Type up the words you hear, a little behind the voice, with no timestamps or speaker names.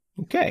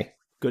Okay,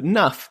 good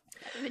enough.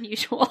 Better than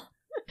usual.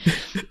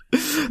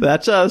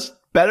 That's us.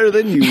 Better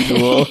than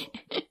usual.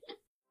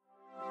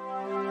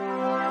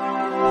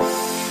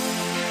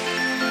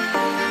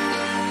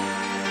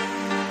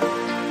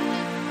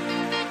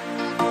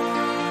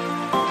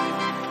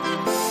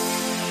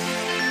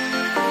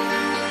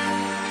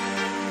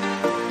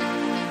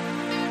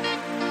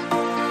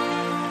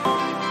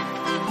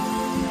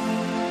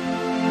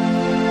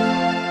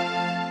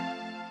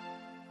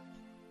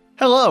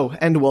 Hello,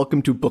 and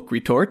welcome to Book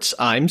Retorts.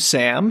 I'm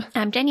Sam.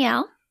 I'm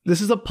Danielle.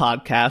 This is a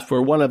podcast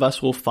where one of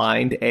us will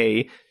find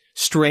a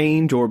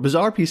strange or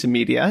bizarre piece of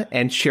media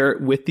and share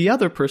it with the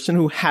other person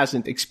who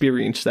hasn't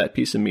experienced that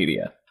piece of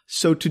media.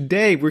 So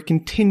today we're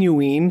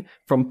continuing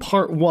from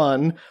part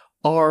 1,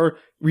 our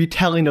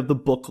retelling of the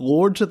book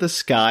Lords of the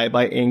Sky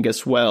by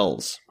Angus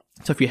Wells.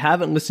 So if you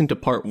haven't listened to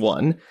part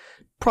 1,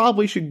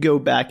 probably should go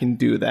back and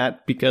do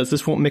that because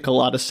this won't make a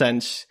lot of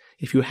sense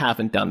if you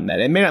haven't done that.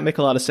 It may not make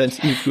a lot of sense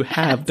if you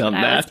have done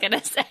that. I was going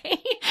to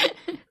say.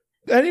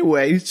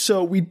 Anyway,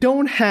 so we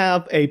don't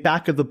have a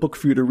back of the book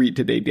for you to read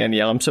today,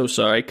 Danielle. I'm so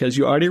sorry, because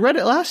you already read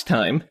it last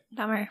time.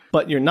 Bummer.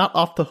 But you're not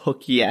off the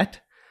hook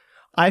yet.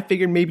 I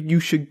figured maybe you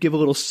should give a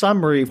little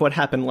summary of what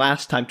happened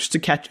last time, just to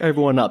catch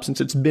everyone up, since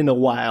it's been a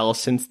while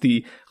since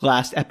the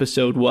last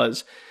episode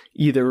was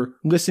either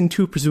listened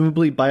to,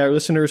 presumably by our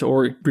listeners,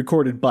 or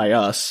recorded by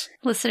us.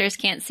 Listeners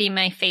can't see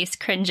my face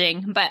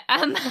cringing, but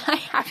I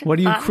haven't. What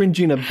are you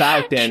cringing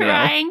about, Danielle?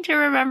 Trying to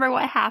remember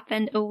what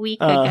happened a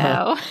week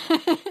ago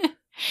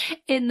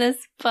in this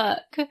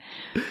book.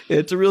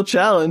 It's a real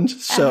challenge.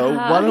 So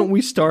why don't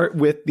we start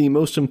with the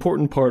most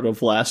important part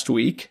of last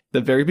week, the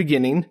very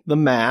beginning, the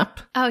map.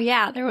 Oh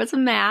yeah, there was a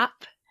map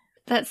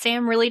that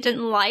Sam really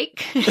didn't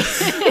like.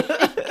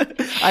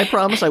 I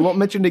promise I won't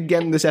mention it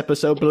again in this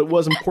episode, but it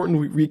was important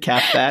we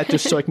recap that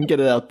just so I can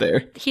get it out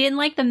there. He didn't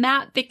like the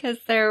map because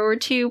there were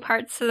 2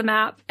 parts to the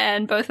map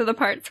and both of the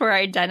parts were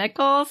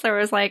identical. So there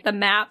was like the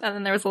map and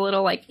then there was a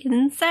little like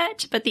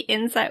inset, but the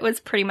inset was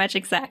pretty much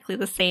exactly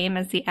the same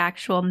as the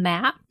actual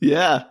map.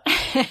 Yeah.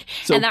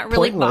 So and that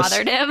really pointless.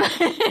 bothered him.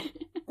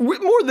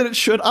 More than it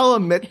should. I'll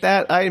admit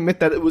that. I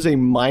admit that it was a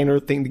minor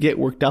thing to get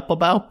worked up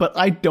about, but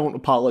I don't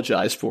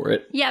apologize for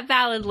it. Yeah,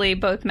 validly,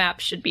 both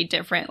maps should be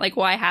different. Like,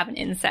 why have an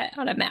inset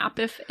on a map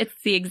if it's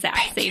the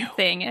exact same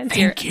thing as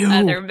your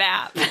other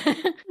map?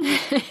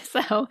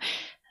 So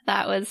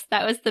that was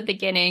the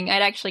beginning.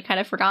 I'd actually kind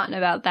of forgotten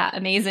about that,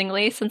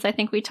 amazingly, since I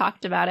think we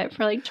talked about it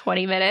for like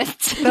 20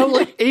 minutes. That was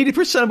like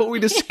 80% of what we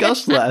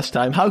discussed last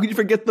time. How could you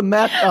forget the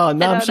map? Oh,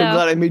 now I'm so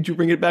glad I made you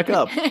bring it back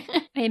up.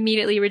 I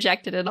immediately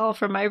rejected it all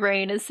from my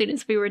brain as soon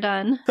as we were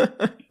done.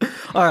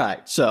 All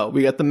right, so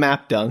we got the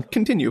map done.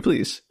 Continue,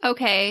 please.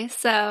 Okay,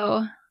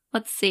 so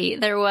let's see.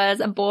 There was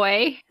a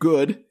boy.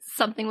 Good.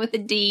 Something with a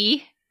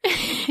D.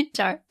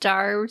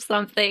 Dar or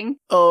something.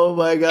 Oh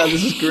my god,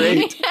 this is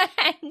great.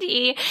 And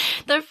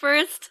the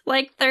first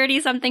like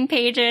 30 something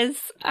pages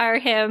are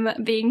him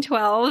being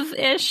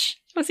 12-ish.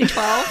 Was he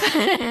 12?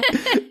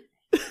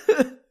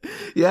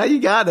 Yeah, you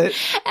got it.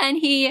 And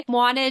he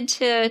wanted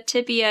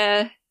to be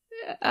a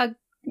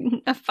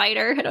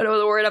fighter. I don't know what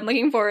the word I'm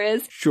looking for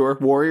is. Sure,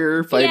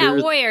 warrior, fighter.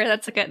 Yeah, warrior.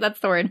 That's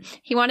the word.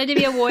 He wanted to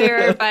be a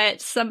warrior,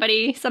 but some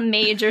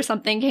mage or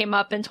something came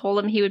up and told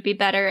him he would be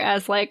better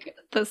as like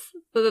the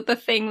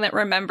thing that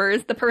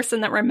remembers, the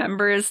person that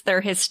remembers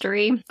their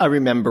history. A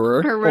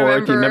rememberer. Or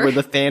do you remember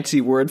the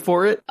fancy word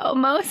for it?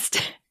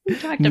 Almost. We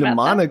talked about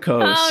mnemonicos.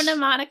 That. Oh,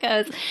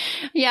 mnemonicos.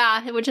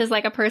 Yeah, which is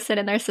like a person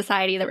in their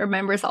society that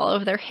remembers all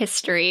of their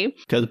history.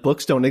 Because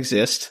books don't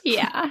exist.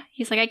 Yeah.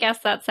 He's like, I guess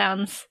that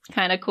sounds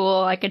kind of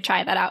cool. I could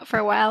try that out for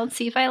a while and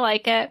see if I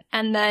like it.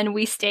 And then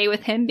we stay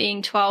with him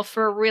being 12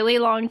 for a really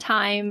long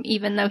time,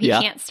 even though he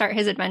can't start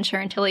his adventure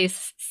until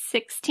he's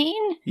 16.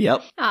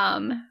 Yep.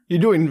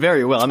 You're doing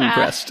very well. I'm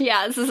impressed.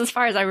 Yeah, this is as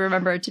far as I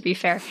remember, to be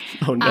fair.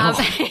 Oh, no.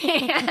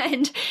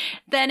 And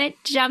then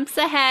it jumps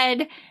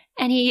ahead.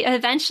 And he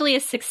eventually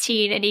is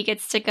 16 and he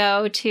gets to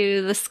go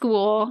to the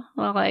school,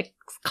 well, like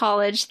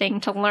college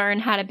thing to learn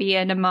how to be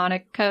a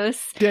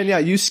mnemonicos. Danielle,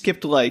 you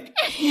skipped like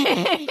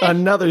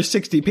another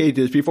 60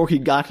 pages before he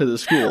got to the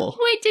school.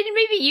 Wait,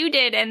 maybe you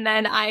did, and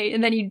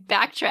then you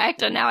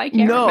backtracked, and now I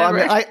can't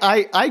remember.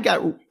 I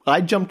mean, I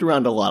jumped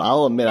around a lot.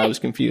 I'll admit I was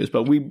confused,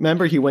 but we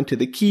remember he went to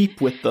the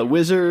keep with the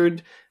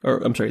wizard,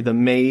 the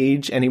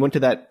mage, and he went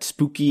to that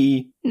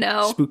spooky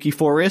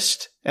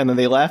forest, and then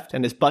they left,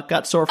 and his butt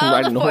got sore from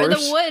riding the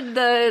horse. The wood,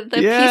 the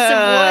piece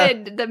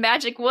of wood, the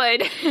magic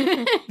wood.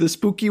 The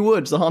spooky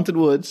woods, the haunted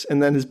woods,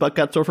 and then his butt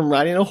got sore from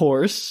riding a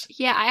horse.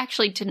 Yeah, I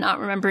actually did not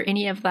remember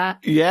any of that.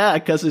 Yeah,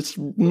 because it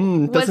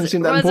doesn't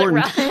seem that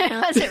important.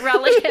 Was it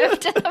relative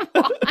to the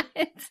plot?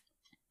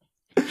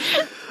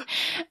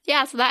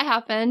 Yeah, so that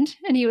happened,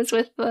 and he was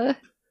with the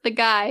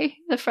guy,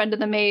 the friend of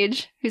the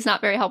mage, who's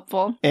not very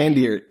helpful.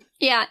 Andirt.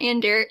 Yeah,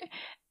 Andirt.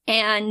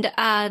 And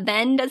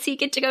then does he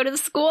get to go to the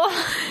school?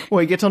 Well,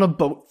 he gets on a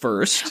boat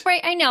first.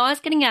 Right, I know. I was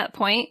getting at that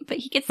point, but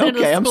he gets into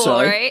the I'm school,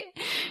 sorry. right?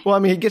 Well, I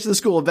mean, he gets to the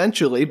school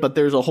eventually, but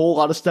there's a whole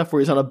lot of stuff where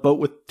he's on a boat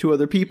with 2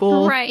 other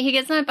people. Right, he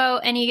gets on a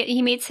boat and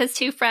he meets his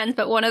 2 friends,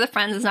 but one of the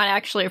friends is not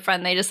actually a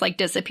friend. They just like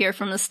disappear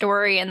from the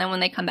story, and then when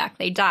they come back,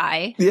 they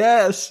die.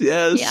 Yes.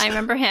 Yeah, I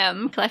remember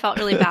him because I felt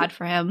really bad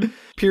for him.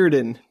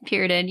 Puritan.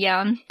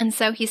 Yeah. And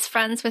so he's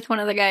friends with one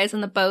of the guys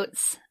in the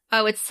boats.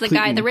 Oh, it's the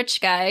guy, the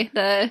rich guy,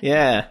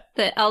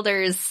 the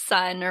elder's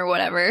son or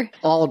whatever.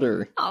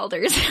 Alders.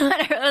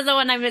 That was the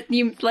one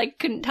you like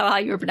couldn't tell how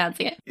you were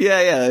pronouncing it.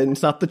 Yeah, and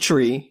it's not the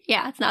tree.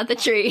 Yeah, it's not the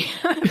tree.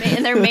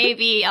 And there may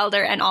be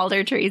elder and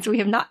alder trees. We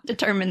have not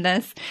determined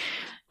this.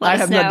 I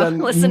have not done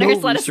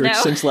Listeners, no research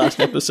since last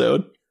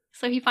episode.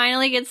 So he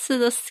finally gets to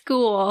the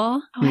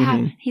school.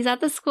 He's at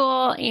the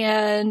school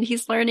and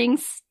he's learning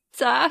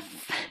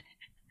stuff.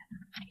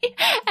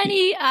 And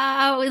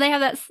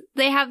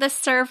they have this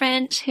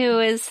servant who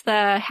is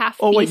the half.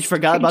 Oh wait, you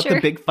forgot about the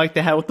big fight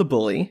they had with the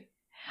bully.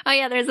 Oh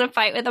yeah, there's a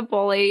fight with a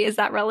bully. Is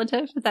that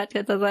relative? Does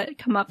that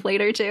come up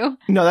later too?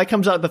 No, that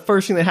comes out the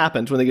first thing that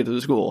happens when they get to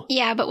the school.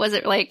 Yeah, but was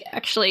it like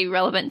actually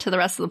relevant to the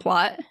rest of the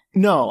plot?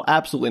 No,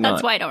 absolutely not.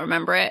 That's why I don't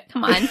remember it.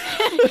 Come on.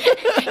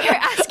 You're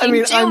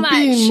asking too I'm much.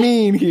 being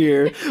mean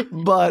here,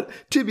 but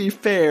to be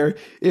fair,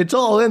 it's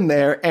all in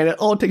there and it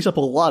all takes up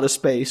a lot of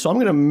space, so I'm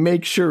going to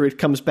make sure it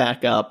comes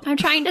back up. I'm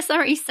trying to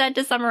summarize. You said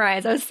to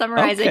summarize. I was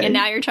summarizing and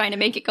now you're trying to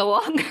make it go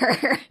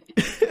longer.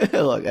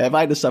 Look, if I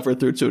had to suffer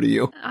through it, so do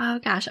you. Oh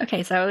gosh.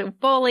 Okay, so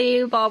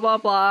bully, blah, blah,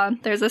 blah.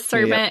 There's a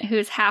servant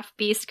who's half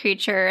beast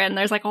creature and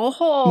there's like a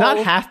whole... Not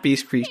half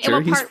beast creature.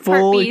 Well, He's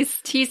part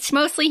beast. He's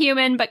mostly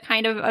human, but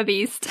kind of a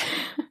beast.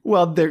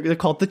 Well, they're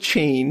called the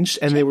Changed,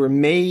 and they were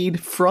made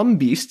from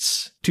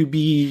beasts to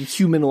be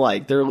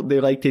human-like.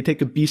 They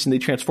take a beast and they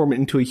transform it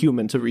into a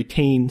human to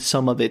retain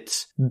some of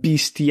its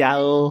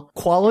bestial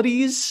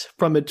qualities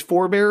from its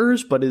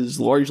forebearers, but is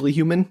largely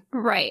human.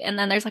 Right, and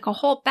then there's like a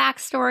whole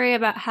backstory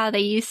about how they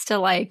used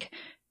to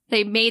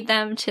they made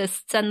them to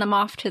send them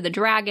off to the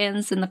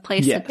dragons in the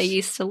place that they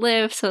used to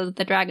live so that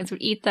the dragons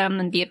would eat them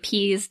and be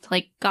appeased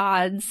like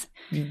gods.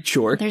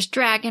 Sure. There's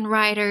dragon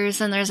riders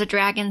and there's a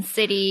dragon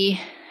city.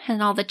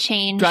 And all the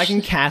change.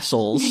 Dragon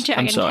castles.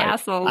 Dragon I'm sorry.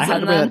 Castles. I had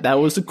to bring that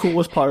was the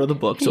coolest part of the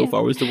book so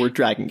far was the word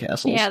dragon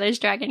castles. Yeah, there's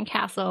dragon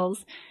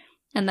castles.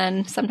 And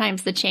then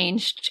sometimes the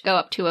change go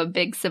up to a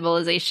big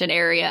civilization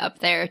area up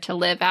there to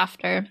live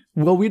after.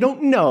 Well, we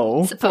don't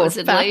know.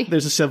 Supposedly. For a fact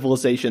there's a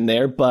civilization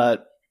there,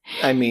 but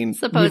I mean,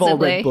 we've all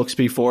read books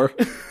before.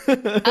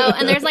 Oh,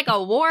 and there's like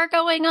a war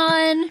going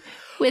on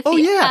with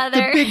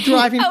the big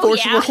driving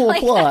force of the whole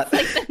plot.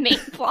 That's like the main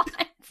plot.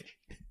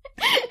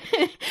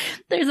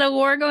 There's a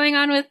war going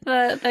on with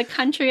the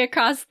country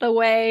across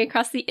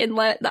the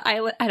inlet, the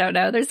island. I don't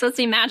know. There's supposed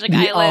to be magic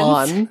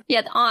islands.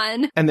 Yeah, the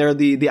On. And they're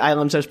the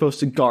islands are supposed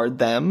to guard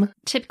them.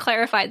 To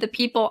clarify, the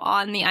people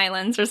on the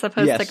islands are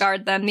supposed to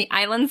guard them. The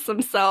islands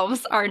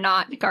themselves are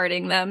not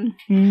guarding them.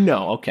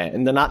 No, okay.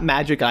 And they're not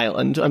magic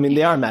islands. I mean,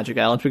 they are magic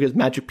islands because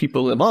magic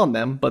people live on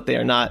them, but they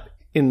are not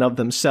in and of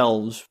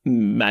themselves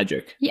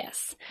magic.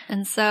 Yes.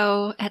 And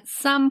so at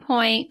some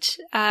point,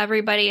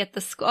 everybody at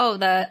the school,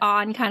 the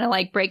On kind of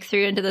like break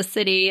through into the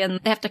city and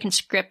they have to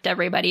conscript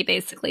everybody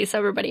basically. So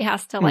everybody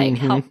has to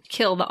help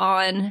kill the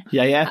On.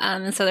 Yeah.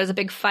 And so there's a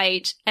big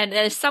fight. And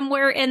there's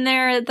somewhere in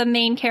there, the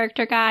main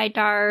character guy,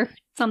 Dar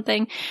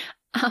something.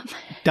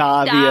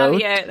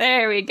 Davio.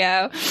 There we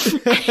go.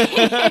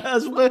 I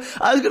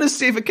was going to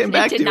see if it came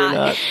back to you or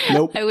not.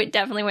 Nope. I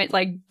definitely went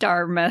like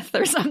Dartmouth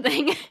or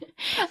something.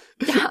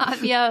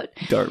 Davio.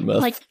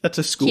 Dartmouth. That's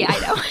a school. Yeah, I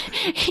know.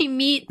 He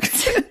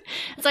meets...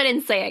 so I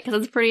didn't say it because I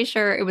was pretty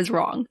sure it was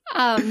wrong.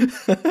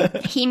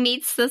 He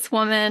meets this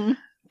woman...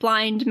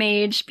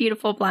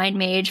 beautiful blind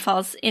mage,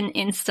 falls in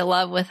insta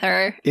love with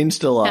her.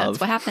 Insta love. That's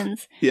what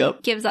happens.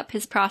 Yep. Gives up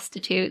his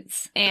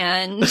prostitutes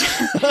and is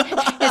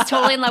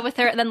totally in love with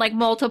her. And then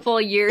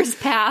multiple years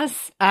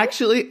pass.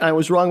 Actually, I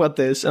was wrong about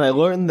this, and I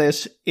learned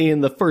this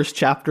in the first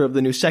chapter of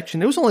the new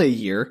section. It was only a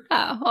year.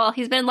 Oh, well,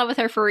 he's been in love with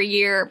her for a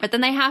year, but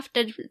then they have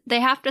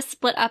to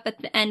split up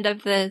at the end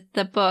of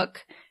the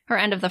book. Or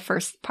end of the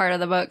first part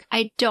of the book.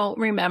 I don't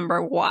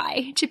remember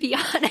why, to be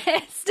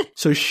honest.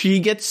 So she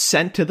gets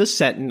sent to the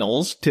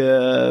Sentinels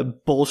to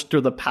bolster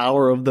the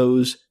power of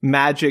those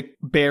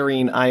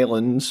magic-bearing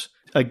islands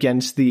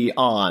against the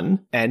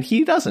On, and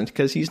he doesn't,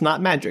 because he's not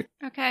magic.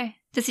 Okay.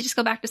 Does he just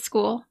go back to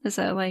school? Is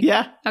it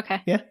Yeah.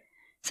 Okay. Yeah.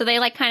 So they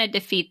kind of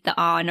defeat the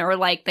On, or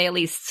they at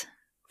least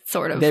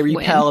sort of They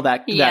repel win.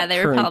 that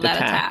they repel that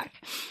attack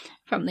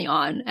from the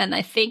On, and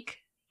I think...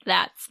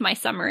 that's my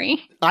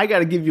summary. I got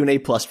to give you an A+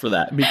 for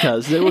that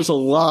because there was a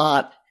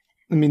lot.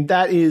 I mean,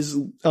 that is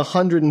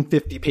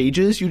 150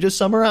 pages you just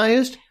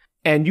summarized,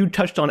 and you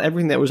touched on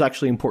everything that was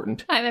actually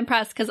important. I'm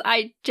impressed because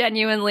I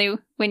genuinely,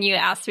 when you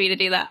asked me to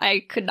do that,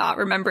 I could not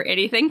remember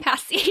anything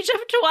past the age of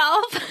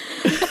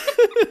 12.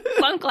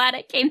 So I'm glad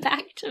it came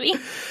back to me.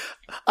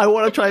 I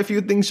want to try a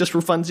few things just for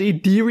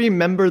funsies. Do you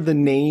remember the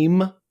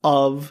name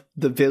of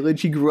the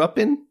village he grew up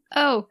in?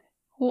 Oh,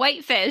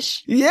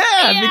 Whitefish.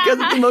 Yeah, because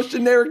it's the most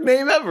generic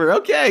name ever.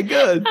 Okay,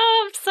 good.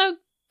 Oh, I'm so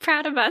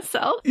proud of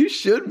myself. You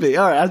should be.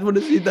 All right, I want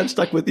to see if that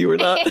stuck with you or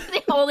not.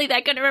 Only that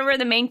I couldn't remember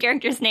the main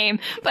character's name,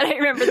 but I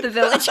remember the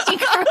village he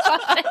grew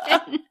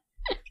up in.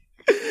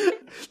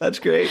 That's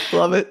great.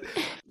 Love it.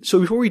 So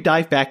before we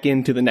dive back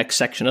into the next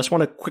section, I just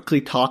want to quickly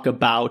talk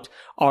about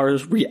our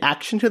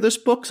reaction to this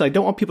book, so I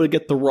don't want people to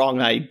get the wrong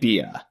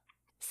idea.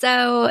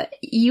 So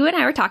you and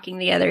I were talking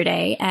the other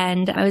day,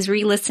 and I was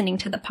re-listening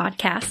to the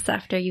podcasts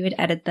after you had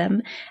edited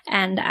them,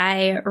 and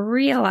I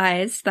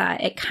realized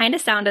that it kind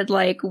of sounded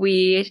like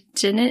we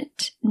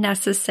didn't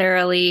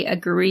necessarily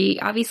agree.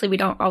 Obviously, we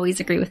don't always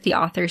agree with the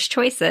author's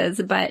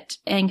choices, but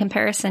in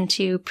comparison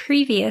to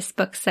previous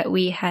books that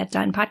we had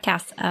done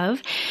podcasts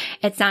of,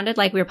 it sounded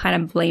like we were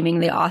kind of blaming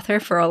the author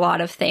for a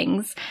lot of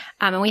things.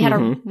 And we had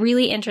a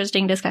really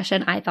interesting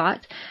discussion, I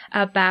thought,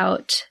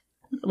 about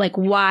like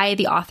why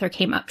the author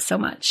came up so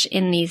much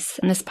in this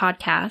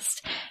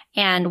podcast.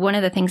 And one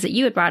of the things that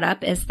you had brought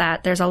up is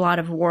that there's a lot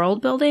of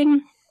world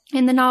building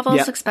in the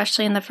novels,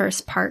 especially in the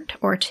first part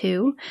or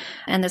two.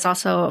 And there's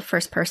also a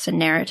first person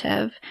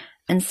narrative.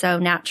 And so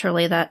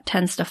naturally that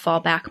tends to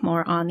fall back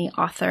more on the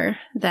author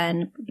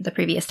than the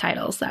previous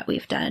titles that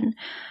we've done.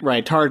 Right.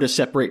 It's hard to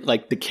separate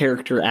like the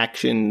character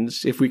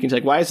actions. If we can say,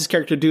 like, why does this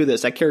character do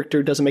this? That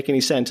character doesn't make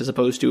any sense, as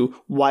opposed to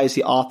why is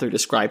the author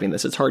describing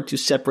this? It's hard to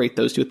separate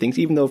those two things,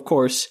 even though, of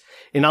course,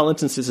 in all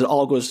instances, it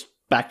all goes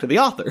back to the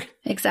author.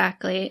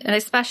 Exactly. And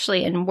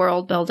especially in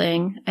world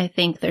building, I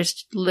think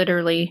there's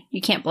literally,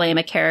 you can't blame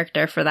a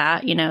character for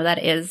that. You know,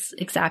 that is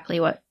exactly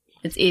what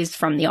it is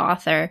from the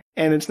author.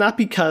 And it's not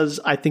because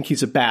I think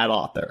he's a bad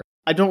author.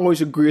 I don't always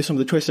agree with some of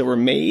the choices that were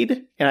made,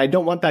 and I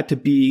don't want that to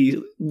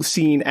be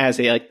seen as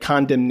a like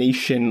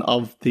condemnation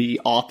of the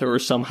author or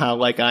somehow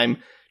like I'm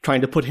trying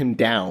to put him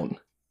down.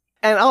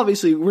 And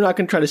obviously, we're not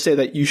going to try to say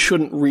that you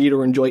shouldn't read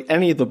or enjoy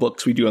any of the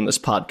books we do on this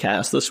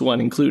podcast, this one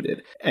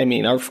included. I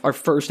mean, our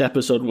first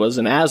episode was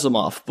an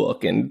Asimov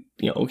book, and,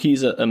 you know,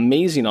 he's an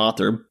amazing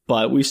author,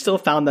 but we still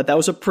found that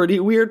was a pretty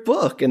weird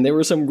book, and there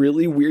were some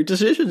really weird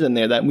decisions in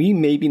there that we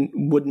maybe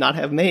would not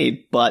have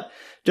made, but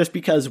just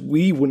because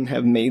we wouldn't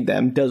have made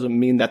them doesn't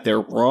mean that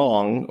they're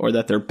wrong or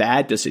that they're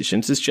bad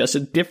decisions. It's just a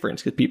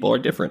difference because people are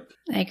different.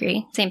 I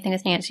agree. Same thing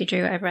with Nancy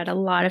Drew. I've read a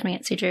lot of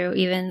Nancy Drew,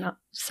 even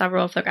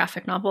several of the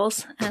graphic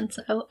novels. And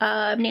so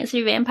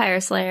Nancy Vampire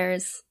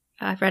Slayers,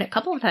 I've read it a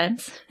couple of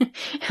times.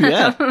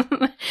 Yeah.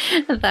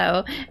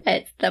 Though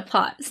the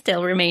plot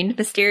still remained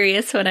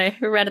mysterious when I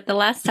read it the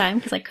last time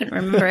because I couldn't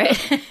remember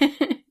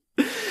it.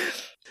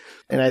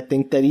 And I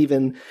think that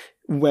even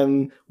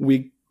when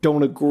we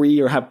don't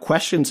agree or have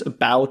questions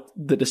about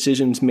the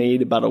decisions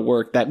made about a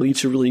work, that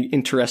leads to really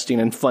interesting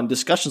and fun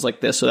discussions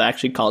like this. So that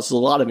actually causes a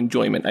lot of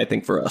enjoyment, I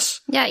think, for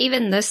us. Yeah,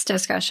 even this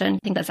discussion, I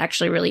think that's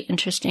actually really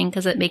interesting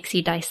because it makes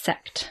you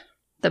dissect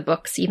the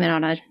books even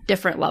on a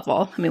different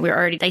level. I mean, we were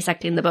already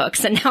dissecting the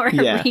books and now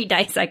we're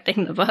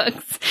re-dissecting the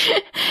books.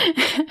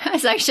 A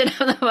section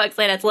of the books,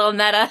 like that's a little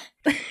meta.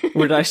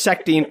 We're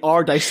dissecting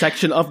our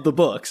dissection of the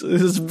books.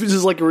 This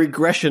is like a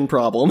regression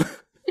problem.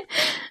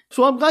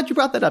 So I'm glad you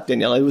brought that up,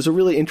 Danielle. It was a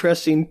really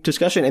interesting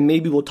discussion, and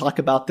maybe we'll talk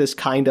about this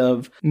kind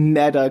of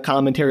meta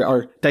commentary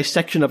or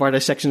dissection of our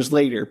dissections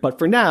later. But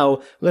for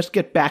now, let's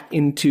get back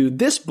into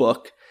this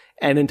book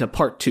and into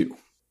part 2.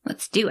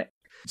 Let's do it.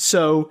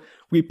 So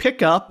we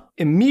pick up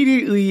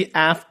immediately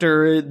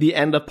after the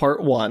end of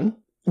part 1,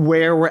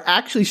 where we're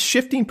actually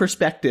shifting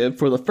perspective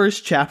for the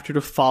first chapter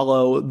to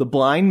follow the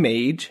blind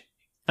mage.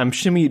 I'm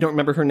assuming you don't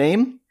remember her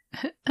name?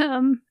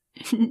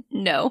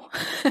 No.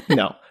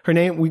 No. Her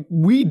name,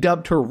 we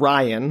dubbed her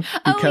Ryan.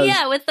 Oh,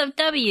 yeah, with the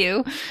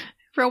W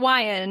for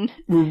Ryan.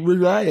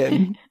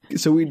 Ryan.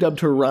 So we dubbed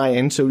her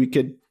Ryan so we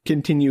could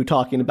continue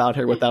talking about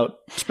her without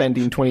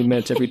spending 20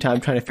 minutes every time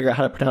trying to figure out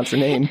how to pronounce her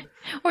name.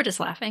 Or just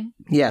laughing.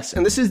 Yes,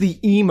 and this is the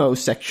emo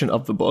section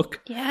of the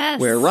book.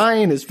 Yes. Where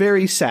Ryan is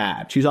very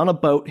sad. She's on a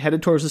boat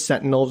headed towards the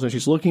Sentinels, and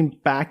she's looking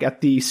back at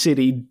the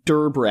city,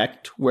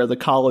 Durbrecht, where the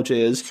college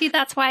is. See,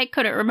 that's why I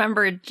couldn't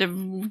remember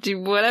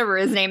whatever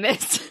his name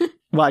is.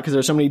 Why? Because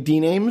there's so many D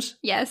names?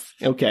 Yes.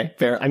 Okay,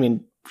 fair. I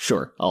mean,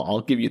 sure,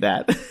 I'll give you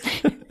that.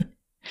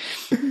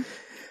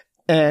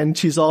 And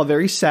she's all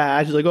very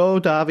sad. She's like,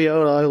 oh,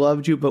 Davio, I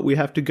loved you, but we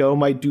have to go.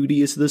 My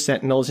duty is to the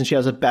Sentinels. And she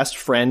has a best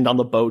friend on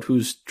the boat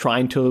who's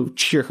trying to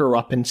cheer her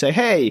up and say,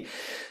 hey,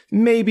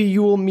 maybe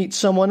you will meet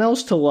someone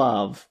else to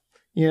love,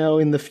 you know,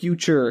 in the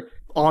future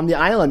on the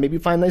island. Maybe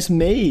find a nice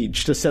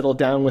mage to settle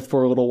down with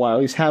for a little while,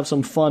 at least have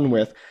some fun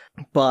with.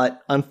 But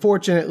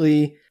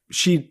unfortunately,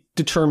 she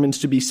determines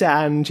to be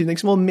sad, and she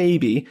thinks, well,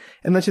 maybe.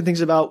 And then she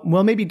thinks about,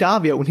 well, maybe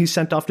Davio, when he's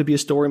sent off to be a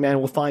story man,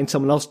 will find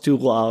someone else to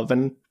love,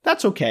 and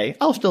that's okay.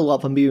 I'll still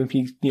love him even if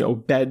he, you know,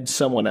 beds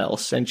someone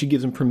else. And she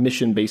gives him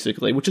permission,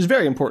 basically, which is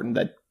very important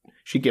that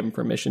she give him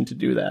permission to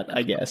do that,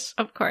 I guess.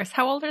 Of course.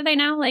 How old are they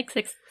now? Like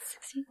 16,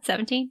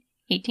 17,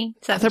 18,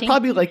 17? They're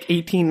probably like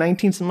 18,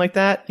 19, something like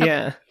that. Oh.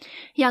 Yeah.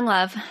 Young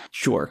love.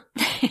 Sure.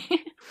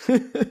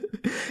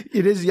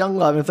 It is young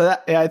love. And for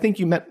that, I think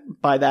you meant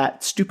by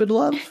that stupid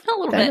love. A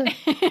little bit.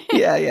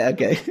 Yeah,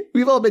 okay.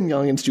 We've all been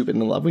young and stupid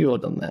in love. We've all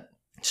done that.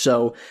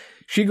 So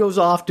she goes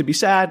off to be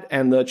sad,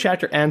 and the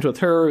chapter ends with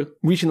her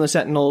reaching the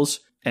Sentinels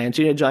and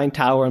seeing a giant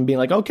tower and being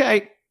like,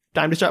 okay,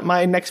 time to start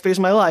my next phase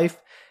of my life.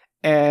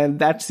 And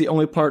that's the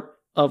only part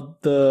of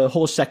the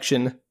whole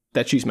section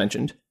that she's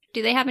mentioned.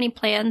 Do they have any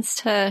plans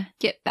to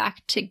get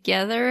back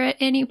together at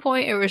any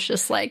point? Or was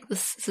just like,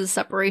 this is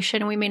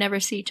separation and we may never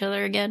see each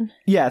other again?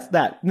 Yeah, it's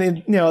that.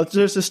 You know,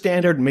 there's a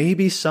standard,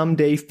 maybe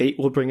someday fate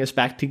will bring us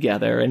back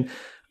together. And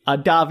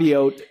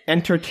Davio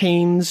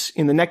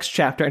in the next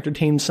chapter,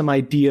 entertains some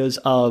ideas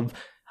of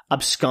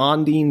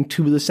absconding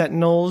to the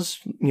Sentinels,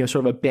 you know,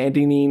 sort of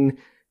abandoning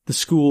the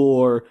school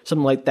or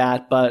something like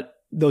that. But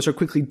those are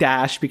quickly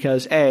dashed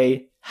because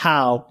A,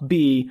 how?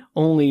 B,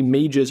 only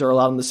mages are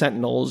allowed in the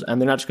Sentinels, and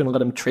they're not just going to let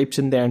them traipse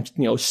in there and,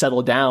 you know,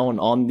 settle down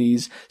on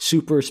these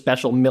super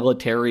special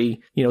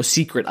military, you know,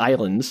 secret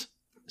islands.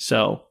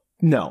 So,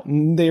 no,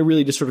 they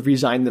really just sort of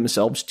resign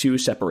themselves to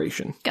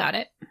separation. Got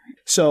it.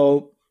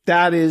 So,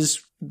 that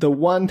is the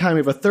one time we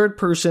have a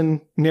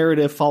third-person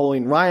narrative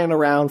following Ryan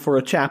around for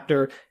a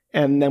chapter,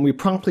 and then we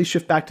promptly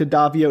shift back to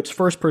Davio's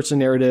first-person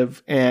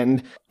narrative,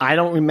 and I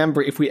don't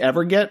remember if we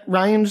ever get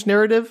Ryan's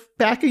narrative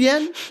back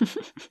again,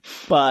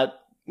 but,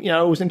 you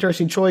know, it was an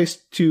interesting choice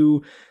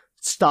to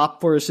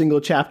stop for a single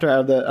chapter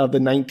out of the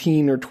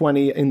 19 or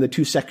 20 in the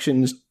two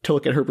sections to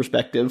look at her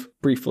perspective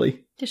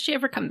briefly. Does she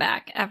ever come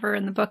back ever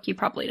in the book? You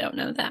probably don't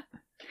know that.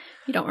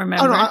 You don't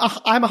remember. Oh, no,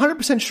 I'm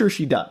 100% sure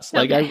she does.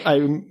 Okay.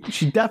 Like,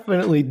 she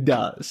definitely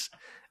does.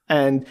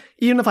 And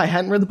even if I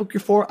hadn't read the book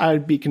before,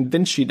 I'd be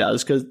convinced she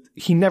does, because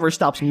he never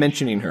stops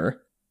mentioning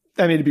her.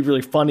 I mean, it'd be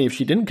really funny if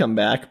she didn't come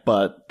back,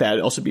 but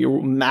that'd also be a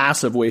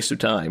massive waste of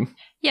time.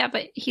 Yeah,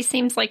 but he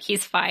seems like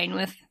he's fine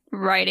with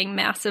writing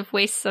massive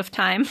wastes of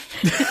time.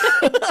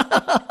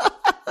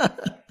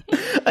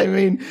 I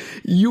mean,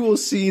 you will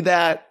see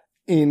that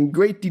in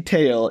great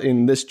detail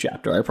in this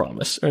chapter, I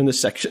promise, or in this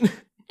section.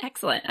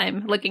 Excellent.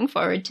 I'm looking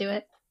forward to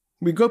it.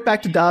 We go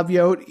back to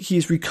Davio.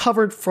 He's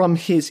recovered from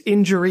his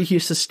injury he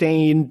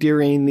sustained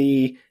during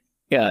the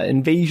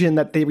invasion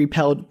that they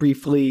repelled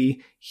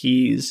briefly.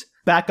 He's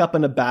back up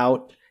and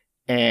about,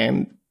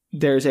 and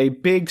there's a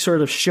big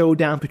sort of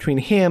showdown between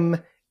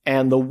him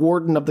and the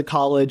warden of the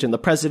college and the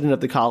president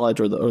of the college,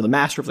 or the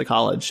master of the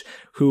college,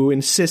 who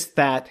insists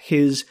that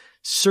his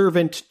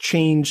servant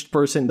changed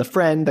person, the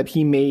friend that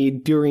he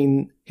made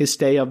during his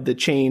stay of the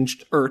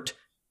changed Urt,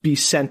 be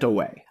sent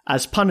away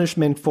as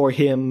punishment for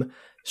him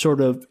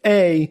sort of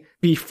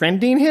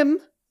befriending him,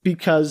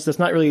 because that's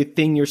not really a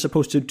thing you're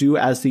supposed to do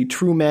as the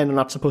true men are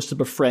not supposed to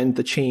befriend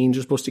the change.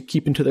 You're supposed to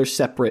keep into their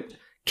separate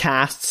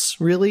castes,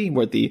 really,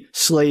 where the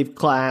slave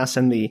class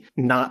and the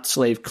not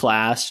slave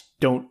class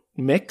don't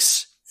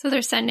mix. So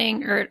they're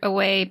sending Urt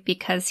away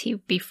because he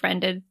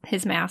befriended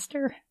his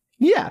master?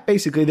 Yeah,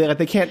 basically,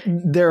 they can't.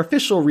 Their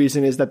official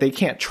reason is that they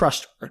can't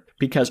trust Urt,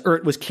 because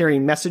Urt was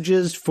carrying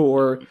messages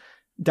for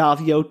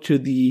Davio to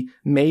the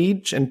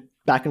mage and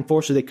back and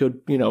forth so they could,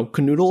 you know,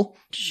 canoodle.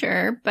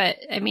 Sure, but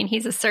I mean,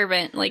 he's a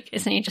servant. Like,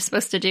 isn't he just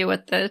supposed to do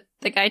what the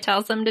guy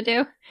tells him to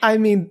do? I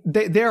mean,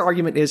 their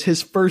argument is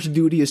his first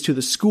duty is to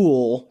the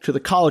school, to the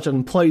college that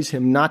employs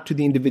him, not to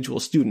the individual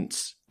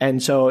students.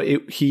 And so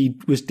he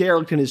was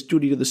derelict in his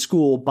duty to the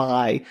school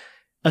by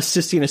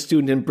assisting a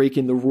student in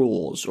breaking the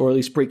rules, or at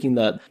least breaking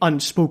the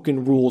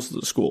unspoken rules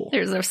of the school.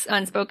 There's an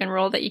unspoken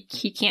rule that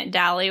he can't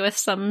dally with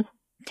some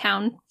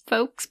town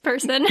folks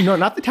person. No,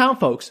 not the town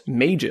folks.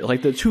 Mages,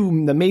 like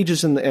the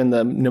mages and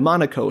the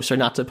mnemonicos are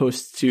not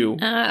supposed to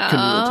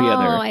canoodle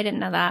together. Oh, I didn't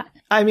know that.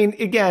 I mean,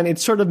 again,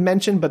 it's sort of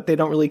mentioned, but they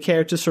don't really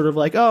care. It's just sort of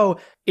like, oh,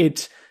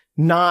 it's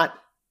not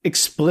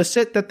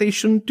explicit that they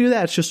shouldn't do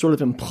that. It's just sort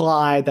of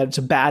implied that it's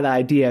a bad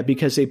idea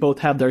because they both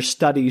have their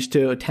studies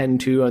to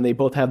attend to and they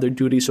both have their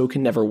duties, so it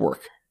can never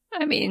work.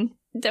 I mean,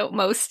 don't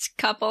most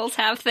couples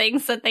have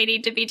things that they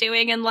need to be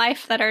doing in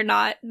life that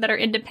are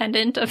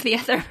independent of the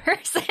other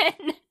person?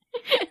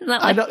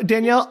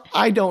 Danielle,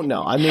 I don't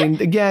know. I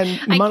mean, again,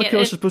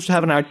 mnemonicos are supposed to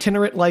have an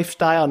itinerant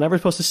lifestyle, never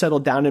supposed to settle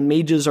down, and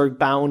mages are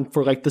bound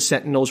for like the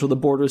Sentinels or the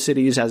border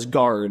cities as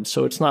guards.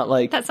 So it's not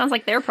like that sounds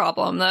like their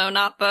problem, though,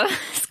 not the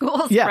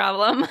school's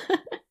problem.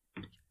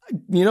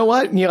 You know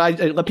what? You know, I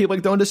let people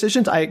make their own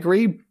decisions. I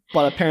agree,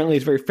 but apparently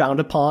it's very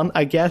frowned upon.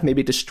 I guess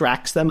maybe it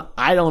distracts them.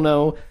 I don't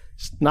know.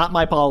 It's not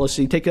my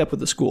policy. Take it up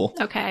with the school.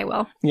 Okay,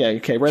 well. Yeah.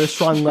 Okay. Write a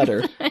strong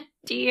letter.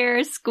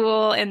 Dear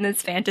school in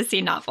this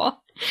fantasy novel.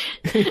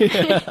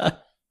 Yeah.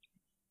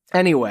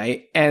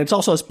 Anyway, and it's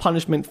also as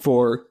punishment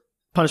for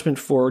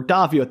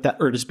Davio that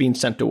Urt is being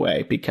sent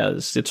away,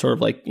 because it's sort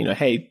of like, you know,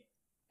 hey,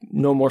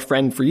 no more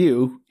friend for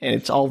you, and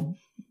it's all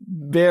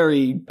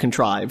very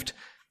contrived.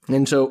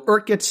 And so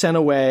Urt gets sent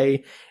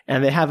away,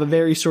 and they have a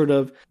very sort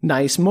of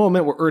nice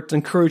moment where Urt's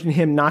encouraging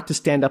him not to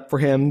stand up for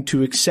him,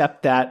 to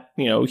accept that,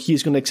 you know,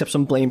 he's going to accept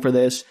some blame for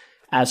this.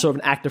 As sort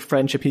of an act of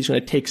friendship, he's going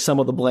to take some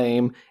of the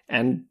blame,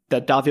 and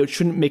that Davio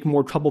shouldn't make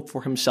more trouble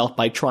for himself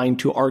by trying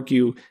to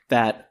argue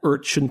that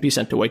Urt shouldn't be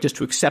sent away, just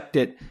to accept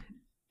it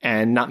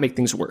and not make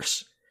things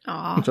worse.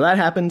 Aww. And so that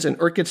happens, and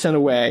Urt gets sent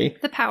away.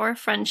 The power of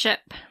friendship.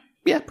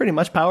 Yeah, pretty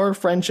much. Power,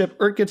 friendship.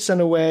 Urk gets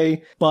sent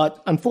away.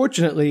 But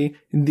unfortunately,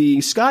 the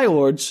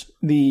Skylords,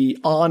 the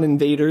On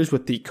invaders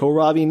with the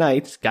Kohlrabi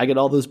Knights, gotta get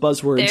all those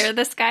buzzwords. They're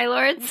the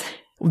Skylords?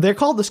 They're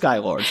called the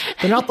Skylords.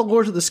 They're not the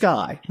Lords of the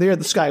Sky. They are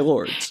the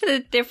Skylords. Is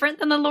it different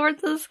than the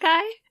Lords of the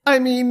Sky? I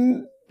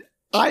mean,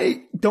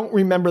 I don't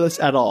remember this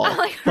at all.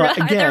 But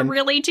again, are there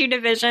really two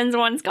divisions?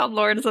 One's called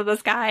Lords of the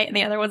Sky, and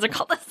the other ones are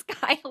called the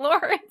Sky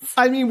Lords.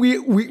 I mean,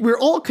 we're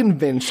all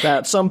convinced that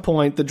at some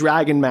point the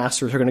Dragon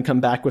Masters are going to come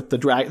back with the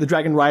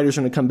Dragon Riders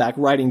are going to come back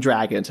riding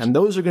dragons, and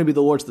those are going to be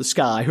the Lords of the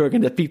Sky who are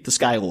going to defeat the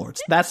Sky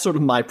Lords. That's sort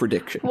of my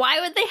prediction. Why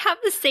would they have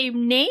the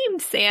same name,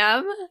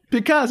 Sam?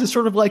 Because it's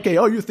sort of like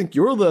you think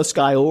you're the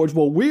Sky Lords?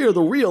 Well, we're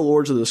the real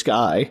Lords of the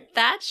Sky.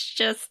 That's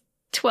just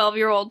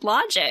 12-year-old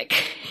logic.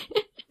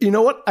 You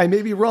know what? I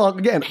may be wrong.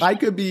 Again, I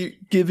could be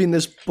giving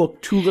this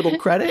book too little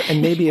credit, and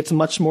maybe it's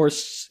much more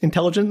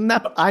intelligent than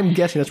that, but I'm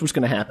guessing that's what's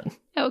going to happen.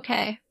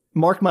 Okay.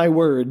 Mark my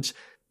words,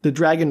 the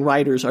Dragon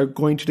Riders are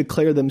going to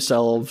declare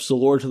themselves the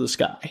Lords of the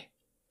Sky.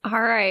 All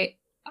right.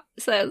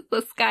 So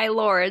the Sky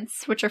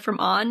Lords, which are from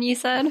On, you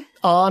said?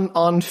 On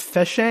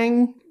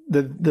Fesheng,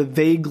 the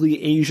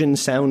vaguely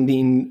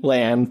Asian-sounding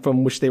land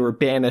from which they were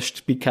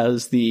banished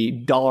because the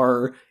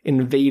Dar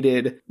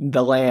invaded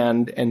the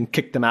land and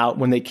kicked them out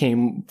when they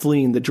came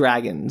fleeing the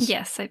dragons.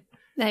 Yes,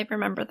 I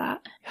remember that.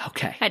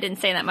 Okay. I didn't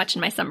say that much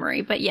in my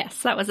summary, but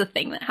yes, that was a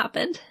thing that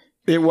happened.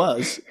 It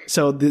was.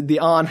 So the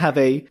On have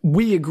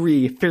we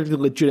agree, fairly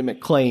legitimate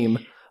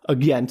claim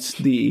against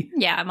the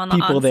I'm on the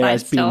people On there side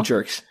as being still.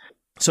 jerks.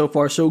 So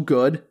far, so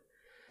good.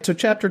 So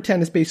chapter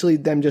 10 is basically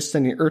them just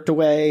sending Urt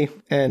away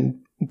and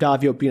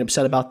Davio being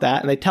upset about that.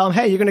 And they tell him,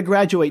 hey, you're going to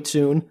graduate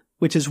soon,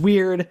 which is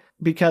weird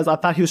because I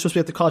thought he was supposed to be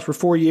at the college for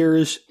 4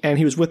 years and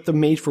he was with the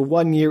mage for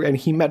 1 year and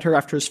he met her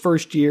after his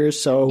first year.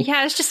 So yeah,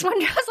 I was just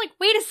wondering. I was like,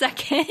 wait a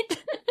second.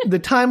 The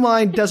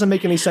timeline doesn't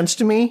make any sense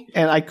to me.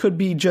 And I could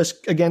be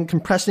just, again,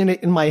 compressing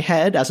it in my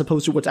head as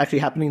opposed to what's actually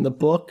happening in the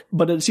book.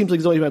 But it seems like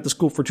he's only been at the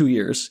school for 2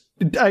 years.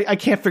 I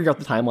can't figure out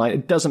the timeline.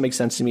 It doesn't make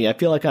sense to me. I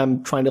feel like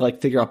I'm trying to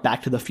figure out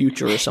Back to the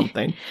Future or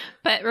something.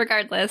 But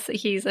regardless,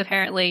 he's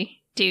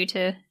apparently due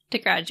to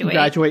graduate.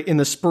 Graduate in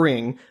the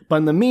spring. But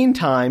in the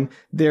meantime,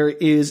 there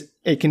is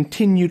a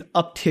continued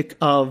uptick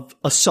of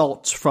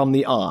assaults from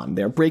the On.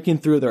 They're breaking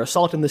through, they're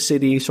assaulting the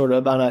city sort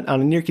of on a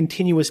near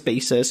continuous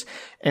basis,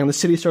 and the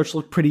city starts to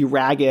look pretty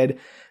ragged.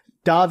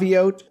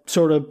 Davio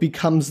sort of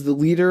becomes the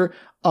leader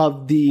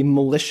of the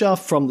militia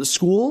from the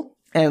school.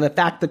 And the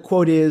fact, the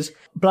quote is,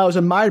 but I was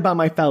admired by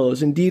my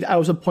fellows. Indeed, I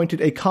was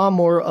appointed a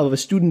commodore of a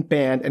student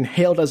band and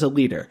hailed as a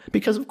leader.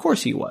 Because of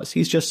course he was.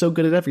 He's just so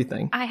good at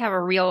everything. I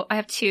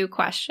have 2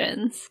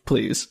 questions.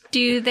 Please.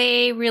 Do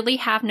they really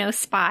have no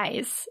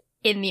spies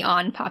in the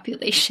On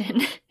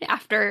population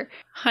after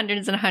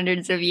hundreds and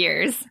hundreds of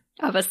years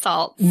of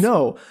assaults?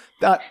 No.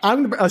 I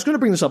was going to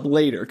bring this up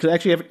later, because I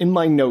actually have in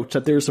my notes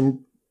that there's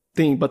some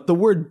thing, but the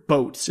word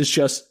boats is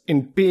just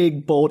in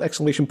big, bold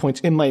exclamation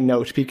points in my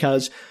note,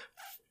 because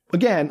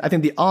again, I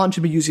think the On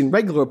should be using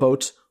regular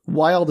boats.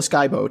 Why all the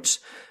sky boats?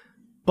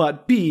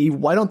 But B,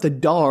 why don't the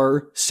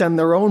Dar send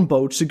their own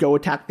boats to go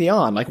attack the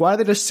On? Why are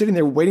they just sitting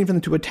there waiting for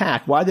them to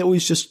attack? Why are they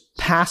always just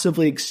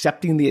passively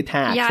accepting the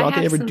attack? Yeah, why don't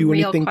they ever do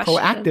anything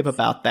proactive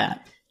about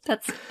that?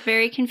 That's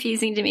very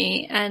confusing to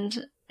me, and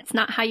it's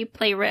not how you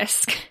play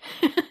Risk.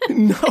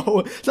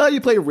 No, it's not how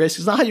you play Risk.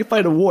 It's not how you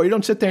fight a war. You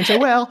don't sit there and say,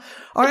 well,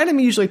 our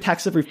enemy usually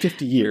attacks every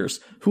 50 years.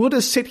 Who will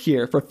just sit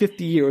here for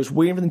 50 years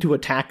waiting for them to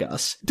attack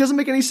us? It doesn't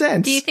make any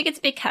sense. Do you think it's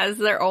because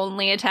they're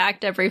only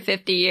attacked every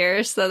 50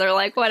 years? So they're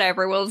like,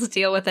 whatever, we'll just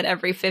deal with it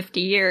every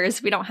 50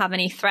 years. We don't have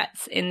any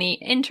threats in the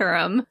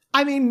interim.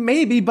 I mean,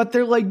 maybe, but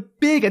they're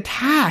big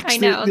attacks. I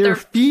know. They're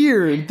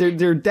feared.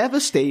 They're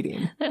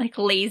devastating. They're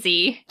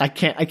lazy. I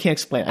can't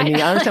explain. I mean,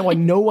 I understand why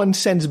no one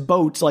sends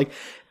boats.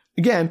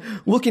 Again,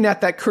 looking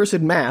at that cursed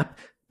map,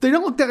 they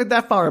don't look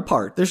that far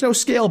apart. There's no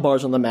scale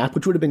bars on the map,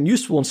 which would have been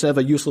useful instead of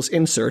a useless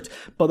insert,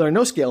 but there are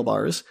no scale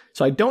bars,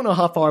 so I don't know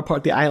how far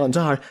apart the islands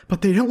are,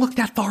 but they don't look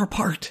that far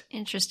apart.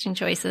 Interesting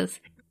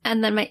choices.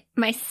 And then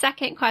my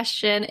second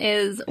question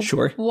is,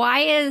 sure,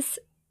 why is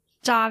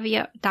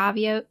Davio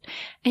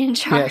in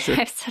charge? Yeah, sure. I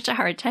have such a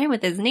hard time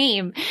with his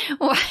name.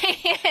 Why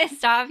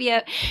is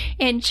Davio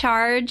in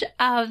charge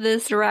of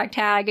this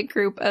ragtag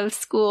group of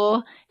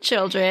school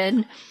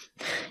children?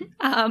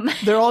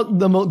 They're all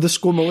the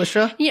school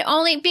militia.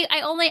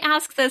 I only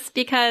ask this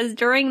because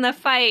during the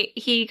fight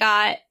he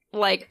got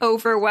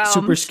overwhelmed,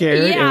 super scared,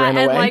 and ran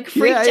away,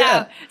 freaked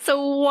out.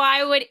 So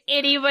why would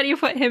anybody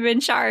put him in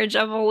charge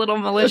of a little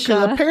militia?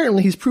 Because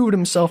apparently he's proven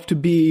himself to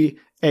be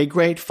a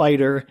great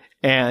fighter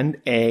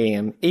and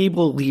an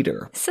able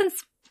leader.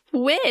 Since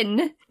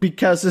when?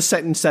 Because the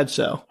sentence said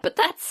so. But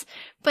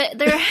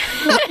they're.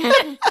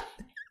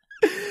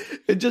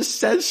 It just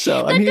says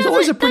so. I mean, he's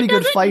always a pretty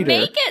good fighter.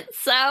 Make it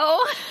so.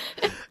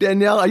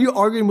 Danielle, are you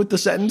arguing with the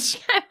sentence?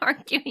 I'm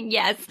arguing,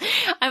 yes.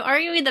 I'm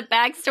arguing the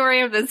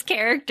backstory of this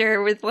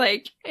character with,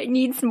 like, it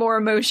needs more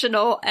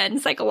emotional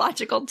and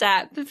psychological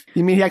depth.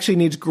 You mean he actually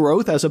needs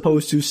growth as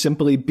opposed to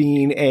simply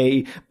being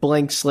a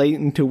blank slate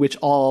into which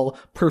all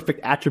perfect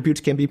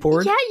attributes can be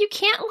poured? Yeah, you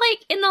can't,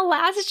 like, in the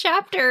last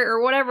chapter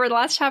or whatever, the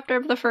last chapter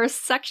of the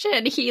first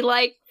section, he,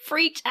 like,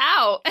 freaked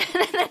out.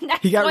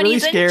 He got really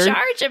scared. He's in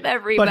charge of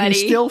everybody. But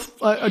he still,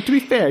 to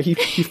be fair, he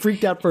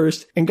freaked out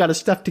first and got his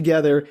stuff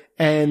together,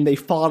 and they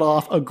fought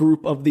off a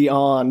group of the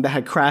On that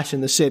had crashed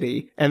in the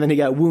city, and then he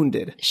got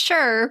wounded.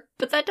 Sure,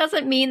 but that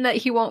doesn't mean that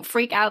he won't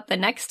freak out the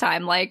next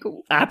time. Like,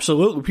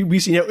 absolutely, we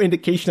see no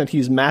indication that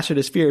he's mastered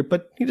his fear,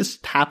 but he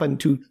just happened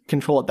to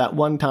control it that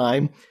one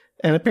time,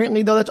 and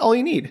apparently, though, that's all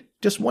you need,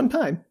 just one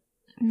time.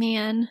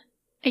 Man,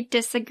 I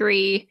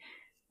disagree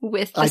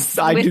with the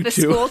too.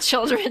 school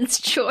children's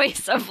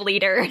choice of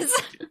leaders.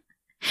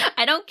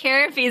 I don't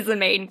care if he's the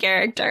main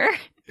character.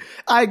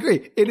 I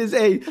agree. It is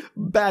a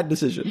bad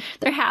decision.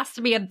 There has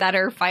to be a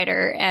better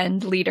fighter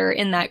and leader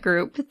in that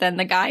group than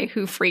the guy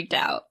who freaked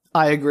out.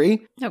 I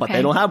agree, okay. But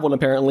they don't have one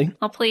apparently.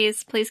 Oh,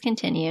 please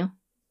continue.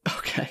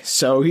 Okay,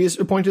 so he's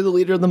appointed the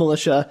leader of the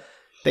militia.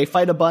 They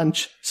fight a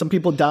bunch. Some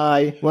people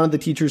die. One of the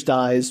teachers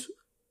dies.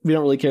 We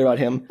don't really care about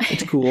him.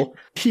 It's cool.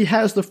 He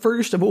has the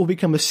first of what will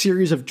become a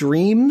series of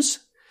dreams.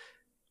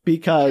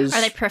 Because...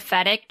 Are they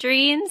prophetic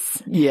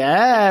dreams?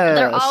 Yes.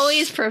 They're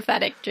always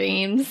prophetic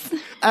dreams.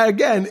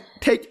 Again,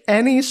 take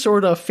any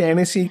sort of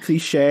fantasy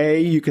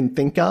cliche you can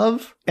think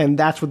of, and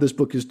that's what this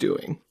book is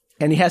doing.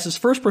 And he has his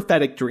first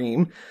prophetic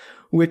dream,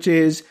 which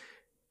is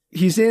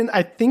he's in,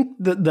 I think,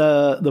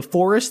 the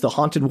forest, the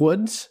haunted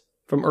woods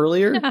from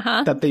earlier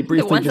that they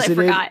briefly visited.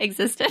 The ones I forgot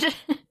existed.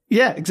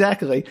 Yeah,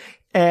 exactly.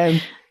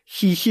 And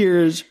he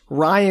hears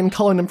Ryan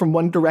calling him from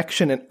one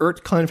direction and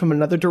Ert calling from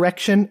another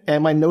direction,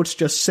 and my notes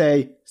just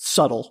say,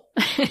 subtle.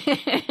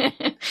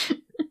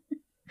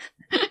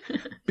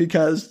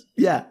 Because,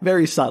 yeah,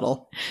 very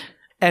subtle.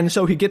 And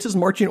so he gets his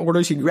marching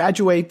orders, he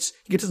graduates,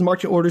 he gets his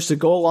marching orders to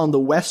go along the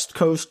west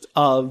coast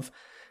of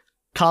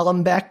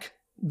Columbek,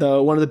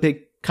 one of the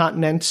big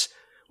continents,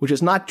 which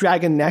is not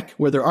Dragon Neck,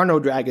 where there are no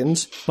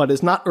dragons, but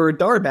is not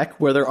Ur-Darbek,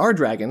 where there are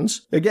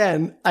dragons.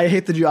 Again, I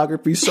hate the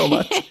geography so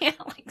much.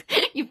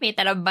 You've made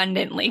that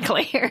abundantly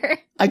clear.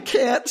 I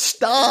can't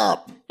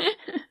stop.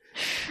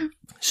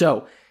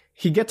 So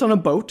he gets on a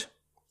boat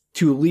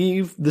to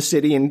leave the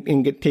city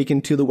and get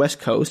taken to the west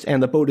coast,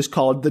 and the boat is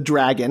called the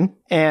Dragon.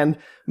 And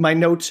my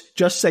notes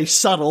just say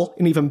subtle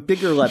in even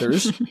bigger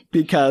letters,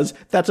 because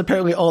that's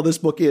apparently all this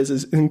book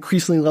is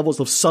increasing levels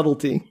of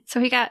subtlety.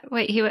 So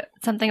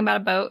something about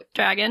a boat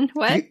dragon?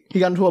 What? He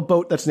got into a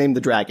boat that's named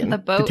the Dragon. The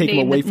boat to take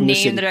him away from the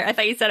city. I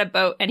thought you said a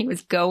boat and he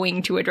was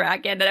going to a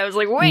dragon, and I was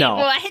like, wait, no.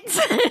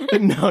 What?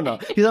 No.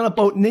 He's on a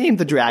boat named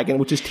the Dragon,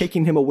 which is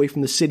taking him away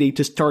from the city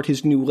to start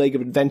his new leg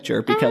of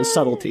adventure, because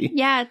subtlety.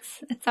 Yeah,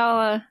 it's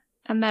all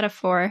a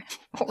metaphor.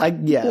 A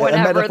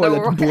metaphor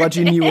that's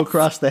bludgeoning you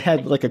across the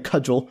head like a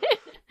cudgel.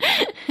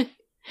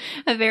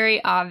 A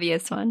very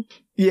obvious one.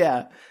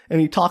 Yeah. And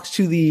he talks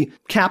to the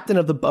captain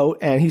of the boat,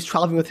 and he's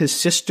traveling with his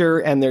sister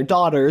and their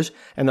daughters,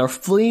 and they're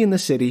fleeing the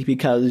city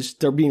because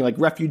they're being like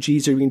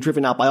refugees. They're being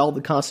driven out by all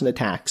the constant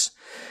attacks.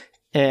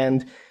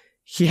 And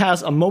he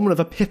has a moment of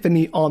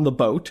epiphany on the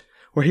boat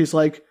where he's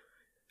like,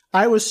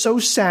 I was so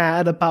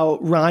sad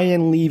about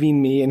Ryan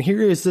leaving me, and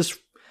here is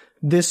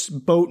this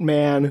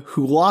boatman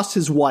who lost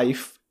his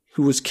wife,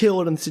 who was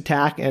killed in this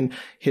attack, and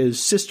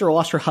his sister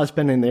lost her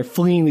husband, and they're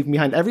fleeing, leaving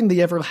behind everything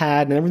they ever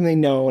had and everything they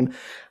known.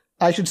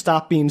 I should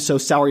stop being so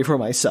sorry for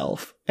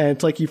myself. And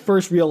it's like you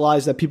first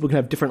realize that people can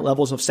have different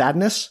levels of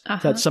sadness,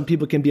 that some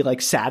people can be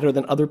like sadder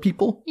than other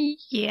people.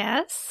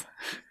 Yes.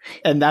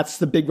 And that's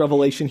the big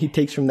revelation he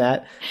takes from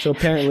that. So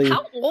apparently...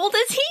 How old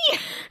is he?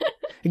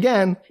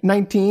 Again,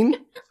 19.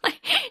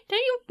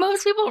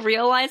 Most people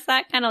realize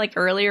that kind of like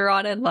earlier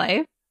on in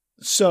life?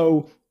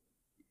 So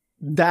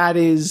that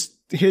is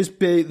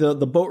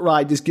the boat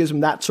ride just gives him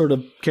that sort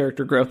of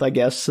character growth, I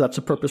guess. So that's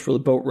the purpose for the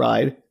boat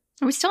ride.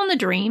 Are we still in the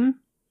dream?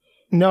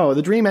 No,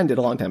 the dream ended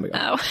a long time ago.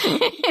 Oh.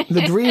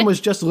 The dream was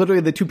just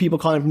literally the two people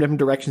calling from different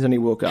directions and he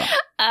woke up.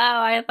 Oh,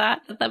 I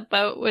thought that the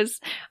boat was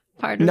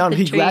part of the dream. No,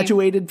 he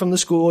graduated from the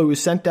school. He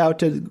was sent out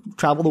to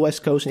travel the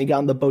West Coast, and he got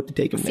on the boat to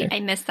take him there. I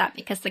missed that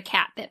because the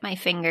cat bit my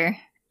finger.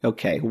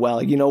 Okay,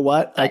 well, you know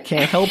what? I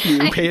can't help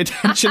you pay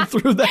attention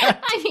through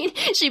that. I mean,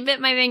 she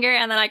bit my finger,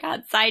 and then I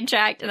got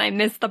sidetracked, and I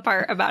missed the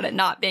part about it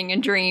not being a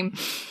dream.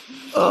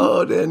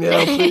 Oh,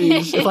 Danielle,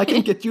 please. If I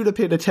can get you to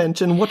pay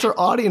attention, what's our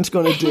audience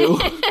going to do?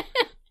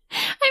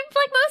 I'm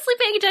like mostly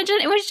paying attention.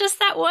 It was just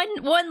that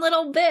one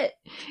little bit.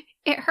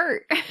 It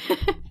hurt.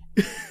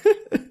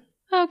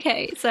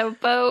 Okay, so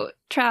boat,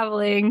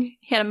 traveling,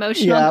 he had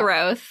emotional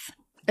growth.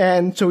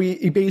 And so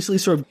he basically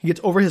sort of gets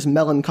over his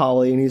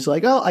melancholy, and he's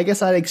like, oh, I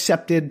guess I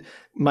accepted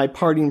my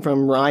parting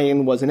from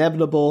Ryan was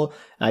inevitable.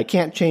 I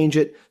can't change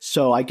it,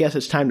 so I guess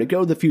it's time to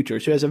go to the future.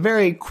 So he has a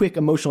very quick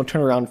emotional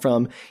turnaround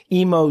from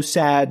emo,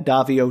 sad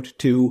Daviot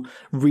to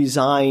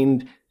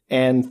resigned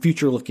and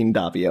future-looking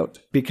Daviot,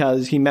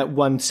 because he met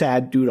one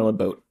sad dude on a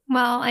boat.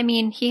 Well, I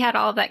mean, he had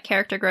all of that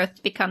character growth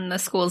to become the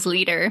school's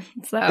leader,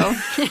 so like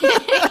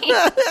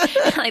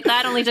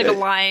that only took a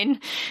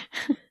line.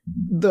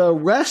 The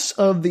rest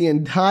of the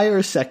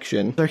entire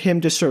section are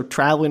him just sort of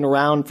traveling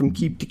around from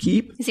keep to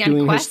keep,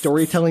 doing his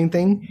storytelling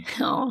thing.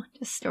 Oh,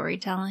 just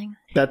storytelling.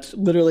 That's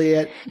literally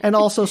it. And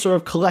also sort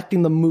of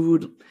collecting the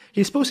mood.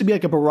 He's supposed to be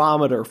like a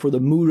barometer for the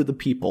mood of the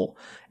people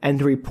and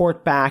to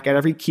report back at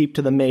every keep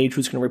to the mage,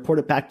 who's going to report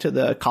it back to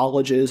the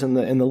colleges and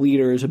the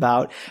leaders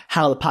about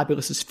how the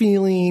populace is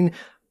feeling,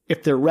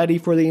 if they're ready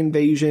for the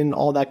invasion,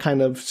 all that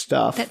kind of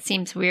stuff. That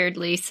seems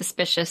weirdly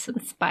suspicious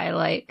and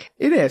spy-like.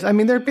 It is. I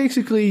mean, they're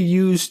basically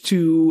used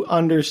to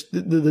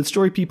the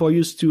story people are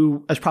used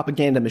to as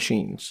propaganda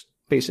machines,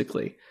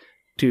 basically,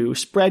 to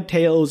spread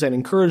tales and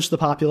encourage the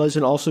populace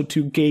and also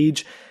to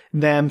gauge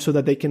them so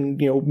that they can,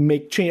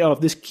 make change. Oh, if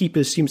this keep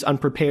seems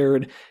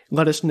unprepared,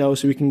 let us know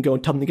so we can go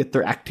and tell them to get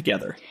their act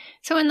together.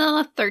 So in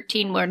the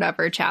 13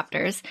 whatever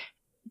chapters,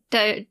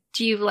 do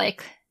you learn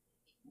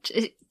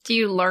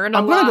a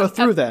lot? I'm going to go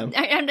through them.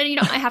 And then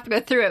I have to go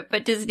through it,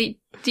 but do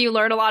you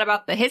learn a lot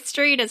about the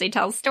history? Does he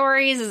tell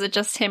stories? Is it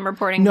just him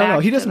reporting back? No,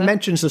 he just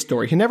mentions the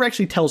story. He never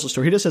actually tells the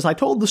story. He just says, I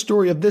told the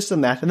story of this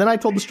and that, and then I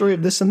told the story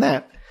of this and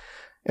that.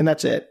 And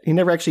that's it. You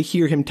never actually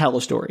hear him tell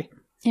a story.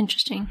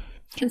 Interesting.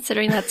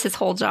 Considering that's his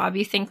whole job,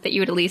 you think that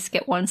you would at least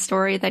get one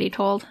story that he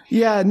told?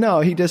 Yeah, no,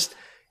 he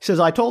says,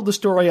 I told the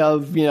story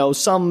of,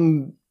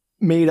 some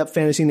made up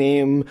fantasy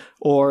name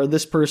or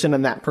this person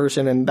and that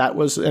person, and it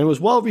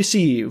was well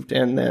received,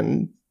 and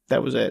then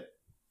that was it.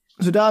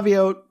 So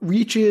Davio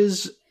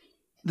reaches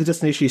the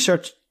destination. He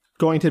starts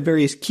going to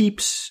various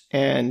keeps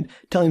and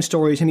telling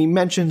stories, and he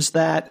mentions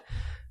that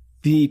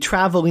the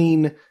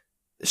traveling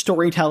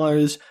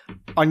storytellers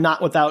are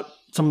not without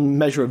some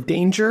measure of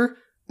danger.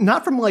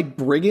 Not from,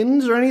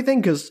 brigands or anything,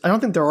 because I don't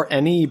think there are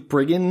any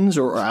brigands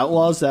or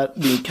outlaws that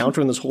we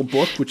encounter in this whole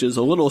book, which is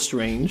a little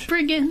strange.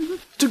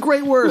 Brigands. It's a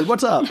great word.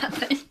 What's up?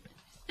 Nothing.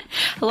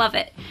 I love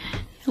it.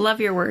 I love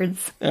your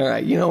words. All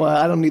right. You know what?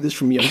 I don't need this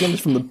from you. I'm getting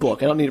this from the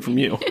book. I don't need it from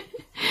you.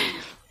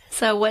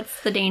 So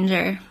what's the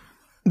danger?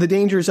 The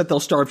danger is that they'll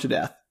starve to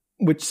death,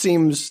 which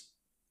seems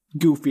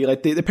goofy.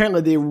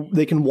 Apparently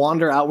they can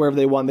wander out wherever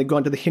they want. They go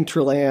into the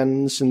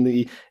hinterlands and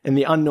the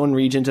unknown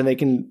regions, and they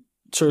can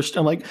search.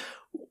 I'm like,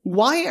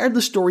 why are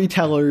the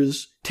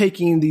storytellers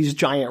taking these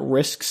giant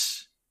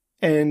risks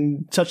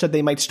and such that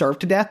they might starve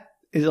to death?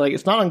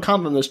 It's not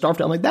uncommon to starve to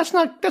death. I'm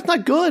like, that's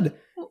not good.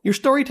 You're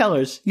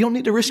storytellers. You don't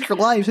need to risk your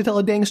lives to tell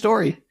a dang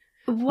story.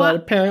 What? But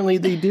apparently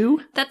they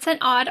do. That's an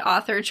odd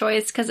author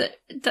choice because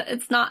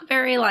it's not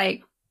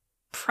very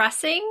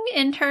pressing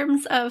in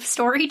terms of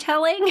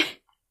storytelling.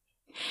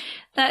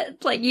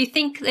 That you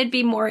think it'd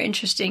be more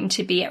interesting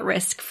to be at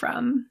risk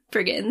from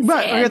brigands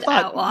and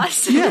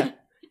outlaws. Yeah.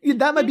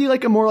 That might be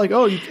a more at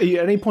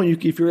any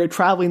point, if you're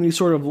traveling these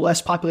sort of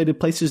less populated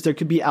places, there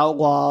could be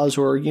outlaws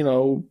or,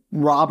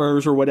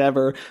 robbers or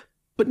whatever.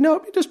 But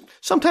no, just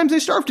sometimes they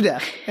starve to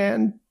death.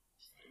 And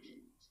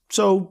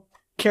so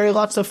carry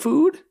lots of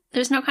food.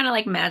 There's no kind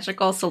of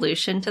magical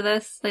solution to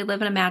this. They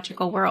live in a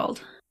magical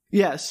world.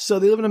 Yes. So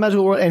they live in a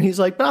magical world. And he's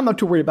like, but I'm not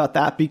too worried about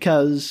that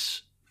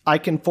because I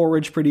can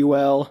forage pretty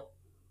well.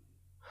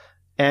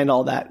 And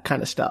all that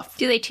kind of stuff.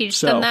 Do they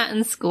teach them that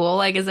in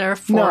school? Is there a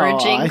foraging class?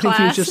 No, I think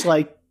he was just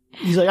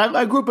he's like,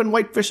 I grew up in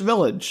Whitefish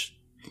Village.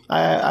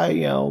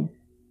 I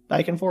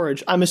can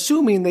forage. I'm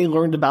assuming they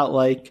learned about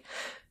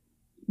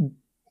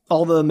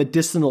all the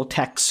medicinal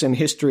texts and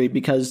history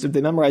because if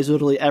they memorize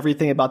literally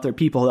everything about their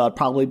people, that would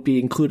probably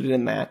be included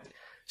in that.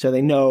 So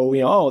they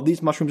know,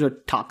 these mushrooms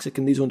are toxic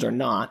and these ones are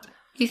not.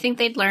 Do you think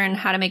they'd learn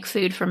how to make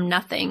food from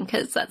nothing?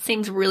 Because that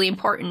seems really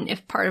important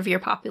if part of your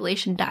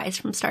population dies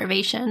from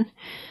starvation.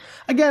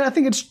 Again, I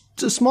think it's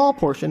a small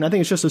portion. I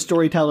think it's just the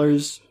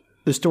storytellers,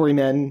 the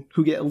storymen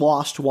who get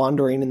lost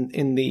wandering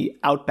in the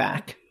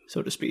outback,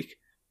 so to speak.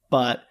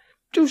 But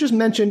it was just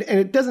mentioned, and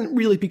it doesn't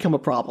really become a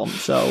problem,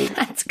 so...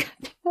 That's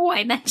good.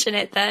 Why mention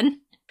it,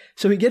 then?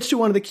 So he gets to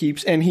one of the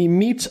keeps, and he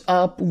meets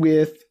up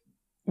with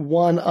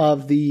one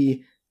of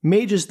the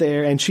mages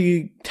there, and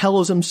she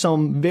tells him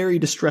some very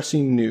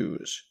distressing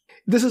news.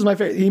 This is my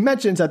favorite. He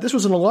mentions that this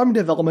was an alarming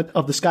development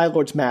of the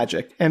Skylord's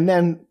magic. And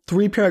then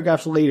 3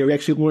 paragraphs later, we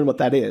actually learn what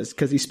that is,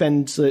 because he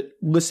spends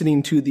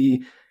listening to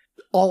the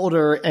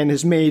alder and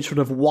his mage sort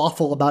of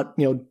waffle about,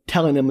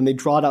 telling him, and they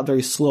draw it out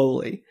very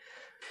slowly.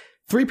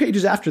 3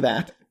 pages after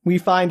that, we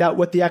find out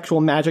what the actual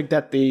magic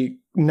that they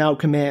now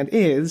command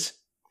is.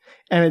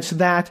 And it's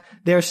that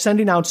they're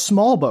sending out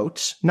small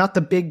boats, not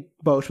the big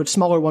boats, but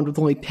smaller ones with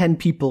only 10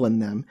 people in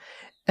them.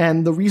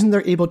 And the reason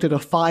they're able to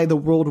defy the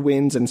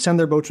whirlwinds and send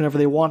their boats whenever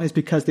they want is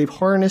because they've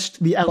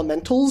harnessed the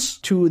elementals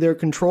to their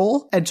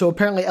control. And so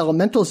apparently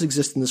elementals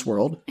exist in this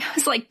world. I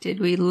was like, did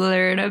we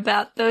learn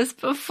about those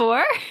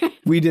before?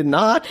 We did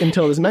not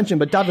until it was mentioned,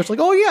 but Davio's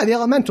like, oh yeah, the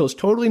elementals,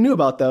 totally knew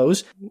about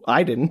those.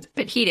 I didn't.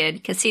 But he did,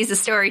 because he's a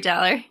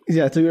storyteller.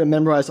 Yeah, so he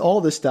memorized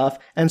all this stuff.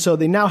 And so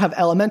they now have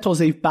elementals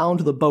they've bound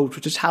to the boat,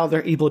 which is how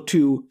they're able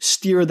to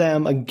steer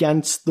them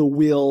against the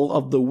will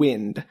of the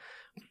wind.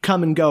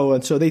 Come and go.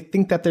 And so they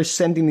think that they're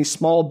sending these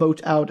small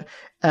boats out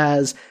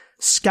as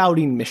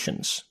scouting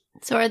missions.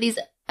 So are these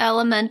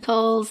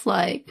elementals,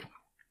 like,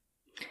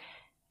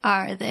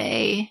 are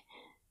they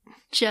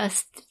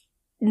just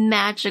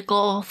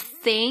magical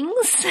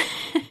things?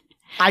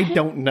 I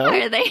don't know.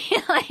 Are they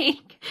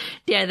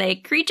are they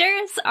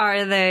creatures?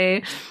 Are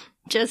they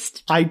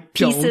just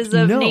pieces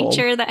of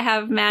nature that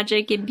have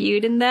magic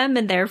imbued in them,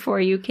 and therefore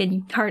you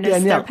can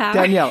harness their power?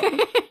 Danielle,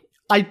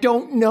 I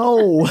don't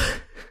know.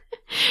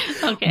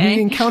 Okay.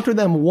 We encounter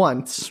them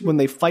once when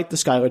they fight the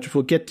Skylords, which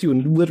we'll get to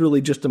in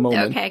literally just a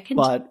moment. Okay,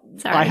 but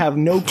sorry. I have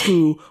no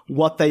clue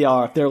what they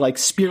are. If they're like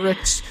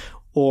spirits,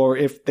 or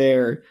if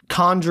they're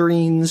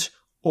conjurings,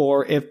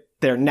 or if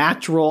they're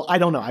natural. I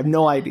don't know. I have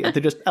no idea.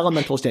 They're just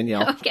elementals,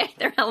 Danielle. Okay,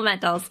 they're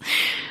elementals.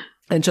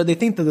 And so they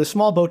think that the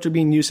small boats are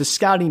being used as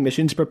scouting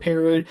missions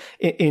prepared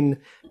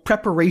in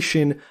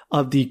preparation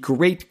of the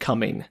Great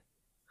Coming,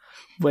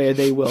 where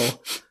they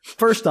will,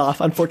 first off,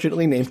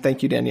 unfortunately named,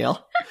 thank you,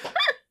 Danielle.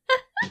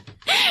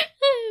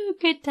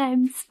 Good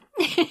times.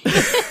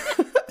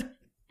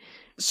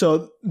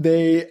 So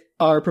they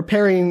are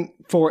preparing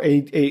for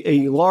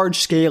a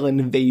large-scale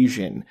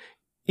invasion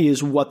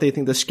is what they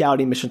think the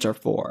scouting missions are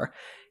for.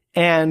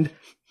 And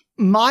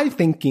my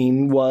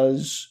thinking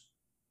was,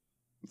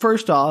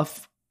 first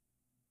off,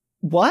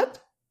 what?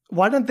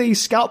 Why don't they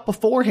scout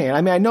beforehand?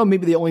 I mean, I know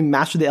maybe they only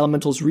mastered the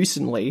elementals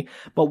recently,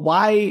 but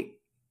why,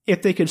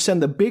 if they could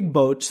send the big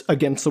boats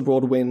against the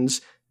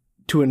whirlwinds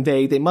to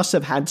invade, they must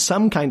have had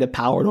some kind of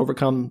power to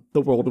overcome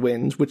the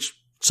whirlwinds, which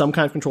some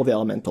kind of control the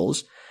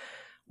elementals.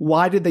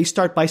 Why did they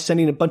start by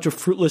sending a bunch of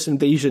fruitless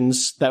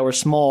invasions that were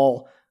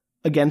small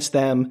against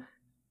them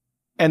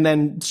and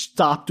then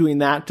stop doing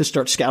that to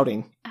start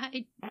scouting?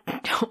 I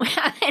don't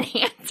have an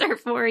answer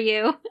for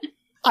you.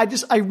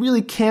 I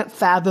really can't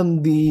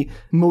fathom the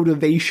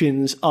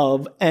motivations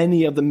of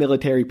any of the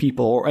military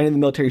people or any of the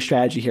military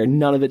strategy here.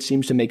 None of it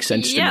seems to make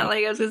sense to me. Yeah,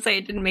 like I was going to say,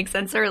 it didn't make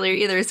sense earlier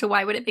either, so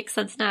why would it make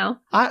sense now?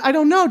 I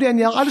don't know,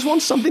 Danielle. I just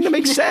want something to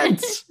make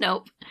sense.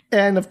 Nope.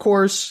 And of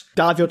course,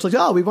 Daviot's like,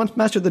 oh, we once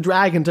mastered the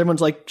dragons.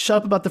 Everyone's like, shut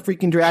up about the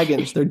freaking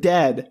dragons. They're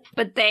dead.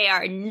 But they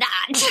are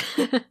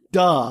not.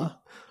 Duh.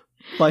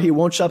 But he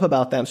won't shut up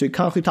about them, so he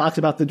constantly talks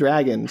about the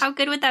dragons. How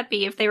good would that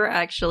be if they were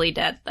actually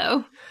dead,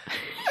 though?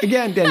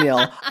 Again,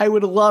 Danielle, I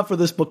would love for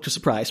this book to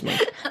surprise me.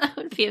 That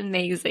would be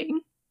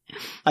amazing.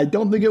 I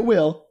don't think it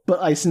will,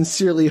 but I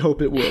sincerely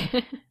hope it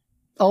would.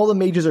 All the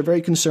mages are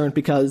very concerned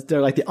because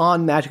they're like, the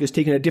On magic is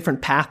taking a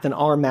different path than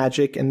our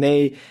magic, and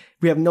we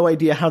have no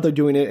idea how they're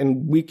doing it,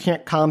 and we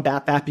can't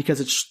combat that because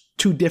it's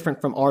too different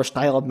from our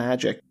style of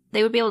magic.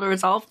 They would be able to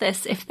resolve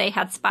this if they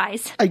had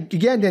spies.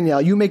 Again,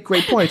 Danielle, you make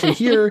great points. And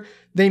here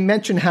they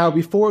mention how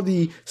before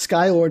the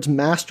Skylords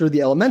mastered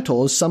the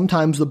elementals,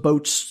 sometimes the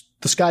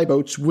sky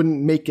boats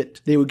wouldn't make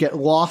it. They would get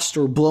lost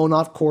or blown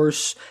off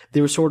course.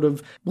 They were sort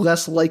of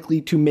less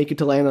likely to make it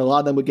to land. A lot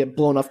of them would get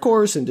blown off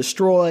course and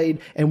destroyed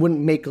and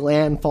wouldn't make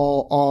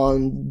landfall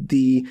on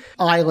the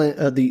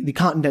island, the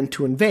continent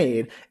to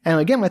invade. And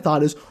again, my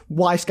thought is,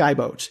 why sky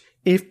boats?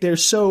 If they're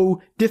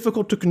so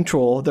difficult to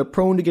control, they're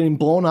prone to getting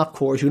blown off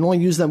course, you can only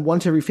use them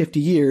once every 50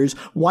 years,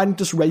 why not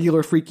just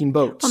regular freaking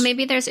boats? Well,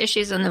 maybe there's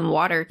issues in the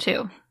water,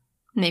 too.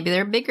 Maybe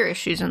there are bigger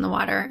issues in the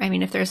water. I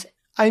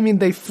mean,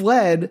 they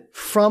fled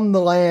from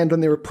the land when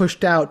they were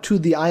pushed out to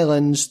the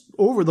islands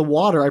over the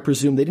water, I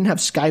presume. They didn't have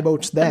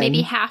skyboats then. But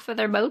maybe half of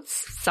their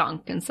boats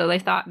sunk, and so they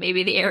thought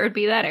maybe the air would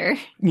be better.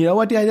 You know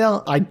what,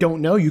 Danielle? I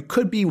don't know. You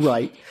could be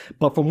right.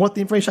 But from what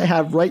the information I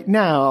have right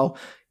now,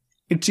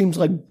 it seems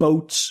like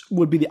boats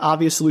would be the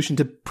obvious solution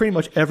to pretty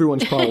much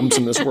everyone's problems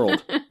in this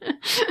world.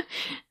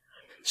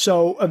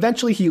 So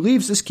eventually he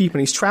leaves this keep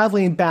and he's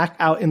traveling back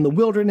out in the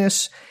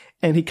wilderness,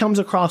 and he comes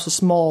across a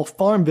small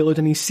farm village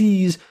and he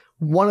sees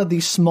one of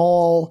these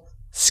small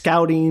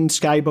scouting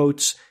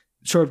skyboats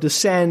sort of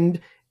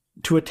descend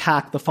to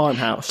attack the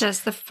farmhouse.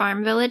 Does the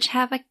farm village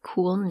have a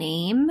cool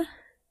name?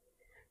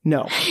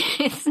 No.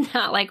 It's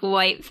not like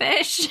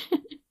Whitefish.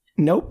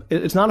 Nope.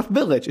 It's not a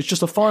village. It's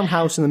just a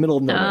farmhouse in the middle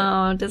of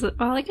nowhere. Oh, does it?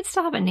 Well, it could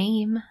still have a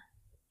name.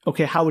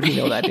 Okay, how would he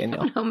know that,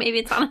 Danielle? I don't know. Maybe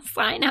it's on a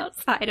sign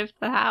outside of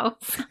the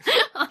house.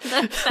 On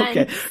the fence.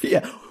 Okay,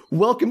 yeah.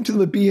 Welcome to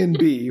the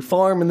B&B,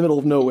 farm in the middle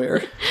of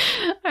nowhere.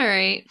 All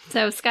right.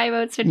 So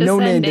skyboats are descending. No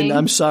name, Danielle.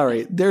 I'm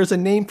sorry. There's a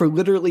name for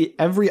literally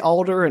every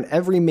alder and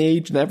every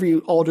mage and every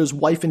alder's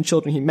wife and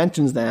children. He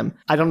mentions them.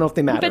 I don't know if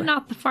they matter. But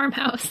not the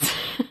farmhouse.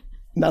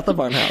 Not the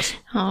farmhouse.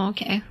 Oh,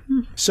 okay.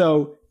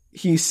 So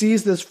he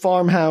sees this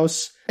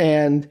farmhouse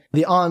and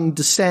the On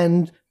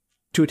descend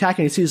to attack,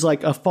 and he sees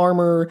like a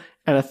farmer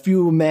and a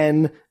few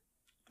men,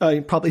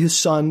 probably his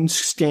sons,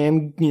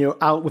 stand,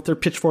 out with their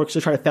pitchforks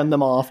to try to fend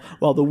them off,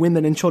 while the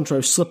women and children sort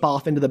of slip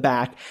off into the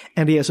back.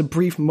 And he has a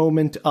brief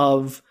moment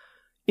of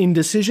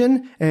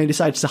indecision, and he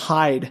decides to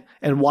hide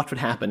and watch what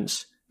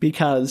happens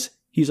because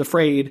he's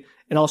afraid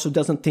and also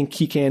doesn't think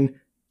he can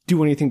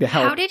do anything to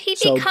help. How did he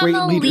become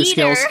a leader?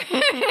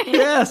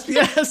 Skills.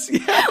 Yes.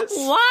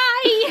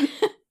 Why?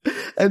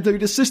 And so he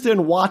just sits there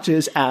and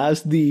watches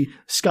as the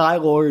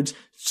Skylords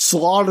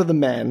slaughter the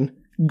men,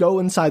 go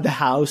inside the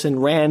house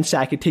and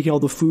ransack it, taking all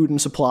the food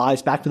and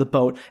supplies back to the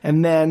boat.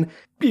 And then,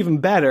 even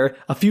better,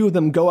 a few of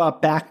them go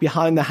out back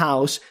behind the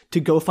house to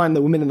go find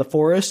the women in the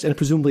forest and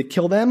presumably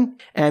kill them.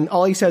 And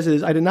all he says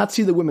is, I did not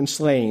see the women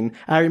slain.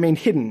 I remained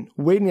hidden,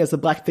 waiting as the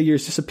black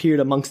figures disappeared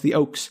amongst the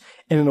oaks,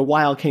 and in a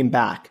while came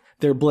back,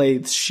 their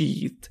blades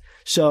sheathed.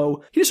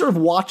 So he just sort of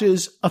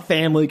watches a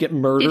family get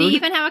murdered. Did he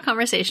even have a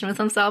conversation with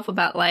himself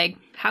about, like,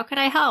 how could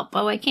I help?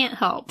 Oh, I can't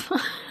help.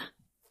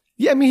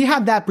 Yeah, I mean, he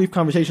had that brief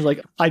conversation,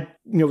 like, I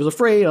was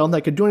afraid, I don't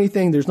think I could do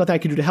anything, there's nothing I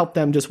could do to help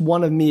them, just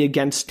one of me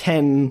against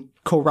 10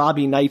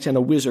 Kohlrabi knights and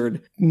a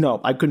wizard. No,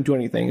 I couldn't do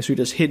anything, so he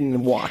just hidden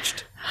and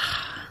watched.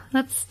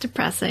 That's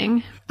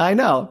depressing. I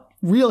know.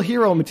 Real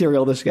hero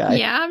material, this guy.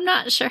 Yeah, I'm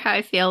not sure how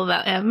I feel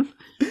about him.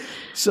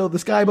 So the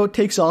skyboat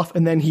takes off,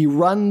 and then he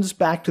runs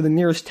back to the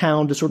nearest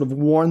town to sort of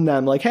warn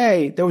them, like,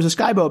 hey, there was a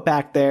skyboat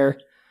back there.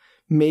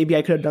 Maybe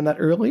I could have done that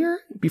earlier,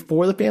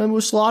 before the family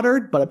was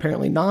slaughtered, but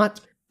apparently not.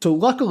 So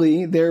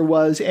luckily, there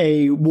was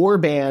a war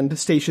band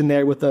stationed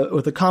there with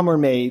a commoner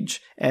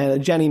mage and a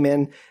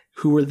Jennyman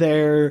who were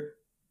there.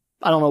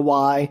 I don't know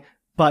why,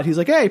 but he's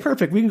like, hey,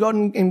 perfect, we can go out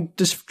and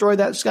destroy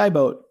that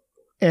skyboat.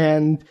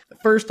 And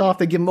first off,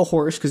 they give him a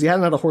horse, because he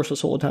hadn't had a horse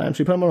this whole time,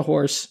 so we put him on a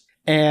horse,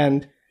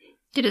 and...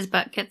 Did his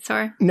butt get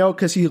sore? No,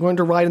 because he learned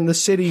to ride in the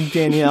city,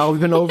 Danielle.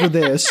 We've been over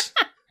this.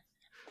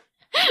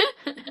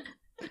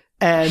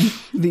 And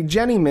the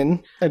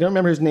Jennyman, I don't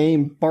remember his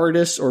name,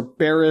 Bardus or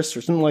Barris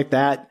or something like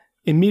that,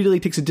 immediately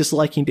takes a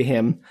disliking to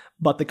him.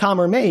 But the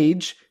commoner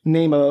mage,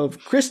 name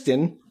of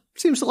Kristen,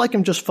 seems to like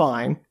him just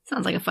fine.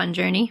 Sounds like a fun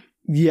journey.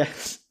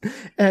 Yes.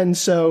 And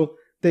so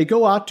they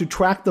go out to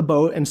track the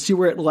boat and see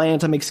where it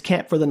lands and makes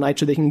camp for the night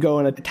so they can go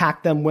and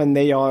attack them when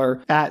they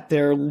are at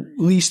their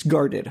least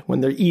guarded,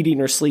 when they're eating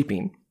or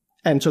sleeping.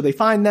 And so they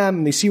find them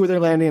and they see where they're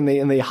landing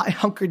and they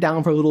hunker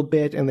down for a little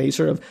bit and they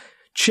sort of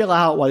chill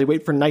out while they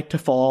wait for night to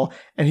fall.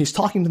 And he's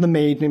talking to the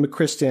maid named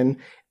Kristen,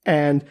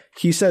 and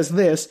he says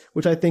this,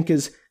 which I think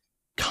is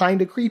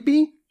kind of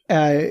creepy.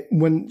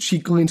 When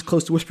she leans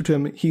close to whisper to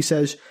him, he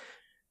says,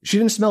 she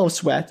didn't smell of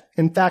sweat.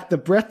 In fact, the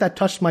breath that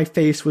touched my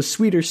face was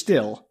sweeter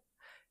still.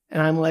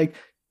 And I'm like,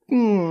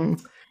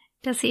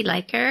 Does he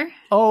like her?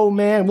 Oh,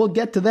 man, we'll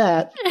get to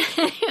that.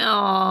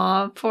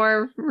 Aw,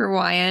 poor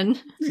Ryan.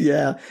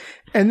 Yeah.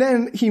 And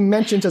then he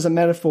mentions as a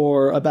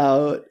metaphor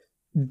about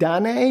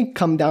Danae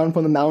come down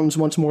from the mountains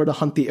once more to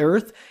hunt the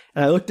earth.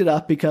 And I looked it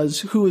up because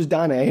who is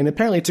Danae? And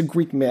apparently it's a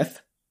Greek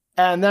myth.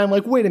 And then I'm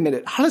like, wait a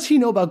minute, how does he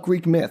know about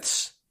Greek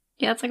myths?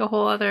 Yeah, it's like a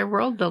whole other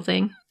world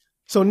building.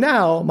 So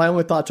now my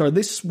only thoughts are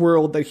this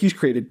world that he's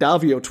created,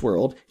 Daviot's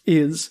world,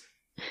 is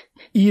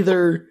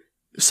either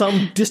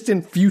some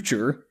distant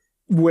future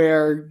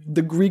where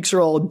the Greeks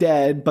are all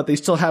dead, but they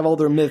still have all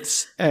their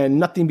myths and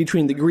nothing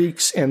between the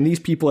Greeks and these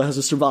people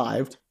has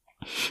survived.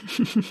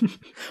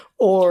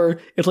 Or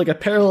it's like a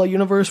parallel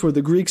universe where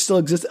the Greeks still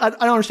exist. I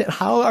don't understand.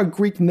 How are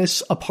Greek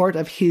myths a part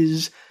of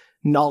his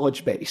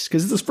knowledge base?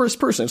 Because it's first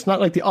person. It's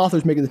not like the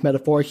author's making this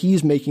metaphor.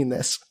 He's making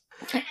this.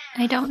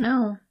 I don't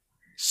know.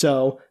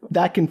 So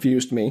that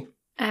confused me.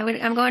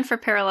 I'm going for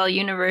parallel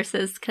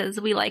universes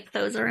because we like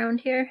those around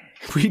here.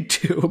 We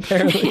do,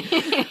 apparently.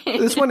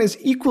 This one is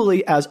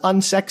equally as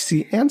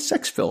unsexy and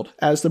sex-filled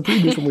as the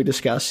previous one we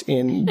discuss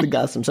in The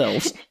Gods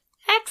Themselves.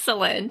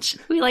 Excellent.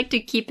 We like to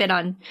keep it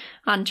on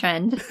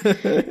trend.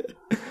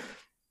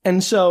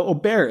 And so,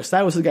 Barris,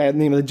 that was the guy, the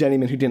name of the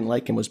gentleman who didn't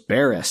like him was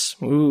Barris.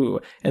 Ooh.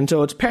 And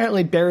so it's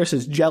apparently Barris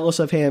is jealous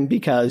of him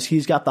because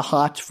he's got the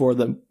hots for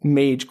the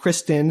mage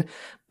Kristen,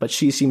 but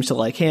she seems to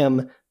like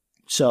him.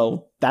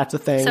 So that's a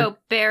thing. So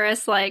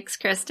Barris likes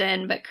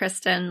Kristen, but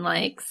Kristen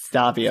likes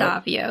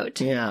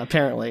Daviot. Yeah,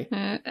 apparently.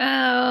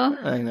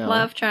 I know.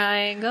 Love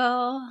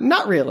triangle.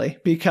 Not really,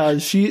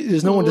 because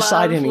there's no one to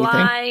decide anything.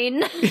 Line.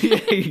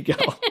 There you go.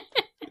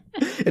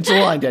 It's a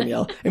line,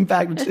 Danielle. In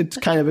fact, it's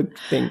kind of a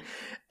thing.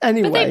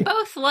 Anyway. But they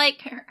both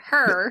like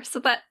her, so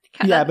that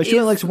yeah, but she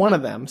only likes one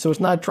of them, so it's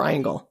not a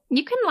triangle.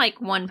 You can like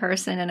one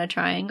person in a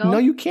triangle. No,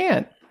 you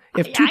can't.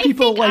 If two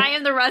people think I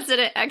am the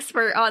resident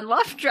expert on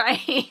love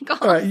triangles.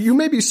 All right, you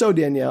may be so,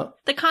 Danielle.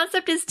 The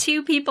concept is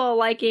two people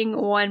liking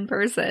one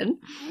person.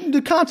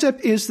 The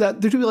concept is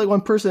that the two people like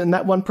one person, and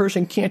that one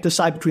person can't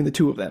decide between the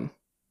two of them.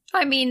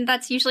 I mean,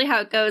 that's usually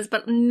how it goes,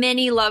 but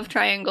many love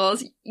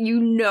triangles, you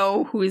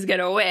know who's going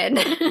to win.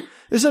 This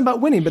isn't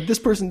about winning, but this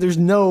person, there's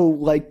no,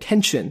 like,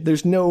 tension.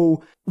 There's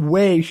no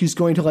way she's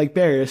going to like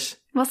Barris.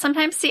 Well,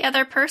 sometimes the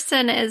other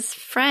person is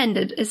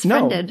friended.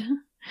 No.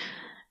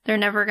 They're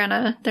never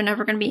gonna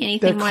be anything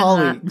They're more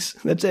colleagues.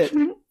 than that. That's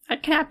it.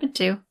 That can happen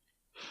too.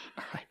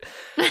 All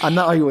right. I'm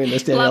not arguing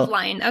this, Danielle. Love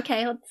line.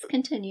 Okay, let's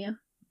continue.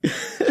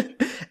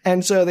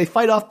 And so they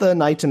fight off the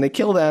knights and they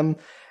kill them,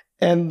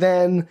 and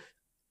then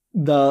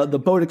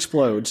the boat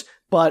explodes.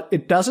 But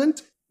it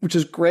doesn't, which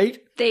is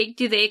great.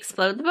 Do they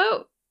explode the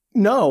boat?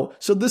 No.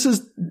 So this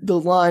is the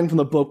line from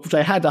the book, which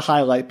I had to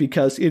highlight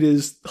because it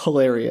is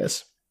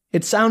hilarious.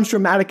 It sounds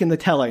dramatic in the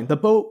telling.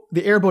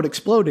 The airboat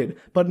exploded,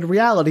 but in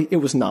reality, it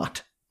was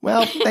not.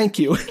 Well, thank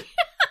you. But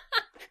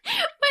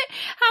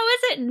how is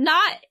it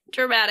not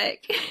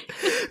dramatic?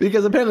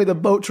 Because apparently the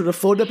boat sort of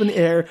floated up in the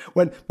air,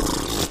 went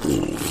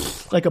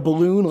like a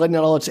balloon, letting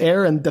out all its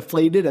air, and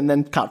deflated, and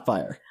then caught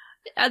fire.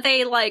 Are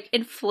they like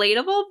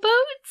inflatable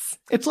boats?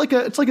 It's like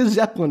a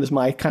Zeppelin is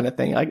my kind of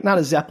thing. Like not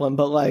a Zeppelin,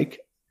 but like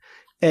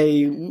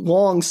a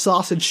long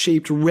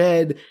sausage-shaped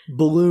red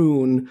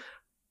balloon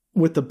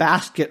with the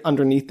basket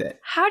underneath it.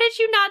 How did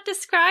you not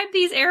describe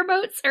these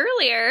airboats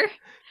earlier?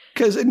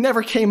 Because it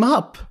never came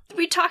up.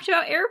 We talked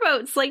about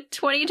airboats like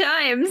 20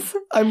 times.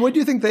 What do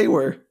you think they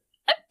were?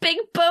 Big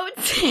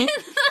boats in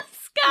the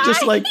sky.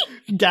 Just like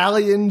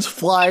galleons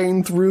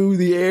flying through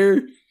the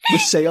air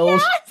with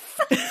sails.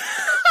 Yes!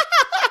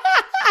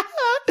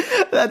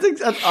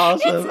 That's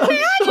awesome.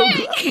 It's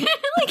magic!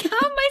 Like,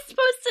 how am I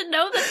supposed to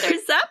know that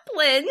they're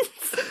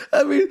Zeppelins?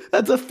 I mean,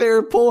 that's a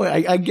fair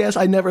point. I guess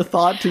I never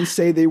thought to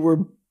say they were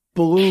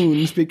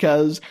balloons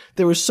because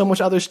there was so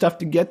much other stuff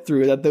to get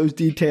through that those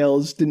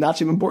details did not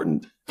seem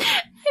important.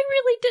 I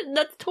really didn't.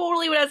 That's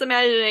totally what I was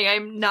imagining.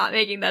 I'm not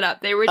making that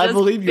up. They were just I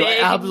believe you.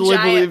 big, I absolutely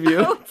giant believe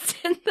you. boats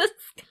in the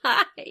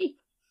sky.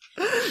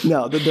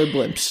 No, they're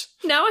blimps.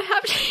 Now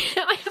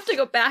I have to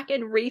go back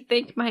and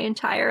rethink my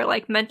entire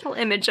like mental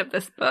image of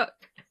this book.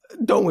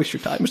 Don't waste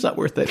your time. It's not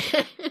worth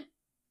it.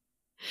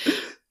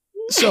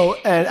 So,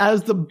 and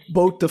as the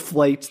boat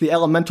deflates, the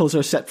elementals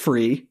are set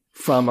free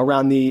from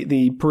around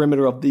the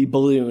perimeter of the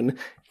balloon,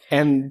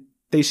 and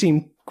they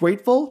seem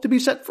grateful to be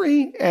set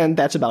free, and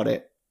that's about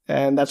it.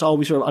 And that's all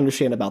we sort of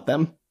understand about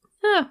them.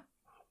 Oh,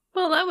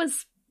 well, that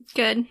was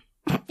good.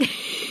 The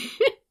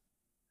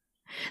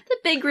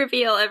big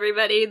reveal,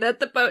 everybody, that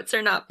the boats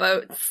are not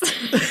boats.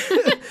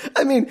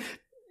 I mean,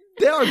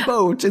 they are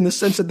boats in the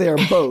sense that they are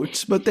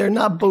boats, but they're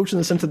not boats in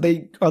the sense that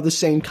they are the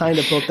same kind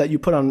of boat that you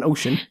put on an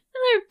ocean.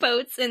 They're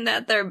boats in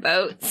that they're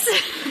boats.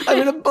 I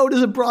mean, a boat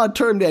is a broad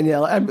term,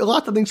 Danielle. I mean, a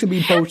lot of things can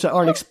be boats that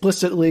aren't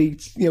explicitly,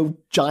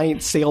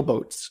 giant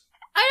sailboats.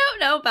 I don't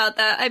know about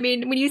that. I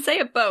mean, when you say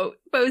a boat,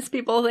 most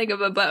people think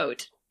of a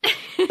boat.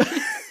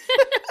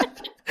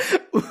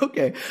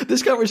 Okay,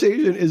 this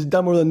conversation is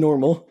dumber than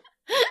normal.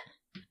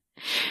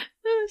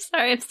 I'm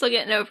sorry, I'm still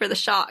getting over the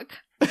shock.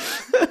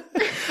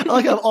 I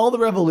like how all the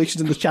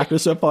revelations in this chapter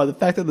so far, the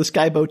fact that the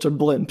skyboats are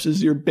blimps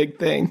is your big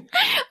thing.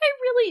 I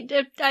really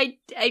did.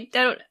 I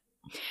don't.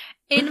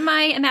 In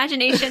my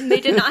imagination,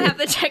 they did not have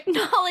the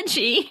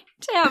technology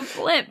to have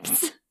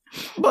blimps.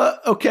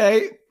 But,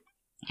 okay,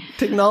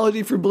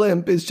 technology for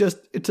blimp is just,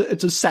 it's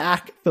a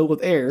sack filled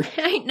with air.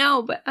 I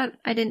know, but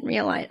I didn't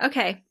realize.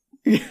 Okay.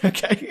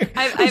 Okay.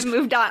 I've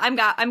moved on.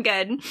 I'm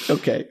good.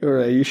 Okay, all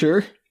right, you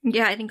sure?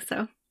 Yeah, I think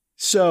so.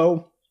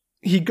 So,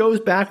 he goes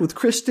back with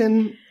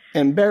Kristen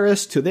and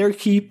Barris to their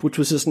keep, which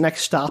was his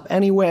next stop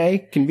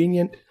anyway,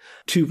 convenient,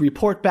 to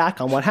report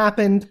back on what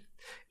happened,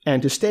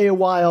 and to stay a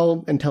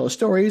while and tell his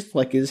stories,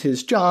 like is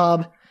his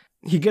job.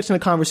 He gets in a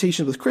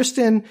conversation with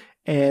Kristen,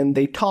 and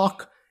they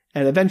talk,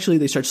 and eventually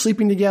they start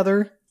sleeping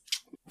together.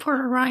 Poor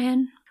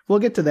Orion. We'll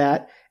get to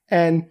that.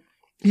 And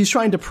he's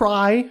trying to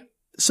pry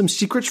some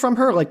secrets from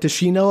her, like does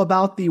she know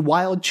about the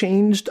wild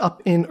changed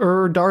up in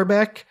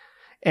Darbeck?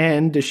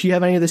 And does she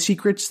have any of the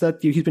secrets that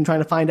he's been trying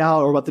to find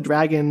out, or about the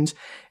dragons?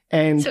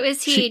 And so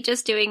is he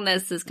just doing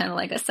this as kind of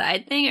like a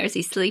side thing, or is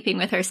he sleeping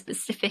with her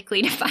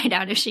specifically to find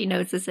out if she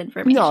knows this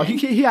information? No,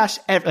 he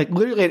asks,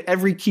 literally at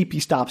every keep he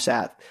stops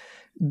at,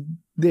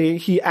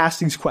 he asks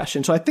these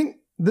questions. So I think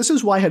this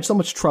is why I had so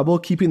much trouble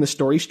keeping the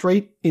story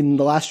straight in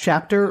the last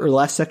chapter or the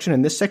last section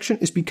and this section,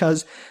 is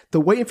because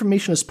the way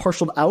information is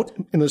parceled out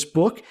in this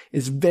book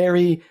is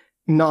very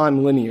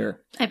non-linear.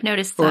 I've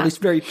noticed that. Or at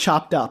least very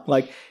chopped up.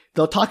 Like,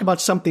 they'll talk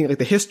about something like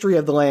the history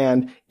of the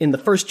land in the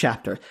first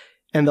chapter,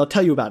 and they'll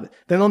tell you about it.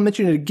 Then they'll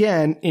mention it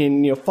again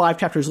in, 5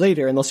 chapters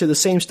later, and they'll say the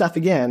same stuff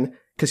again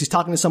because he's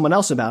talking to someone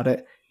else about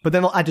it, but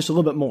then they'll add just a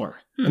little bit more.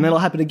 Mm-hmm. And then it'll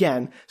happen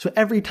again. So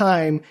every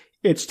time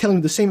it's telling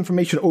you the same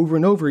information over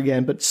and over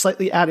again, but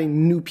slightly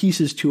adding new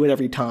pieces to it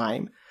every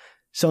time.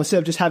 So instead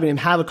of just having him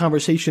have a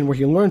conversation where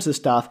he learns this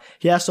stuff,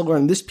 he has to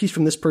learn this piece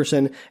from this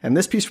person, and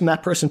this piece from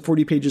that person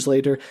 40 pages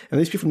later, and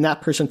this piece from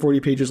that person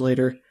 40 pages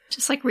later.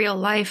 Just like real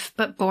life,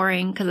 but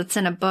boring because it's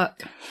in a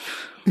book.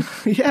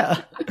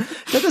 Yeah.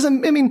 That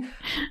doesn't,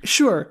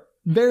 sure,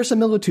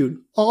 verisimilitude,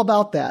 all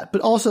about that.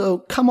 But also,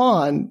 come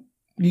on,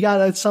 you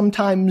gotta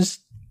sometimes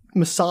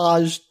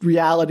massage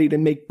reality to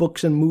make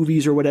books and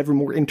movies or whatever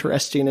more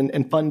interesting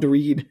and fun to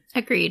read.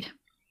 Agreed.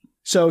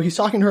 So he's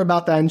talking to her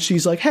about that, and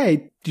she's like,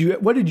 hey,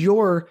 what did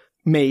your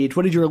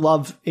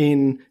love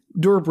in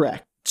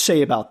Durbrecht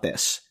say about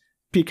this?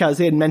 Because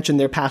they had mentioned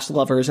their past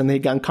lovers, and they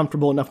had gotten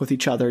comfortable enough with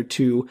each other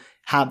to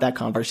have that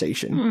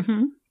conversation.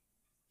 Mm-hmm.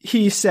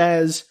 He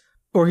says,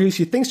 or he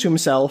thinks to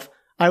himself,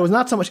 I was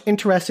not so much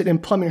interested in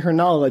plumbing her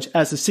knowledge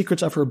as the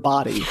secrets of her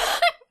body. It's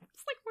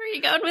like, where are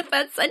you going with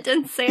that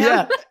sentence, Sam?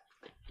 Yeah.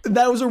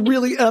 That was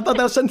I thought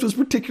that sentence was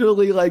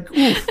particularly like,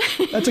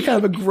 oof, that's a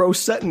kind of a gross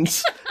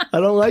sentence. I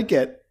don't like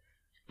it.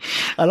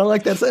 I don't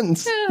like that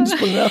sentence. I'm just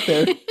putting it out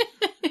there.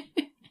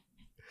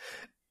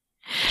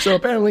 So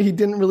apparently he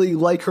didn't really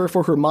like her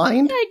for her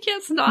mind. I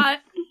guess not.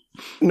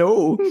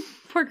 No.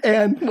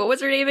 And what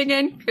was her name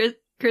again?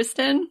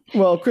 Kristen?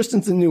 Well,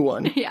 Kristen's the new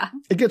one. Yeah.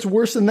 It gets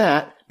worse than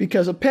that,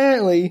 because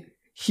apparently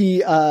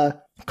he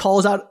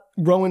calls out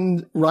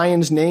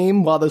Ryan's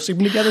name while they're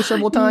sleeping together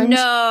several times.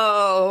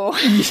 No.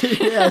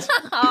 Yes.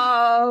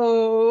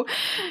 Oh,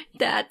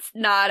 that's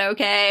not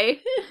okay.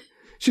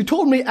 She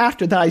told me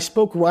after that I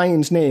spoke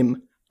Ryan's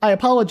name. I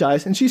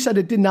apologized, and she said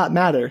it did not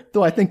matter,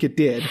 though I think it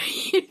did.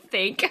 You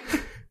think?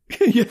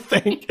 You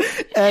think?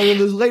 And in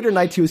those later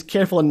nights, he was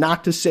careful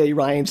not to say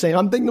Ryan's name.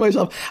 I'm thinking to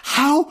myself,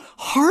 how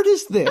hard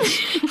is this?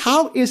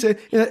 How is it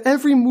in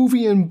every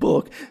movie and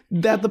book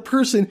that the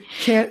person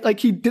can't,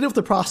 like he did it with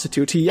the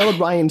prostitute. He yelled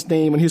Ryan's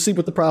name when he was sleeping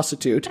with the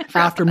prostitute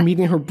after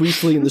meeting her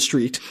briefly in the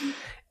street.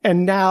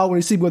 And now when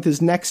he's sleeping with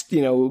his next,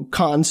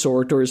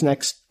 consort or his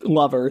next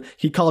lover,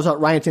 he calls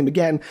out Ryan's name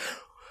again.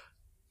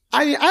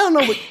 I don't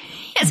know what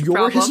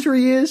your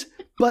history is,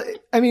 but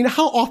I mean,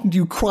 how often do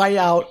you cry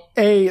out,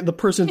 the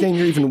person's name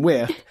you're even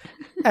with?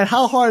 And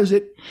how hard is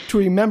it to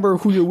remember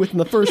who you're with in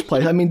the first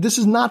place? I mean, this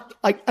is not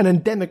like an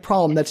endemic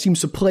problem that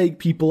seems to plague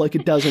people like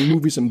it does in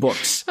movies and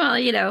books. Well,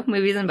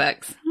 movies and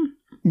books.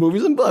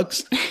 Movies and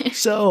books.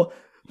 So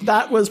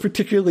that was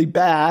particularly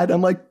bad.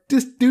 I'm like,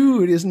 this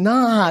dude is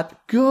not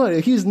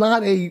good. He's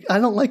not I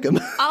don't like him.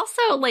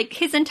 Also, like,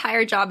 his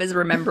entire job is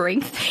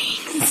remembering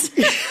things.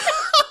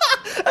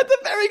 That's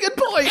a very good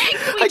point.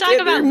 I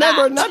can't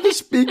remember not to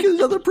speak his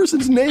other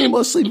person's name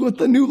while sleeping with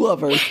the new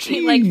lover.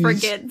 Jeez. He,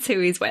 forgets who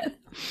he's with.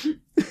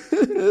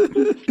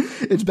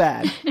 It's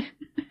bad.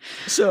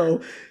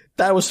 So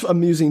that was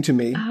amusing to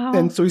me. Oh.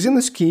 And so he's in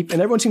this keep,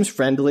 and everyone seems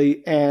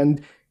friendly,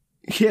 and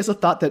he has a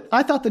thought that,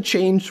 I thought the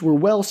chains were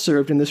well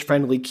served in this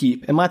friendly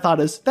keep. And my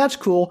thought is, that's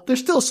cool. They're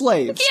still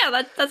slaves. Yeah,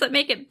 that doesn't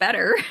make it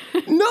better.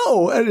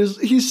 No,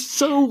 he's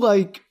so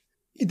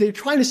they're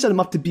trying to set him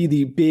up to be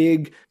the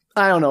big,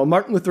 I don't know,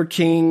 Martin Luther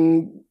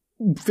King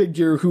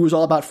figure who was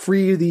all about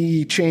free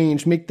the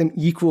change, make them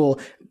equal.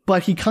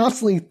 But he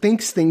constantly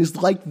thinks things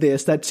like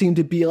this that seem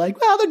to be like,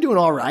 well, they're doing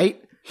all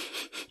right.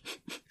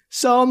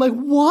 So I'm like,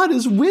 what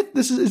is with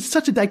this? It's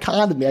such a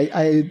dichotomy.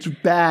 It's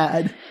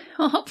bad.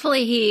 Well,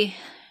 hopefully he,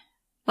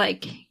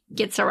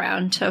 gets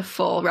around to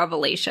full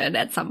revelation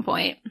at some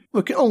point.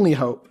 We can only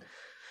hope.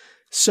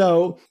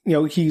 So,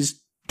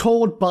 he's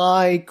told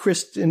by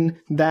Kristen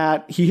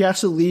that he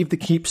has to leave the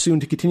keep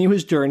soon to continue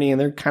his journey, and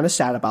they're kind of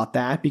sad about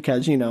that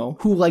because,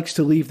 who likes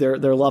to leave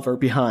their lover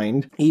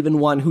behind? Even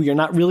one who you're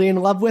not really in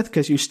love with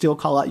because you still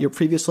call out your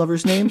previous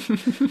lover's name.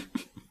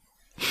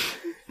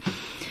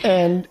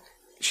 And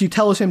she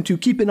tells him to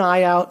keep an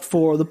eye out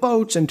for the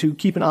boats and to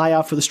keep an eye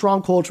out for the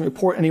strongholds and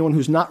report anyone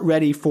who's not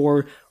ready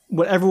for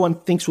what everyone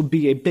thinks will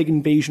be a big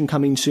invasion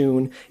coming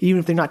soon, even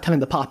if they're not telling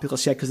the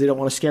populace yet because they don't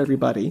want to scare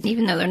everybody.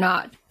 Even though they're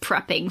not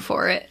prepping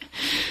for it.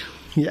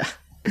 Yeah.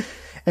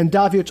 And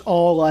Daviot's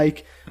all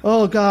like,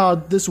 oh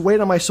God, this weight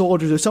on my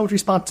shoulders, there's so much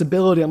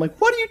responsibility. I'm like,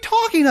 what are you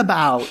talking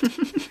about?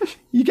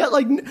 You got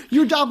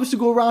your job is to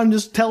go around and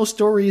just tell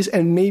stories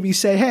and maybe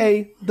say,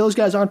 hey, those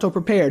guys aren't so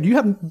prepared. You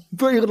have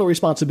very little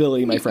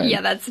responsibility, my friend.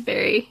 Yeah, that's a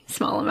very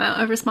small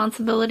amount of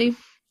responsibility.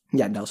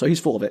 Yeah, no, so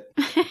he's full of it.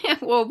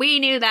 Well, we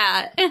knew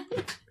that.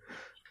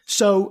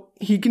 So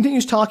he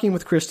continues talking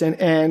with Kristen,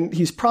 and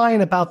he's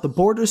prying about the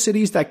border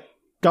cities that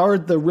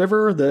guard the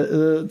river,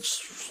 the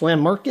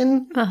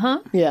Slamerkin. Uh-huh.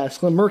 Yeah,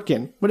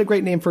 Slamerkin. What a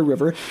great name for a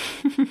river.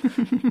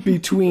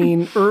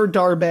 Between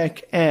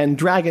Darbek and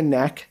Dragon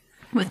Neck.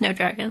 With no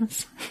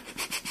dragons.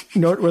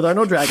 No, where there are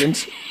no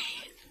dragons.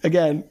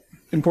 Again,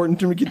 important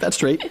to get that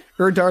straight.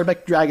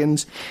 Darbek,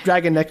 dragons.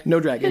 Dragon Neck, no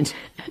dragons.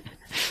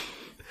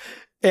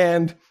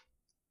 And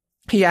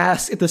he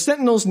asks, if the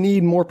Sentinels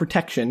need more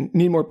protection,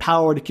 need more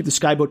power to keep the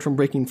Skyboat from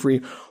breaking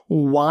free,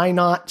 why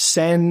not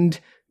send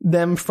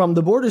them from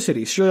the border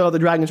cities? Surely all the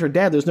dragons are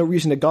dead. There's no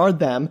reason to guard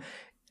them.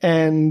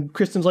 And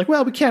Kristen's like,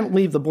 well, we can't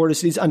leave the border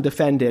cities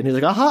undefended. And he's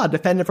like, aha,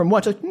 defended from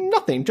what? Like,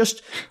 nothing.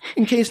 Just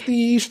in case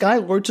the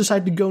Skylords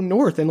decide to go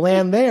north and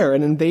land there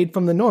and invade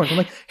from the north. I'm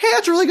like, hey,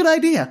 that's a really good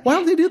idea. Why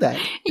don't they do that?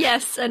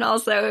 Yes, and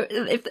also,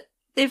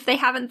 if they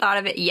haven't thought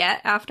of it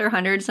yet after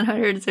hundreds and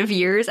hundreds of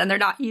years and they're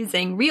not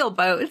using real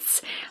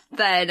boats,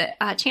 then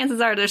chances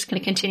are they're just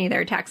going to continue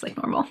their attacks like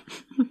normal.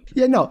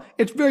 Yeah, no,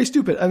 it's very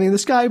stupid. I mean, the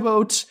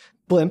Skyboats,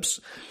 blimps,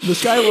 the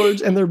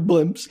Skylords and their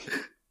blimps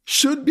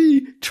should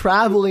be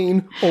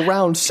traveling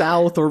around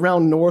south or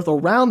around north or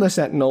around the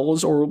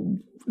Sentinels, or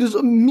there's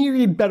a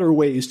myriad better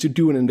ways to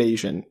do an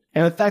invasion.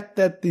 And the fact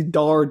that the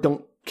Dar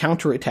don't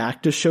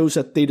counterattack just shows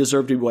that they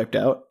deserve to be wiped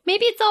out.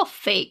 Maybe it's all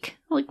fake.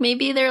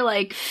 Maybe they're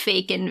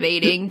fake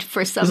invading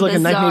for some bizarre...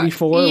 It's like in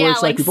 1984, where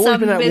it's you've always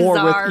been at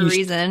war with East,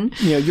 reason.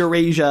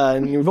 Eurasia,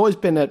 and you've always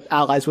been at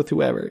allies with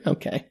whoever.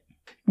 Okay.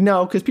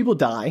 No, because people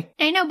die.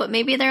 I know, but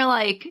maybe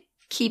they're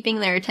keeping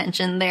their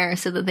attention there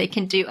so that they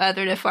can do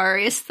other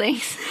nefarious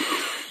things.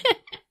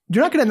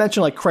 You're not going to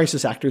mention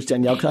crisis actors,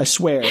 Danielle, because I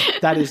swear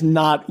that is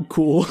not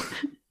cool.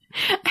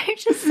 I'm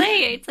just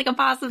saying, it's a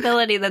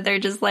possibility that they're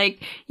just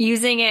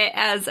using it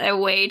as a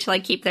way to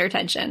keep their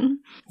attention.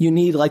 You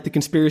need the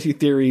conspiracy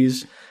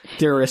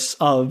theorists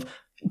of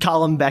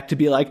Colin Beck to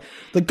be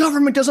the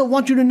government doesn't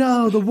want you to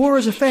know, the war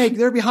is a fake,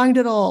 they're behind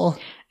it all.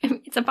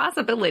 It's a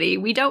possibility.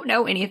 We don't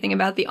know anything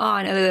about the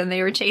On other than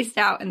they were chased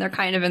out and they're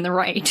kind of in the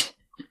right.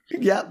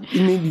 Yeah, I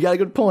mean, you got a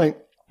good point.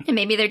 And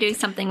maybe they're doing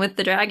something with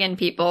the dragon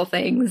people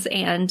things,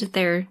 and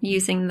they're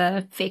using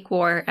the fake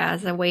war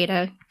as a way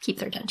to keep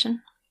their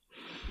attention.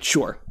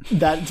 Sure.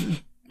 That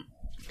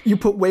you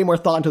put way more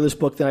thought into this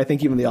book than I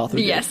think even the author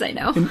did. Yes, I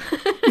know.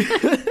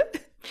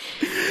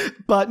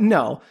 But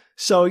no.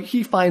 So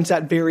he finds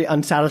that very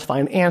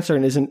unsatisfying answer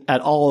and isn't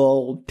at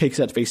all takes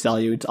it at face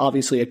value. It's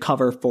obviously a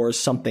cover for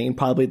something,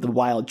 probably the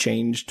wild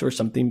changed or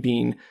something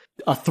being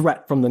a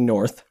threat from the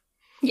north.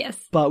 Yes.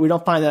 But we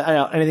don't find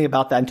anything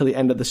about that until the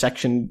end of the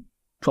section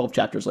 12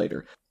 chapters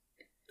later.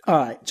 All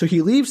right. So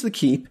he leaves the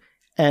keep,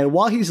 and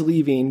while he's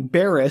leaving,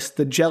 Barris,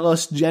 the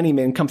jealous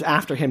Jennyman, comes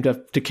after him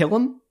to kill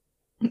him.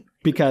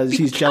 Because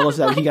he's jealous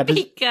that he got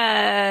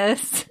to...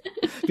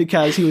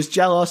 Because he was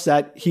jealous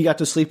that he got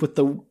to sleep with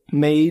the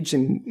mage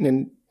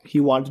and he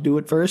wanted to do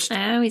it first.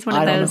 Oh, he's one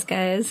of those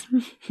guys.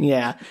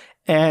 Yeah.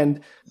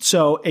 And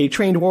so a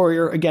trained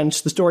warrior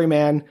against the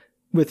storyman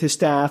with his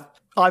staff.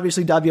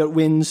 Obviously, Daviot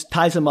wins,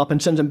 ties him up, and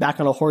sends him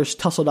back on a horse,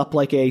 tussled up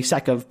like a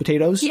sack of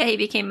potatoes. Yeah, he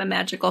became a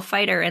magical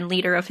fighter and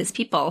leader of his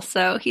people.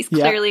 So he's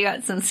clearly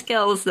got some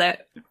skills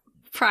that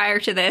prior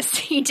to this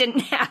he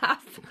didn't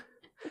have.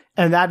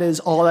 And that is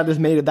all that is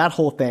made of that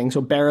whole thing. So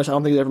Barris, I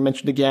don't think is ever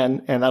mentioned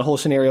again, and that whole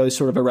scenario is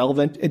sort of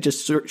irrelevant. It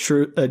just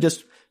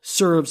just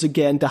serves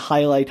again to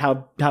highlight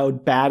how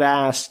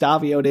badass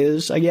Daviot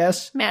is, I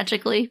guess.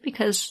 Magically,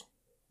 because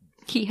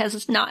he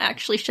has not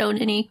actually shown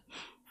any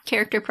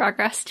character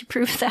progress to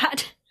prove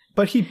that.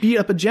 But he beat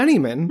up a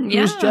Jennyman who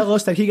was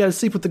jealous that he got to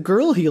sleep with the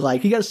girl he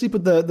liked. He got to sleep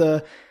with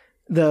the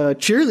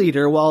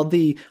cheerleader while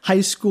the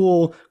high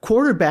school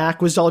quarterback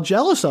was all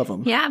jealous of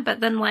him. Yeah, but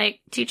then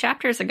 2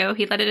 chapters ago,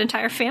 he let an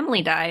entire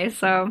family die,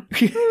 so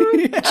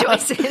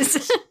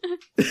choices.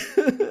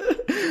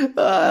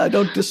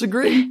 Don't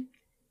disagree.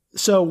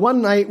 So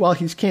one night while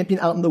he's camping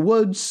out in the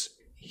woods,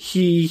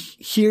 he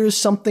hears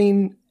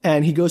something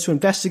and he goes to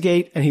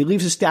investigate and he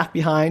leaves his staff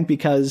behind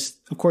because,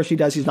 of course he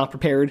does, he's not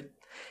prepared.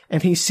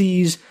 And he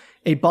sees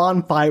a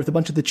bonfire with a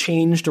bunch of the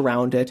changed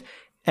around it,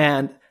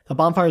 and the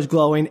bonfire is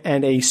glowing,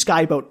 and a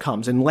skyboat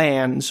comes and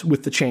lands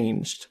with the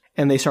changed,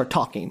 and they start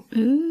talking.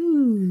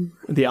 Ooh.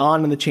 The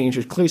On and the Changed.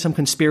 There's clearly some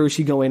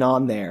conspiracy going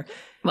on there.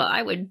 Well,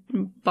 I would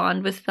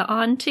bond with the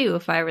On, too,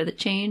 if I were the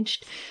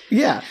Changed.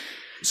 Yeah.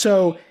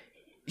 So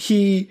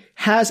he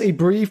has a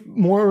brief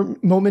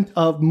moment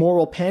of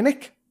moral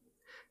panic,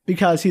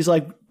 because he's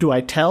like, do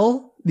I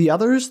tell the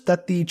others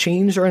that the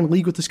Changed are in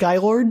league with the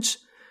Skylords?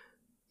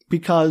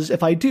 Because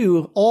if I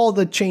do, all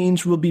the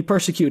Changed will be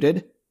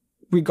persecuted,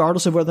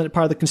 regardless of whether they're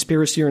part of the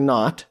conspiracy or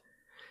not.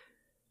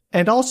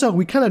 And also,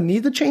 we kind of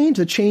need the Changed.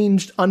 The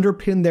Changed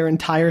underpin their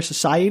entire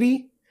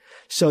society.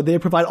 So they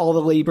provide all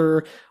the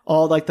labor,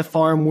 all the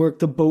farm work,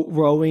 the boat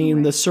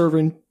rowing, the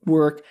servant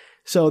work.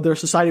 So their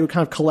society would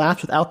kind of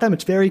collapse without them.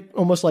 It's very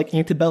almost like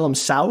antebellum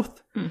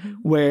South,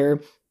 where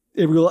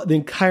the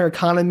entire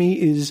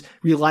economy is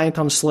reliant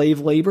on slave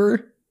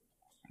labor.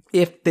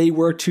 If they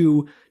were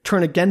to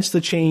turn against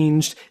the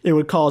Changed, it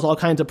would cause all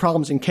kinds of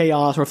problems and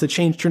chaos. Or if the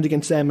Changed turned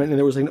against them and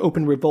there was an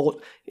open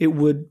revolt, it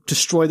would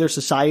destroy their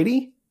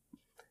society.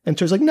 And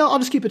so he's like, no, I'll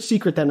just keep it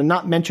secret then and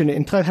not mention it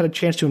until I've had a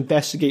chance to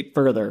investigate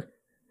further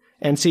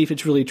and see if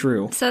it's really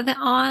true. So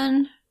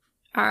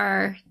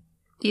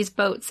these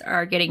boats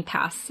are getting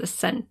past the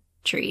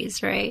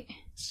sentries, right?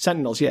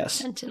 Sentinels, yes.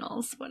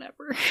 Sentinels,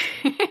 whatever.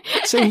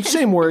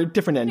 Same word,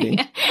 different ending.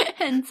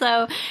 And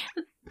so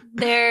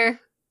they're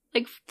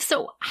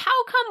so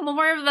how come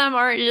more of them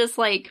aren't just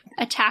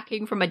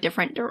attacking from a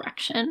different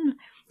direction?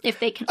 If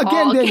they can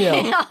all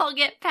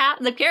get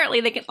past,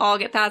 apparently they can all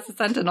get past the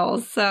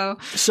Sentinels. So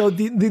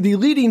the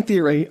leading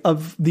theory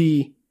of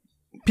the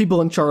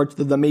people in charge,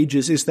 the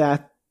mages, is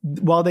that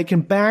while they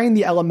can bind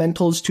the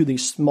elementals to the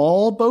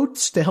small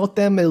boats to help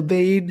them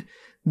evade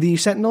the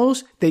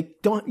Sentinels, they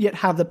don't yet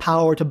have the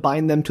power to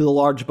bind them to the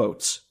large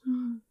boats.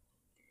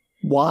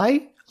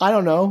 Why? I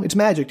don't know. It's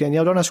magic,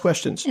 Danielle. Don't ask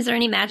questions. Is there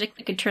any magic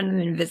that could turn them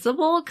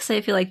invisible? Because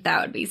I feel like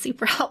that would be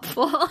super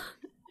helpful.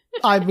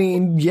 I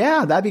mean,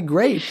 yeah, that'd be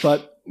great,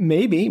 but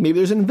maybe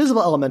there's an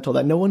invisible elemental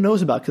that no one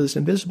knows about because it's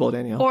invisible,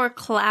 Danielle. Or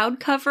cloud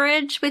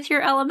coverage with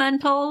your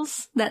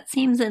elementals. That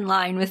seems in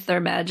line with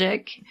their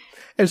magic.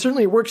 And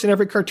certainly it works in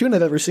every cartoon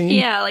I've ever seen.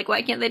 Yeah,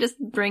 why can't they just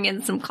bring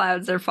in some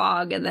clouds or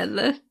fog and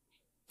then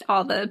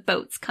all the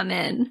boats come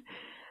in?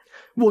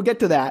 We'll get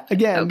to that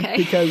again,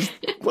 because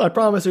I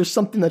promise there's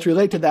something that's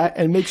related to that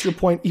and makes your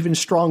point even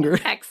stronger.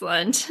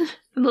 Excellent.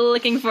 I'm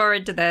looking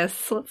forward to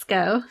this. Let's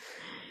go.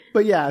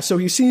 But yeah, so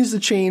he sees the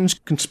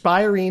Change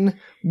conspiring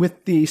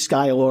with the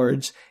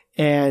Skylords,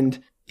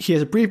 and he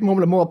has a brief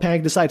moment of moral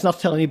panic, decides not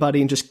to tell anybody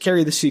and just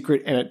carry the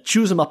secret, and it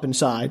chews him up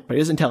inside, but he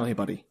doesn't tell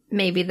anybody.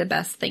 Maybe the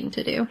best thing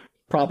to do.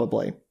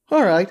 Probably.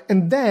 All right,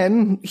 and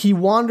then he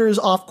wanders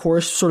off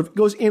course, sort of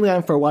goes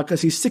inland for a while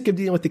because he's sick of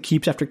dealing with the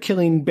Keeps after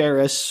defeating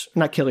Barris,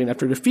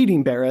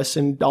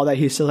 and all that.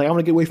 He says, I want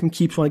to get away from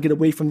Keeps, I want to get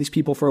away from these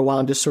people for a while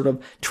and just sort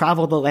of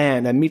travel the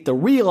land and meet the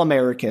real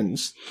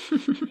Americans.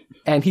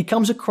 And he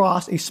comes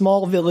across a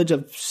small village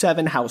of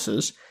 7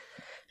 houses.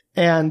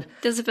 And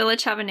does the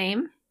village have a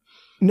name?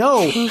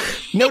 No,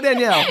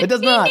 Danielle, it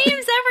does not. He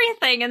names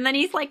everything, and then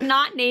he's like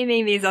not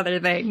naming these other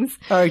things.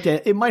 All right,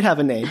 Dan, it might have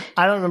a name.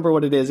 I don't remember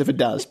what it is if it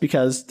does,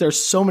 because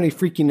there's so many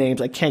freaky names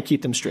I can't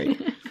keep them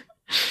straight.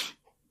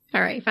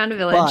 All right, found a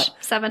village.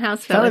 Seven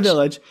House Village. Found a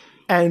village,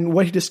 and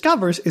what he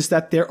discovers is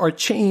that there are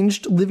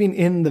changed living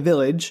in the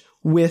village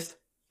with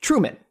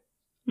Truman,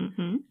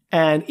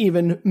 and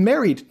even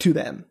married to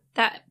them.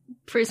 That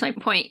proves my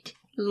point.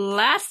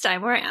 Last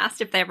time, where I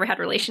asked if they ever had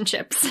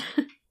relationships.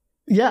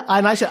 Yeah,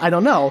 and I said, I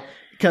don't know,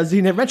 because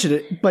he never mentioned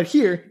it. But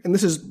here, and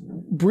this is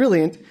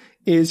brilliant,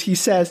 is he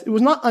says, it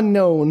was not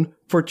unknown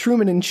for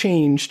Truman and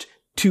Changed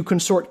to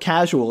consort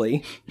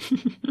casually.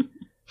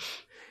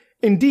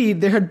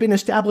 Indeed, there had been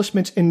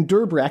establishments in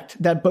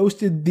Durbrecht that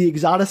boasted the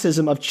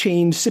exoticism of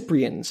Changed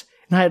Cyprians,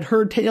 and I had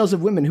heard tales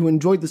of women who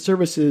enjoyed the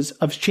services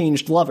of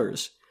Changed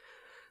lovers.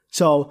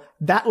 So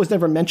that was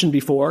never mentioned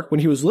before when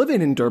he was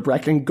living in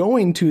Durbrecht and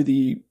going to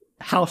the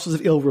houses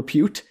of ill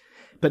repute.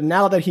 But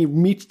now that he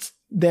meets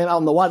them out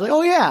in the wild, like,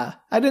 oh yeah,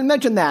 I didn't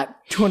mention that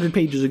 200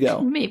 pages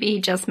ago. Maybe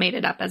he just made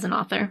it up as an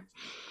author.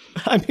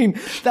 I mean,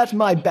 that's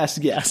my best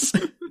guess.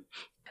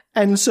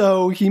 And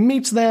so he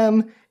meets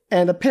them,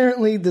 and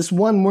apparently this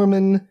one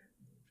woman,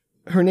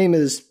 her name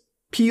is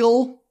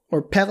Pele,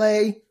 or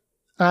Pele,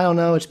 I don't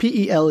know, it's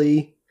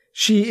P-E-L-E.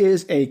 She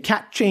is a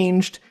cat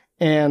changed,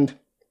 and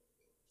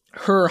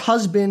her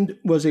husband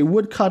was a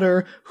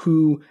woodcutter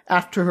who,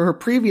 after her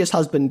previous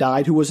husband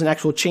died, who was an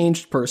actual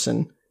changed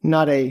person,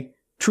 not a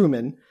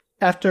Truman,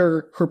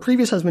 after her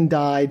previous husband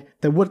died,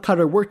 the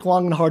woodcutter worked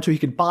long and hard so he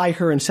could buy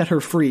her and set her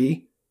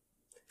free.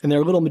 And there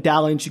are little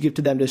medallions you give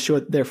to them to show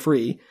that they're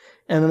free.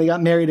 And then they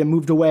got married and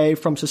moved away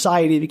from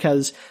society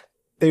because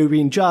they were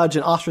being judged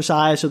and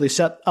ostracized, so they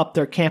set up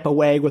their camp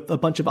away with a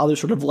bunch of other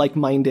sort of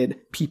like-minded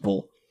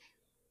people.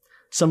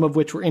 Some of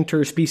which were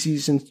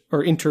interspecies,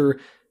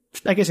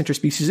 I guess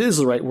interspecies is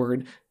the right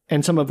word,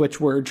 and some of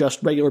which were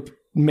just regular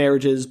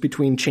marriages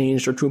between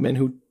Changed or Truman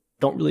who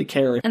don't really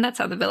care. And that's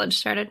how the village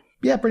started.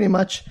 Yeah, pretty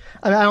much.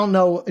 I mean, I don't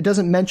know. It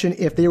doesn't mention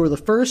if they were the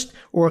first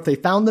or if they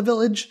found the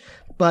village,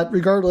 but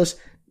regardless,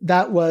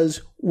 that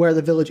was where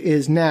the village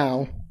is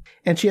now.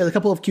 And she has a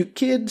couple of cute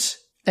kids,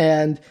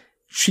 and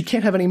she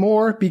can't have any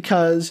more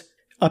because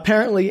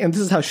apparently, and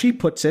this is how she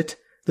puts it,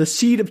 the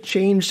seed of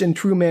Changed in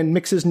Truman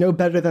mixes no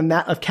better than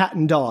that of cat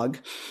and dog.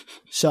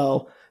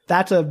 So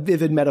that's a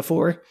vivid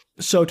metaphor.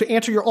 So to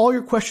answer all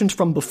your questions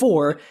from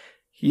before,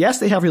 yes,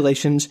 they have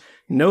relations.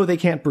 No, they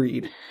can't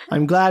breed.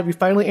 I'm glad we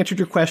finally answered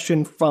your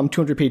question from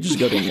 200 pages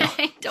ago, Danielle.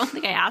 I don't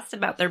think I asked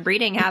about their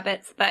breeding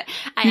habits, but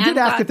You did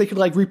ask if they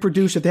could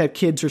reproduce if they had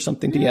kids or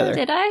something together.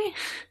 Did I?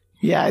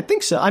 Yeah, I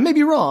think so. I may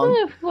be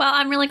wrong. Well,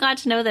 I'm really glad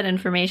to know that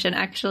information,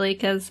 actually,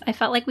 because I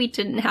felt like we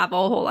didn't have a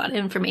whole lot of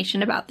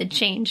information about the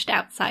Changed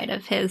outside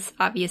of his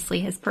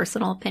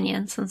personal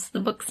opinion, since the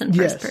book's in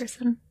first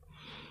person.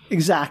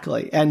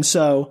 Exactly. And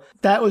so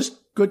that was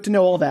good to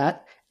know all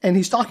that. And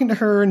he's talking to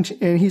her, and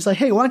he's like,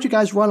 hey, why don't you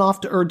guys run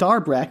off to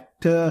Erdarbrecht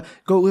to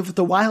go live with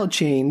the Wild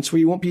Chains where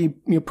you won't be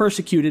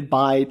persecuted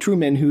by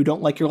Truman who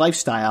don't like your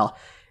lifestyle.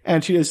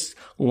 And she just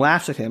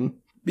laughs at him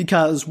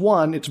because,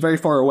 one, it's very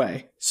far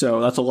away, so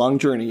that's a long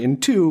journey.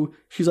 And two,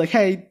 she's like,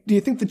 hey, do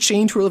you think the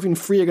Chains who are living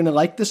free are going to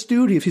like this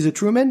dude if he's a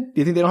Truman?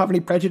 Do you think they don't have any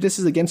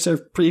prejudices against their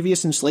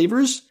previous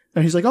enslavers?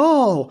 And he's like,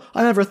 oh,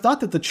 I never thought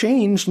that the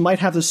Changed might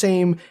have the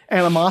same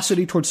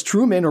animosity towards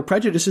Truman or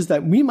prejudices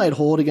that we might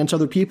hold against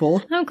other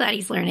people. I'm glad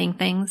he's learning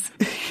things.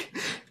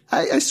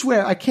 I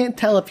swear, I can't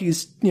tell if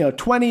he's,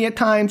 20 at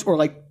times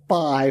or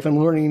 5 and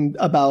learning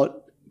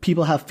about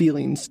people have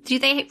feelings. Do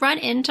they run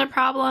into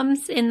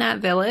problems in that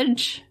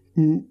village?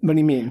 What do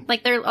you mean?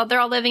 They're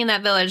all living in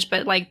that village,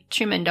 but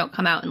Truman don't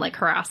come out and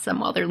harass them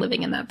while they're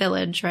living in that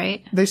village,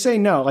 right? They say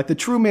no. The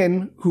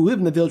Truman who live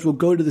in the village will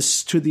go to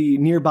the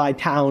nearby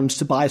towns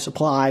to buy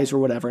supplies or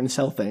whatever and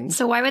sell things.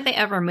 So why would they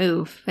ever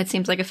move? It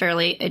seems like a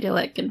fairly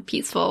idyllic and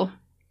peaceful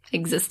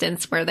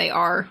existence where they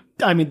are.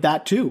 I mean,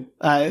 that too.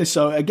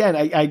 So again,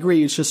 I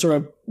agree. It's just sort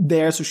of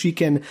there so she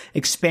can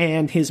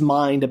expand his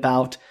mind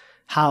about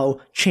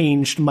how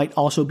Changed might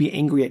also be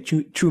angry at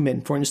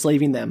Truman for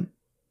enslaving them.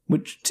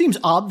 Which seems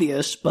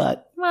obvious,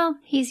 but... Well,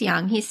 he's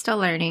young. He's still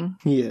learning.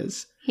 He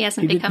is. He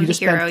hasn't become the He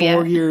hero yet. just spent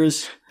 4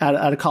 years out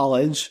of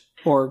college,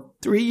 or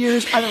 3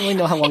 years. I don't really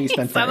know how long he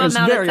spent there. It's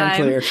very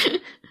unclear.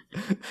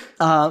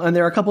 And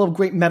there are a couple of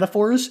great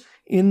metaphors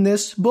in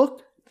this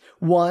book.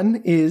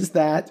 One is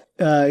that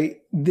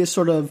this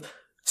sort of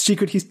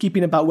secret he's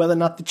keeping about whether or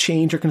not the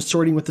Change are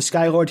consorting with the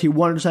Skylord, he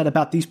wonders that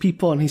about these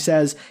people, and he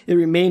says, it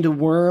remained a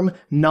worm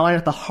gnawing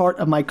at the heart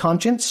of my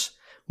conscience,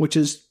 which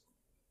is...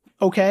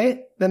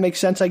 okay, that makes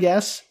sense, I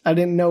guess. I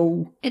didn't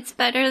know... It's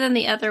better than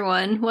the other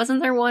one.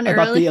 Wasn't there one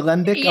about early? The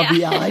alembic of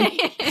the eye?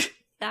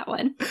 That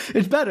one.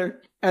 It's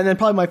better. And then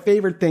probably my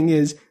favorite thing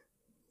is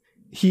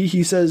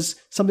he says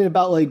something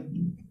about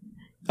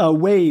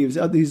waves.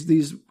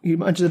 He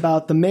mentions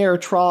about the mare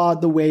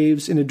trod the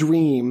waves in a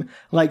dream,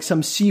 like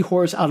some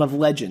seahorse out of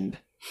legend.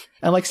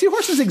 And like,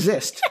 seahorses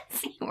exist.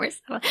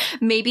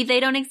 Maybe they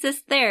don't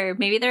exist there.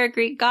 Maybe they're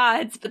Greek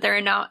gods, but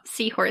they're not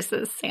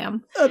seahorses,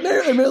 Sam.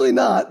 Apparently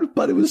not,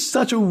 but it was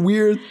such a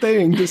weird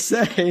thing to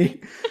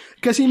say.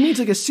 Because he means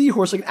like a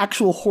seahorse, like an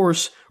actual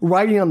horse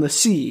riding on the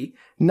sea,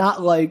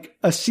 not like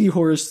a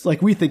seahorse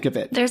like we think of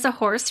it. There's a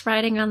horse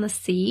riding on the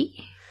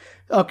sea?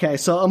 Okay,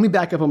 so let me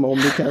back up a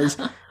moment because...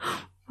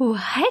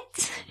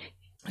 What?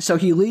 So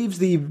after he leaves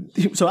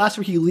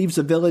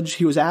the village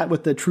he was at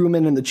with the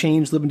Truman and the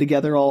Change living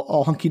together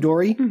all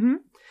hunky-dory,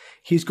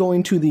 he's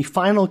going to the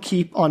final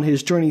keep on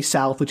his journey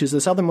south, which is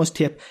the southernmost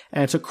tip,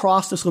 and it's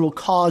across this little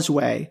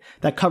causeway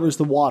that covers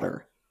the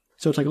water.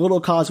 So it's like a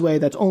little causeway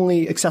that's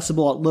only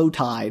accessible at low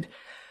tide.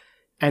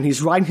 And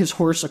he's riding his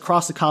horse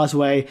across the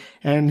causeway,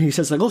 and he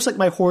says, "It looks like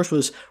my horse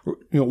was,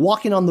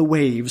 walking on the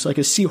waves like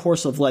a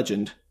seahorse of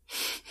legend."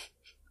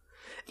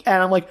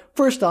 And I'm like,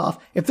 first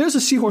off, if there's a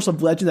seahorse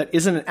of legend that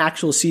isn't an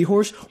actual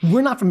seahorse,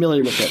 we're not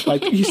familiar with it.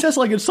 Like, he says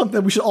like it's something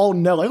that we should all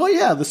know. Like, oh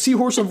yeah, the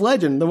seahorse of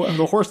legend,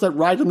 the horse that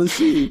rides on the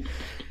sea.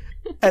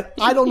 And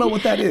I don't know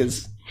what that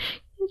is.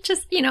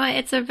 Just,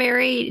 it's a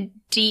very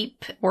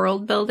deep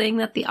world building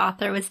that the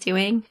author was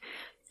doing.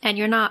 And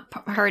you're not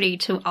party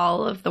to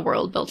all of the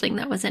world building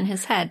that was in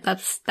his head.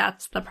 That's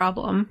the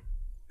problem.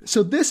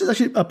 So this is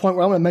actually a point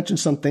where I want to mention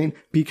something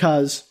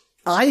because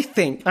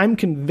I'm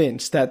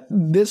convinced that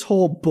this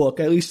whole book,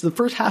 at least the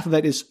first half of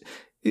it, is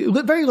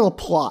very little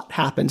plot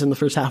happens in the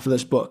first half of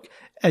this book,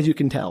 as you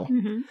can tell.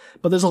 Mm-hmm.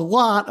 But there's a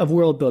lot of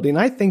world building.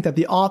 I think that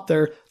the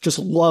author just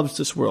loves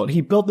this world.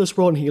 He built this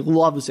world and he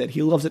loves it.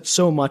 He loves it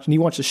so much and he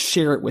wants to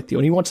share it with you.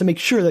 And he wants to make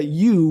sure that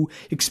you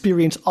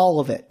experience all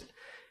of it.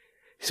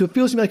 So it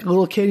feels to me like a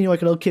little kid,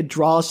 like a little kid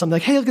draws something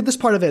like, hey, look at this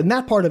part of it and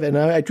that part of it. And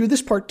I drew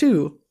this part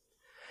too.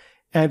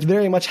 And it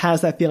very much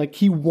has that feeling like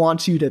he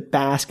wants you to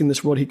bask in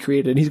this world he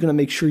created, and he's going to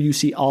make sure you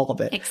see all of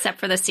it. Except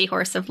for the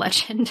seahorse of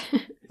legend.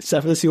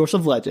 Except for the seahorse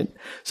of legend.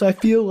 So I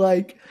feel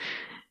like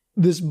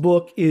this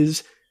book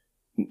is,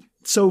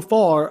 so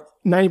far,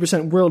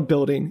 90% world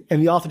building,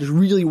 and the author just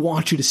really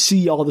wants you to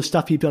see all the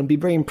stuff he's done, be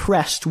very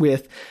impressed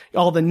with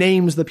all the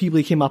names of the people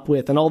he came up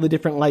with, and all the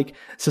different, like,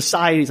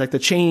 societies, like the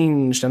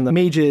Changed, and the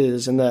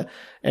Mages, and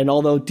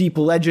all the deep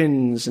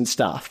legends and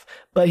stuff.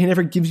 But he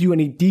never gives you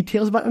any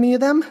details about any of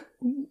them.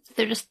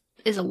 There just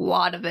is a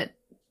lot of it.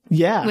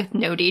 Yeah. With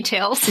no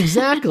details.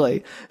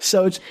 Exactly.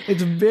 So it's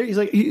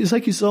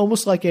he's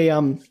almost like a,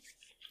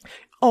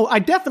 I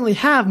definitely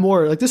have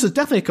more, like this is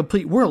definitely a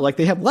complete world. Like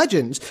they have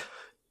legends.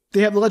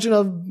 They have the legend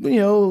of,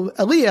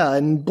 Aaliyah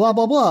and blah,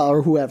 blah, blah,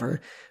 or whoever.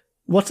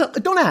 What's up?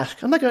 Don't ask.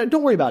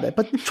 Don't worry about it.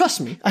 But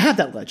trust me, I have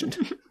that legend.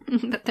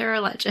 But there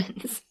are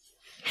legends.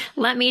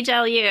 Let me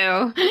tell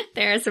you,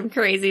 there are some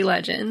crazy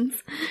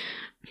legends.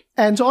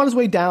 And so on his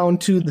way down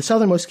to the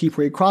southernmost keep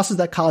where he crosses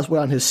that causeway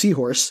on his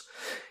seahorse,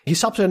 he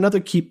stops at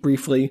another keep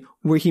briefly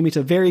where he meets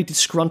a very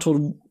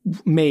disgruntled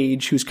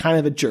mage who's kind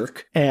of a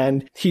jerk.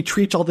 And he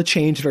treats all the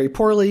Changed very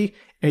poorly,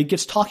 and he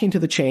gets talking to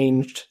the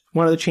Changed.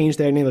 One of the Changed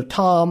there named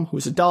Tom,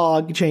 who's a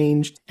dog,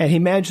 Changed, and he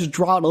manages to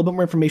draw out a little bit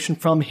more information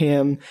from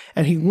him,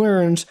 and he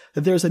learns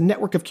that there's a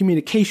network of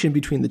communication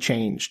between the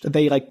Changed.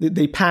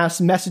 They pass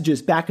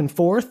messages back and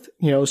forth,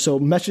 so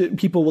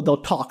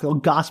they'll talk, they'll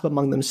gossip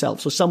among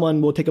themselves. So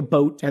someone will take a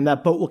boat, and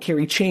that boat will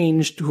carry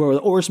Changed, who are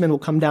the oarsmen will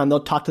come down, they'll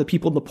talk to the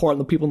people in the port,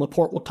 and the people in the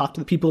port will talk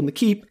to the people in the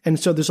keep, and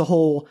so there's a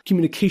whole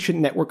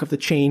communication network of the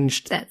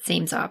Changed. That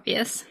seems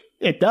obvious.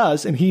 It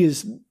does, and he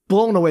is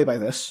blown away by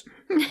this.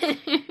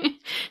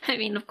 I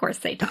mean, of course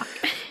they talk.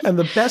 And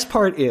the best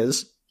part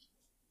is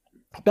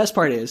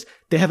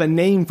they have a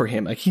name for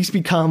him. Like he's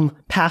become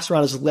passed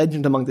around as a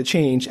legend among the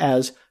Changed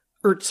as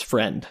Ert's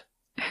friend.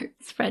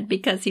 Ert's friend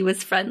because he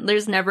was friend.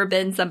 There's never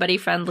been somebody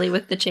friendly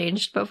with the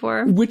Changed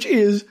before. Which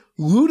is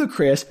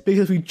ludicrous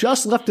because we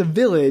just left a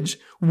village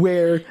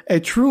where a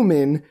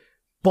Truman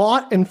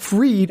bought and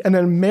freed and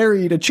then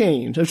married a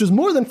Changed, which was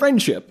more than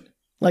friendship.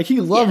 Like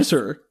he loves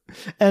her.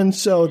 And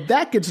so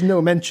that gets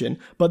no mention.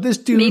 But this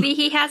dude... Maybe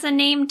he has a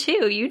name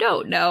too. You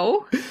don't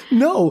know.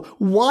 No.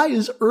 Why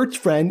is Ert's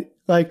friend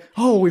like,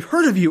 oh, we've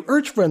heard of you,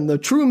 Ert's friend, the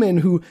Truman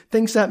who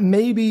thinks that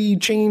maybe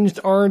Changed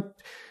aren't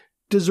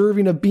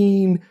deserving of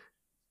being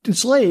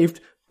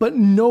enslaved, but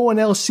no one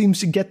else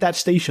seems to get that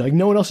station. Like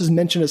no one else is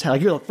mentioned as how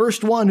like, you're the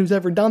first one who's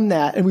ever done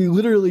that. And we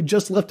literally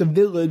just left a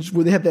village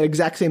where they have that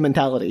exact same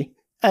mentality.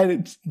 And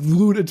it's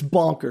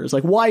bonkers.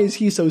 Like, why is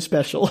he so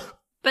special?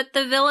 But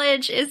the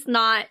village is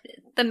not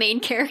the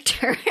main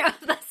character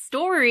of the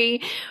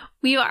story.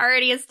 We've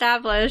already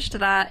established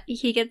that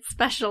he gets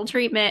special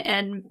treatment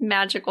and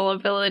magical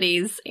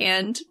abilities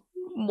and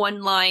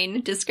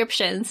one-line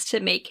descriptions to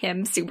make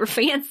him super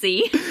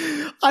fancy.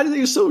 I think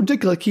it's so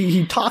ridiculous.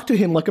 He talked to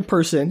him like a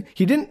person.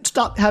 He didn't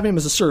stop having him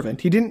as a servant.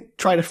 He didn't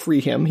try to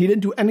free him. He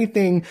didn't do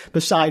anything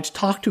besides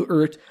talk to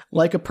Ert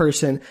like a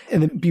person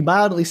and then be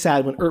mildly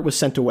sad when Ert was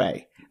sent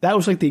away. That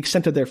was like the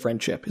extent of their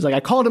friendship. He's like, I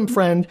called him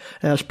friend,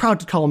 and I was proud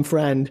to call him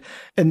friend,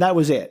 and that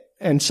was it.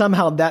 And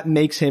somehow that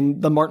makes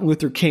him the Martin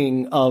Luther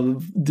King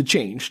of the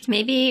Changed.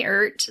 Maybe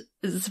Ert's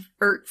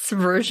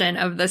version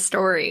of the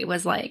story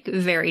was like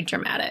very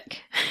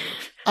dramatic.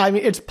 I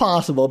mean, it's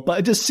possible, but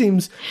it just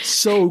seems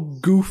so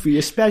goofy,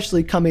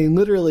 especially coming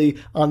literally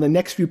on the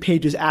next few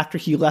pages after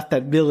he left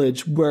that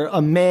village where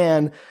a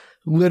man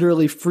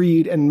literally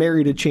freed and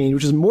married a change,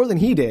 which is more than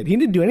he did. He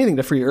didn't do anything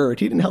to free Urt.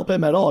 He didn't help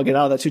him at all get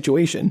out of that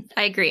situation.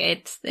 I agree.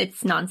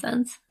 It's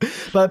nonsense.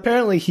 But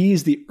apparently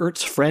he's the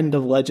Urt's friend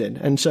of legend.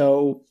 And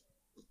so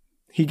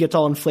he gets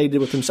all inflated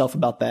with himself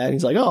about that.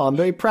 He's like, oh, I'm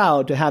very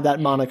proud to have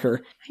that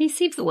moniker. He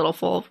seems a little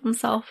full of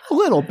himself. A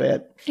little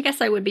bit. I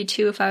guess I would be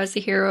too if I was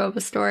the hero of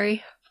a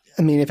story.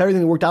 I mean, if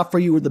everything worked out for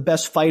you, you were the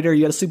best fighter,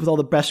 you got to sleep with all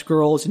the best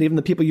girls, and even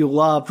the people you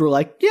loved were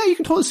like, yeah, you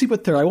can totally sleep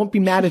with her. I won't be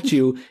mad at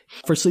you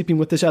for sleeping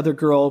with this other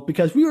girl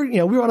because we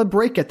were on a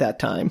break at that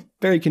time.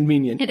 Very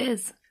convenient. It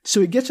is. So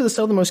he gets to the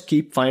Southernmost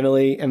Keep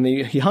finally, and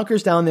he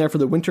hunkers down there for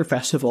the winter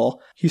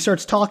festival. He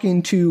starts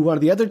talking to one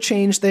of the other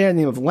change there, in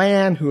the name of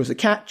Lan, who is a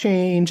cat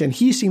change, and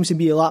he seems to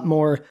be a lot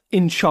more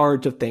in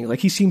charge of things. Like,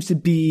 he seems to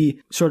be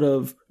sort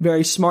of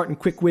very smart and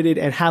quick-witted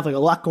and have like a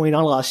lot going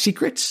on, a lot of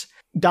secrets.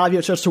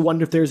 Davio starts to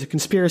wonder if there's a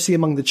conspiracy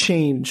among the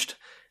changed,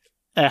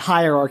 a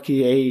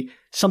hierarchy,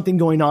 something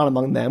going on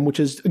among them, which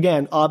is,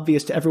 again,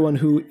 obvious to everyone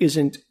who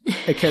isn't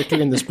a character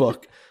in this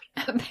book.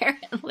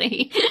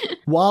 Apparently.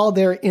 While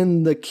he's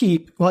in the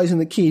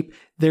keep,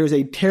 there's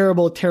a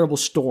terrible, terrible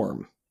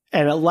storm.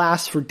 And it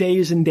lasts for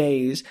days and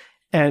days.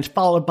 And it's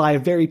followed by a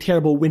very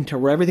terrible winter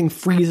where everything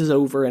freezes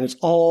over and it's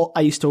all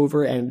iced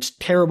over and it's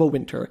terrible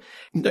winter.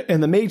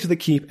 And the maids of the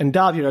keep and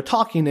Davio are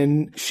talking,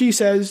 and she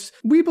says,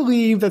 we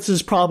believe this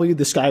is probably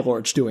the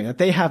Skylords doing it.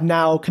 They have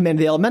now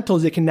commanded the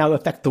elementals. They can now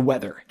affect the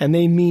weather. And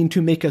they mean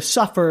to make us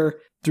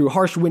suffer through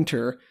harsh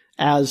winter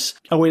as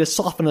a way to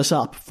soften us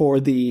up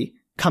for the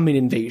coming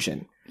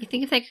invasion. You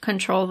think if they could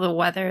control the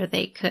weather,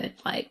 they could,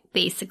 like,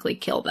 basically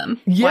kill them?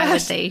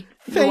 Yes.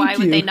 Why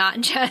would they not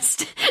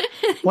just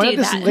why not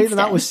just lay them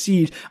out with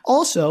siege?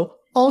 Also,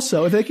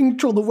 if they can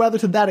control the weather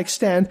to that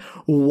extent,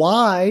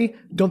 why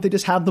don't they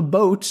just have the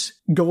boats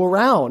go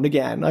around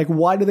again? Like,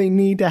 why do they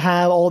need to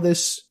have all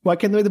this? Why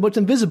can't they make the boats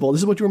invisible?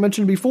 This is what you were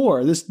mentioning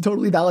before. This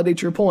totally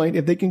validates your point.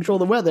 If they control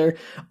the weather,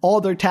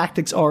 all their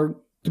tactics are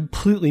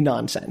completely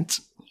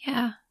nonsense.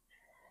 Yeah.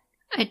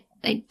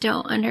 I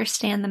don't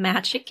understand the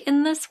magic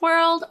in this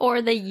world,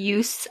 or the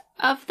use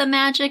of the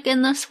magic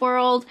in this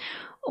world,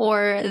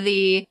 or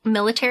the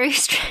military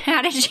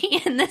strategy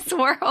in this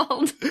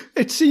world.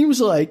 It seems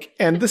like,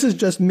 and this is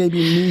just maybe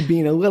me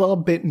being a little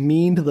bit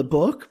mean to the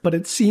book, but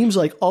it seems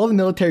like all the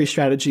military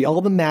strategy,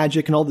 all the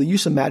magic, and all the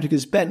use of magic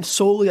is bent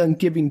solely on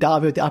giving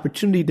Davio the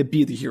opportunity to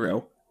be the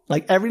hero.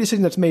 Like, every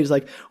decision that's made is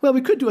like, well,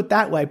 we could do it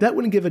that way, but that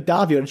wouldn't give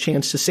Davio a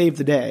chance to save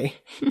the day.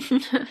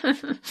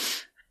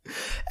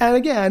 And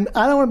again,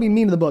 I don't want to be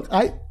mean to the book.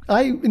 I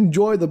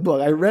enjoy the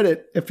book. I read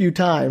it a few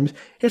times.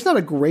 It's not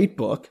a great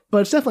book,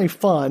 but it's definitely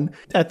fun.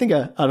 I think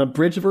an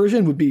abridged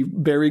version would be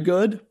very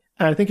good.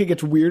 And I think it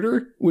gets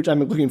weirder, which I'm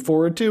looking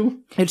forward to.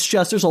 It's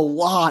just, there's a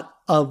lot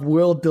of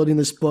world building in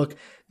this book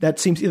that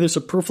seems either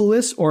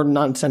superfluous or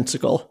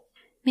nonsensical.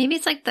 Maybe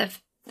it's like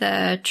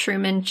the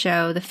Truman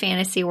Show, the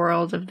fantasy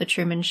world of the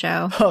Truman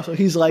Show. Oh, so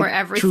he's like where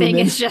everything Truman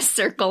is just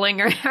circling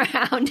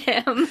around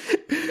him.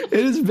 It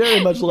is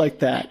very much like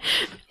that.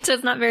 So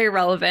it's not very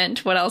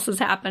relevant what else is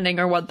happening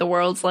or what the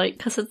world's like,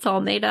 because it's all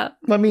made up.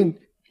 I mean,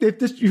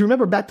 you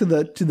remember back to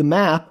the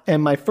map,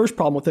 and my first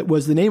problem with it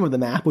was the name of the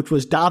map, which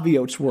was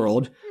Davio's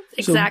world.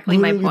 Exactly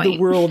so my point. The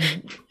world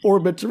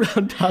orbits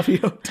around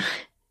Davio.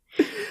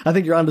 I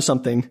think you're onto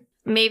something.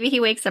 Maybe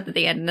he wakes up at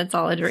the end and it's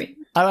all a dream.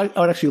 I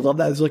would actually love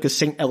that. It's like a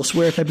Saint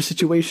Elsewhere type of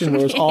situation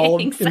where it's all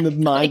Exactly. in the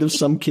mind of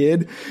some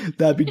kid.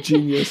 That'd be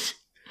genius.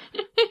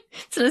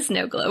 It's in a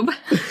snow globe.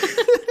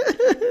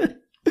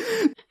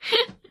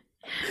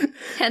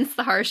 Hence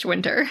the harsh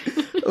winter.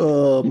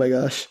 Oh my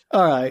gosh.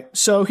 All right.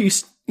 So he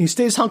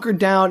stays hunkered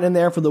down in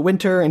there for the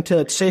winter until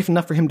it's safe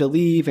enough for him to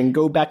leave and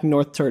go back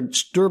north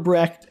towards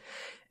Sturbrecht.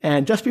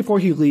 And just before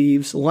he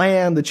leaves,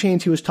 Lan, the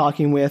change he was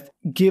talking with,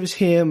 gives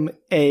him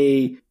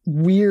a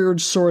weird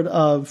sort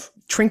of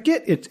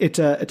trinket. It's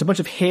a bunch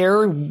of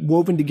hair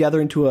woven together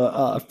into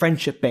a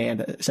friendship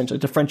band, essentially.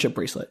 It's a friendship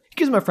bracelet. He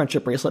gives him a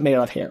friendship bracelet made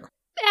out of hair.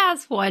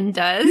 As one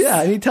does.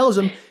 Yeah, and he tells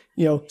him,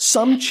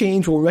 some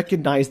change will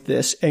recognize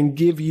this and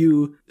give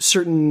you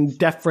certain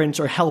deference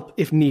or help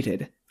if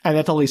needed. And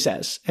that's all he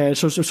says. And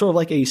so it's sort of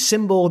like a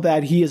symbol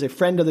that he is a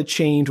friend of the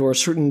changed or a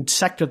certain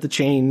sect of the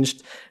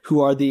changed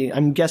who are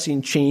I'm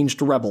guessing,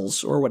 changed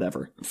rebels or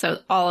whatever. So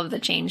all of the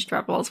changed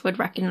rebels would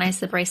recognize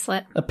the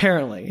bracelet?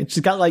 Apparently. It's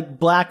got like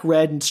black,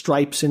 red, and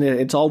stripes in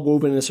it. It's all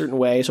woven in a certain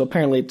way. So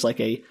apparently it's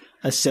like a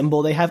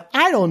symbol they have.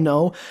 I don't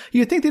know.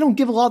 You'd think they don't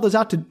give a lot of those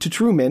out to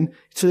Truman,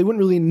 so they wouldn't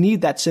really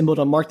need that symbol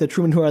to mark the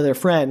Truman who are their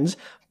friends,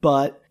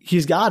 but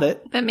he's got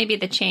it. But maybe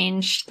the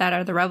change that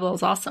are the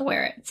rebels also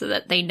wear it so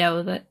that they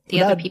know that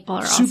the other people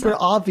are super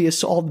also obvious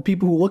to all the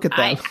people who look at them.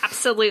 I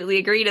absolutely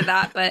agree to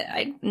that, but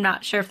I'm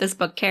not sure if this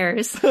book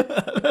cares.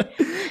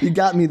 You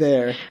got me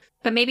there.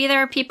 But maybe there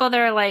are people that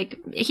are like,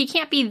 he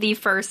can't be the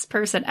first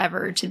person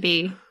ever to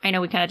be, I know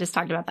we kind of just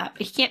talked about that,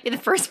 but he can't be the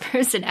first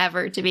person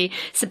ever to be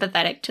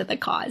sympathetic to the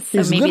cause. So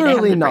he's maybe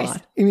literally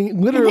not. I mean,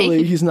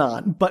 literally he's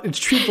not, but it's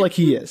treated like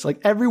he is.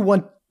 Like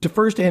everyone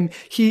defers to him.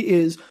 He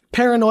is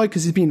paranoid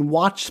because he's being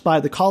watched by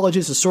the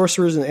colleges, the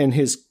sorcerers, and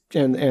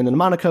the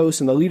Monaco's,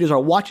 and the leaders are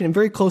watching him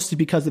very closely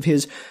because of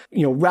his,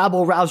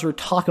 rabble-rouser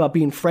talk about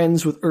being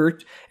friends with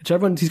Urt. So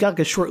he's got like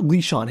a short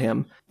leash on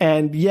him.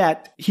 And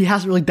yet, he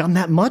hasn't really done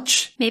that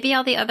much. Maybe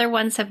all the other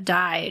ones have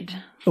died.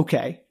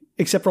 Okay.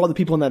 Except for all the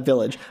people in that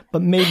village.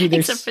 But maybe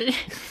there's...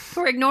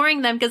 We're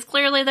ignoring them because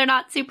clearly they're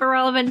not super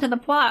relevant to the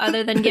plot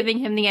other than giving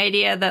him the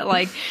idea that,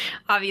 like,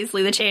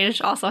 obviously the change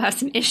also has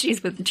some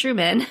issues with the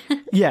Truman.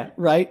 Yeah,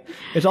 right?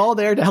 It's all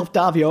there to help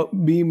Davio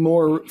be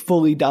more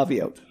fully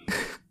Davio.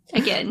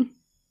 Again,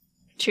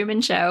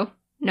 Truman Show,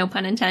 no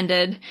pun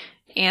intended,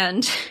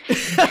 and...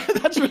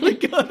 That's really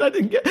good. I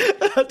didn't get...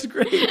 That's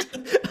great.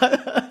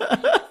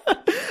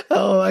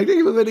 Oh, I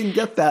can't believe I didn't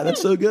get that.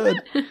 That's so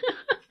good.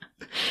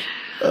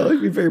 Oh,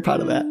 I'd be very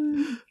proud of that.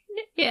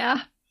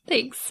 Yeah,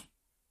 thanks.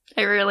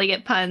 I rarely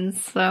get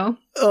puns, so...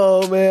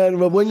 Oh, man.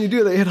 But when you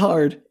do, they hit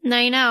hard.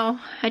 I know.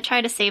 I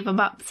try to save them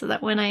up so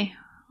that when I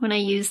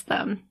use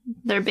them,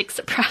 they're a big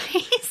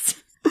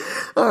surprise.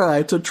 All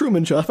right, so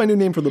Truman Show. That's my new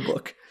name for the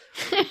book.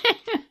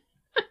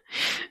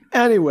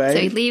 Anyway. So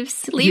he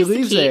leaves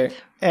the there.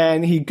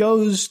 And he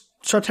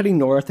starts heading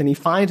north, and he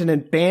finds an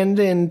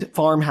abandoned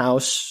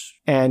farmhouse.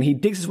 And he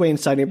digs his way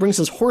inside, and he brings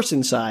his horse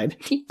inside.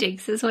 He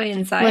digs his way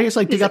inside? Well, he's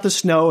like, dig out the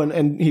snow,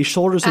 and he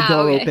shoulders the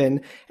door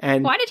open.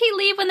 And why did he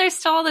leave when there's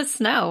still all this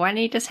snow? Why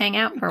didn't he just hang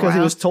out for a while? Because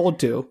he was told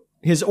to.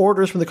 His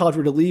orders from the college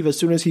were to leave as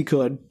soon as he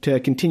could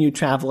to continue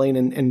traveling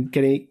and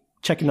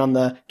checking on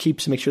the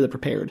keeps to make sure they're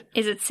prepared.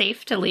 Is it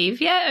safe to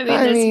leave yet? I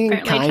mean,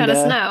 there's apparently a ton of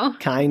snow.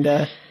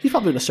 Kinda. He's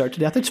probably going to start to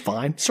death. It's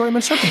fine. Sorry, I'm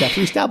going to start to death.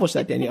 We established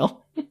that,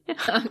 Danielle.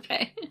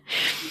 Okay.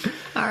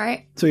 All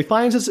right. So he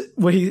finds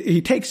what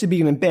he takes to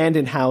be an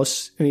abandoned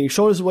house, and he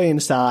shows his way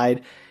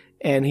inside,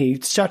 and he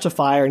starts a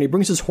fire, and he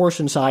brings his horse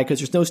inside because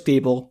there's no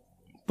stable,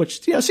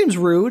 which, seems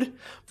rude.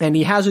 And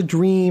he has a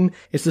dream.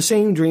 It's the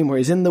same dream where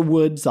he's in the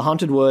woods, the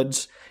haunted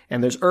woods,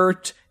 and there's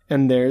Urt,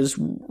 and there's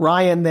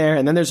Ryan there,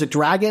 and then there's a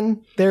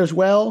dragon there as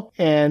well.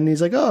 And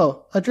he's like,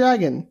 oh, a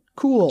dragon.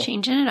 Cool.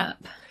 Changing it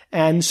up.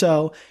 And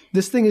so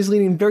this thing is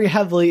leaning very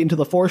heavily into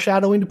the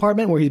foreshadowing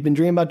department where he's been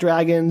dreaming about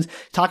dragons,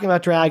 talking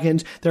about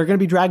dragons. There are going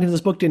to be dragons in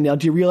this book, Danielle.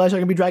 Do you realize there are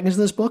going to be dragons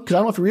in this book? Because I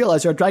don't know if you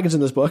realize there are dragons in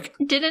this book.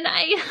 Didn't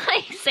I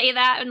say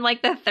that in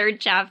like the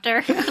third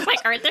chapter? I was like,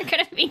 aren't there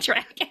going to be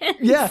dragons?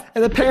 Yeah.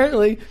 And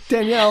apparently,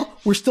 Danielle,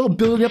 we're still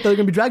building up that there are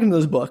going to be dragons in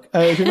this book.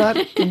 If you're not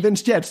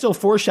convinced yet, it's still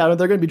foreshadowed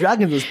there are going to be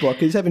dragons in this book.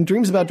 He's having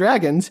dreams about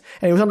dragons,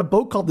 and he was on a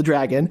boat called the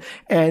Dragon,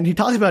 and he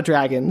talks about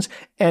dragons,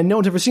 and no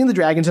one's ever seen the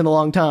dragons in a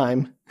long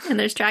time. And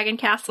there's dragon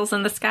castles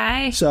in the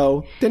sky.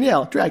 So,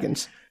 Danielle,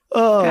 dragons.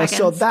 Oh, dragons.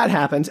 So that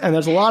happens, and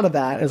there's a lot of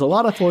that. There's a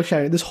lot of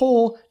foreshadowing. This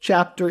whole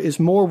chapter is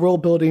more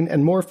world building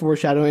and more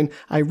foreshadowing.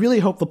 I really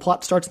hope the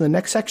plot starts in the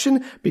next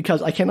section,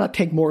 because I cannot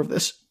take more of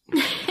this.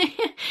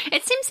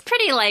 It seems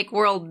pretty, like,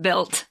 world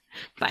built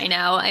by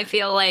now. I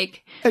feel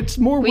like it's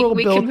more world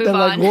built than,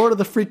 like, Lord of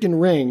the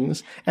freaking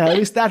Rings. And at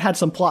least that had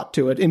some plot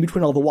to it in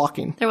between all the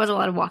walking. There was a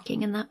lot of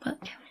walking in that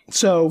book.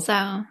 So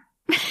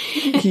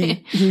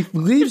he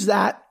leaves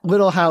that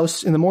little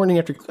house in the morning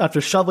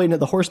after shoveling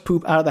the horse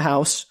poop out of the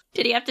house.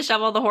 Did he have to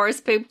shovel the horse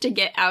poop to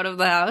get out of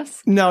the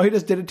house? No, he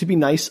just did it to be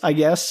nice, I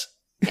guess.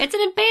 It's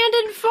an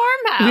abandoned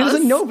farmhouse. He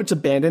doesn't know if it's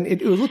abandoned.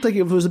 It looked like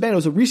if it was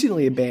abandoned, it was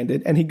recently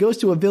abandoned. And he goes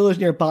to a village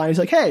nearby, and he's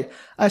like, hey,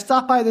 I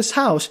stopped by this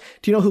house.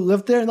 Do you know who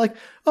lived there? And like,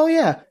 oh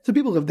yeah, some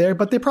people live there,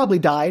 but they probably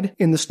died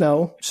in the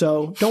snow,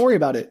 so don't worry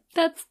about it.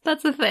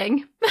 That's a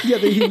thing. Yeah,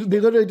 they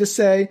literally just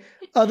say,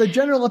 the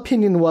general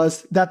opinion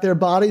was that their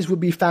bodies would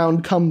be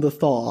found come the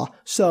thaw.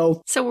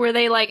 So were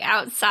they like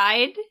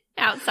outside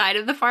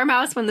of the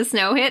farmhouse when the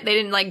snow hit? They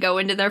didn't like go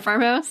into their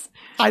farmhouse?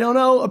 I don't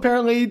know.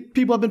 Apparently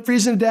people have been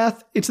freezing to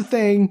death. It's a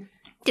thing.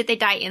 Did they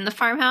die in the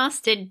farmhouse?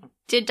 Did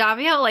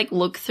Davio like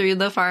look through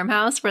the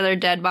farmhouse where their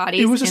dead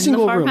bodies? It was a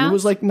single room. It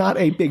was like not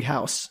a big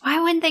house.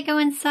 Why wouldn't they go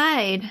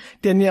inside?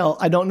 Danielle,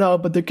 I don't know,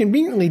 but they're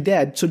conveniently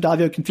dead, so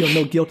Davio can feel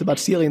no guilt about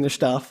stealing their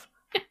stuff.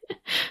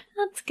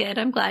 That's good.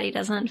 I'm glad he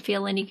doesn't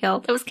feel any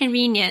guilt. It was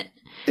convenient.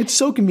 It's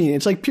so convenient.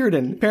 It's like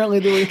Puritan. Apparently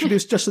they were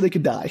introduced just so they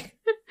could die.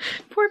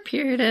 Poor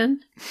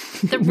Puritan.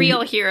 The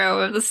real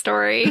hero of the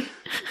story.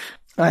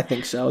 I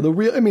think so.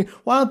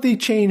 Why don't they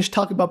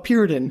talk about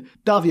Puritan,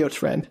 Davio's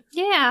friend?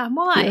 Yeah,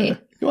 why?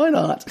 Yeah, why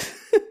not?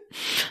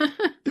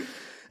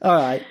 All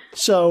right.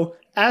 So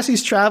as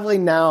he's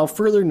traveling now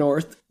further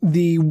north,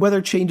 the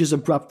weather changes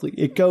abruptly.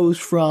 It goes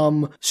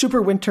from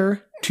super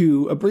winter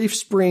to a brief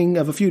spring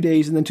of a few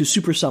days, and then to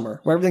super summer,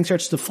 where everything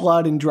starts to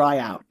flood and dry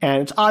out.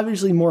 And it's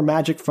obviously more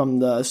magic from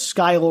the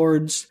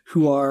Skylords,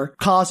 who are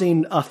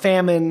causing a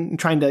famine and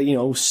trying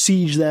to,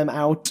 siege them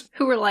out.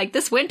 Who were like,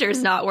 this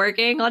winter's not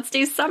working, let's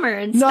do summer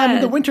instead. No, I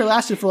mean, the winter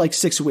lasted for like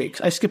 6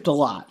 weeks. I skipped a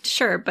lot.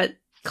 Sure, but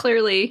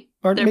clearly...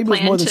 Or maybe it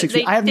was more than 6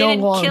 weeks. They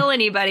didn't kill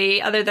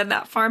anybody other than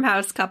that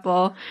farmhouse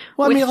couple.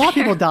 Well, I mean, a lot of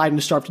people died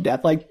and starved to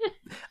death. Like,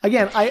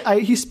 again,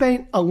 he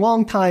spent a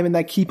long time in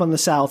that keep on the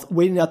south,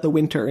 waiting out the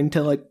winter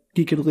until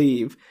he could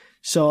leave.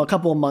 So a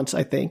couple of months,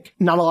 I think.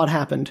 Not a lot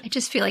happened. I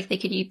just feel like they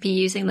could be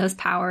using those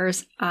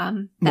powers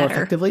better. More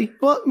effectively?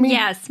 Well, I mean...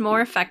 Yes,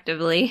 more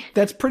effectively.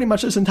 That's pretty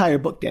much this entire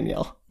book,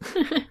 Danielle.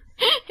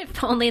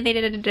 If only they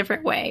did it a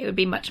different way, it would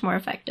be much more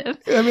effective.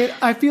 I mean,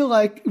 I feel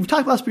like, we've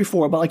talked about this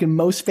before, but like in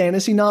most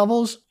fantasy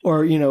novels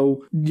or,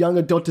 young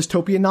adult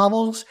dystopian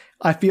novels,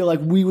 I feel like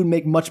we would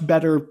make much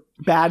better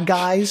bad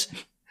guys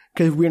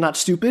because we're not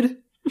stupid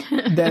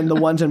than the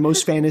ones in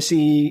most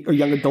fantasy or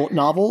young adult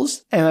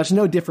novels. And that's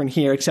no different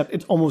here, except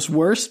it's almost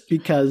worse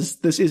because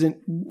this isn't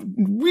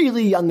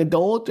really young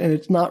adult and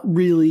it's not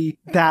really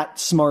that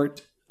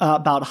smart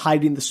about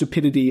hiding the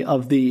stupidity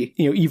of the,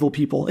 evil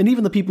people. And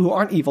even the people who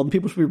aren't evil, the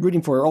people we're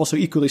rooting for are also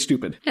equally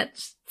stupid. It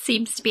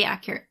seems to be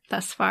accurate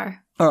thus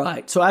far. All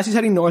right. So as he's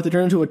heading north, it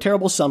turns into a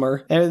terrible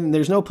summer. And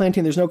there's no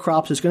planting, there's no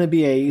crops. It's going to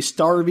be a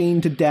starving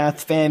to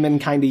death, famine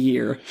kind of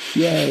year.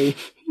 Yay.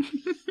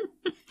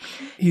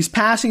 He's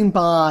passing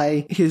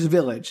by his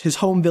village, his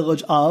home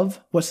village of,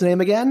 what's the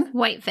name again?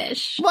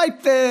 Whitefish.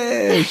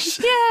 Whitefish!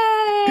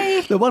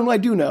 Yay! The one I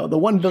do know, the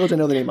one village I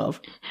know the name of.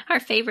 Our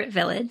favorite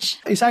village.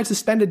 He decides to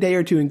spend a day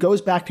or two and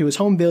goes back to his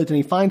home village and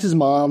he finds his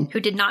mom.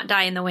 Who did not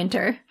die in the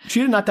winter.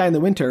 She did not die in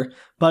the winter,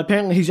 but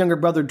apparently his younger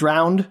brother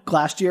drowned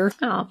last year.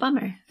 Oh,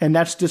 bummer. And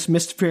that's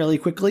dismissed fairly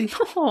quickly.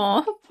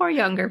 Oh, poor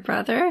younger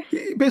brother.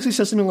 He basically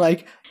says something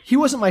like, he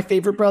wasn't my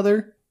favorite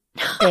brother,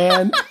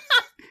 and...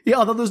 Yeah,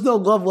 although there's no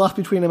love lost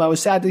between them, I was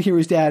sad to hear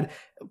his dad.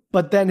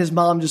 But then his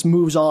mom just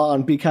moves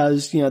on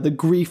because, the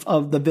grief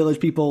of the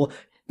village people,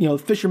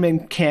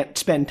 fishermen can't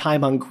spend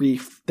time on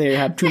grief. They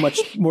have too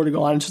much more to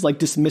go on. It's just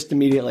dismissed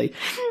immediately.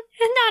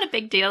 Not a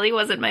big deal. He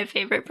wasn't my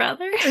favorite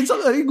brother. And so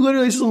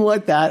literally something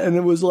like that. And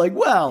it was like,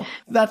 well,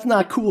 that's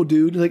not cool,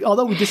 dude. Like,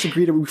 although we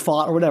disagreed or we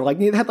fought or whatever,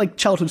 they had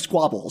childhood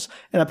squabbles.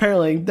 And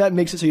apparently that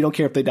makes it so you don't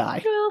care if they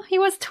die. Well, he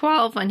was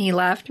 12 when he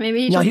left.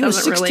 Maybe he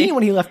was 16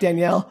 when he left,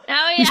 Danielle.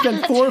 Oh, yeah. He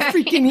spent 4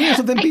 freaking years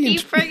of them being... I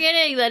keep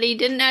forgetting that he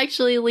didn't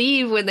actually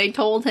leave when they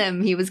told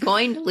him he was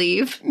going to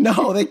leave.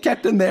 No, they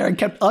kept him there and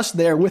kept us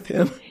there with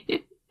him.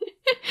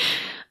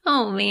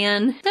 Oh,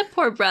 man. That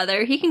poor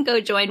brother. He can go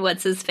join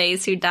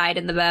What's-His-Face who died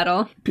in the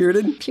battle.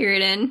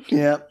 Puritan.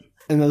 Yeah.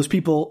 And those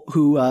people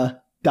who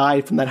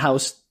died from that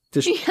house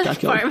just got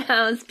killed.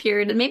 Farmhouse,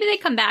 Puritan. Maybe they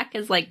come back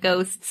as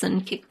ghosts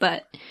and kick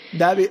butt.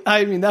 That'd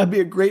be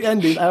a great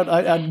ending.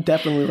 I'd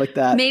definitely like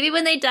that. Maybe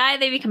when they die,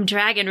 they become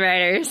dragon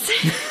riders.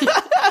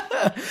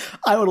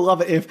 I would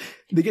love it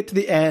if they get to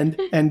the end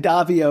and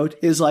Davio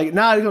is like,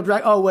 nah, you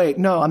go oh, wait,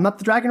 no, I'm not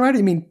the dragon rider.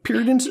 You mean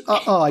Puritans?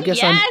 I guess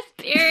yes,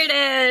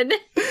 Puritan.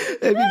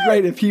 It'd be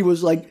great if he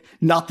was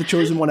not the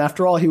chosen one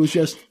after all. He was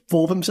just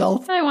full of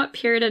himself. I want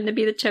Puritan to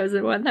be the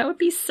chosen one. That would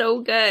be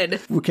so good.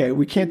 Okay,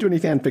 we can't do any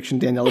fan fiction,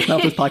 Danielle. That's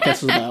not what this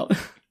podcast is about.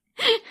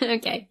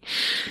 Okay.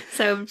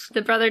 So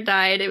the brother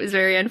died. It was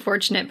very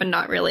unfortunate, but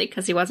not really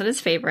because he wasn't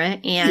his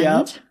favorite. And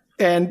yeah.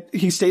 And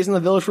he stays in the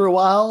village for a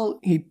while.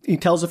 He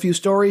tells a few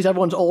stories.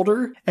 Everyone's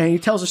older. And he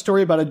tells a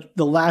story about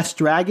the last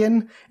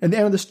dragon. At the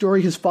end of the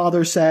story, his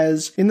father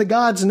says, in the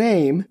god's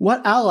name,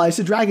 what allies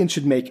the dragon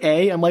should make,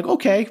 eh? I'm like,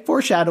 okay,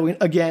 foreshadowing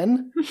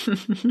again.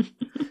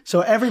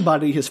 So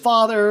everybody, his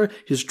father,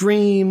 his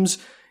dreams,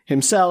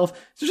 himself.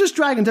 There's just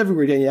dragons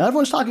everywhere, Danielle.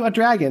 Everyone's talking about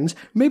dragons.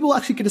 Maybe we'll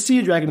actually get to see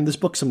a dragon in this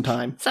book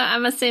sometime. So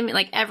I'm assuming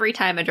every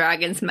time a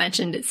dragon's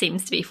mentioned, it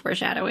seems to be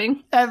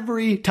foreshadowing.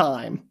 Every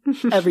time.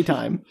 Every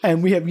time.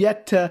 And we have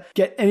yet to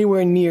get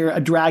anywhere near a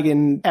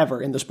dragon ever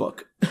in this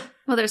book.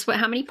 Well, there's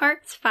how many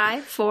parts?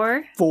 5?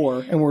 4?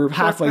 4. And we're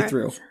halfway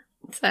through.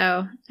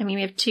 So,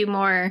 we have 2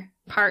 more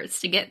parts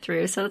to get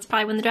through, so that's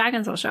probably when the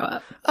dragons will show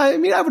up. I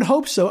would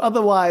hope so.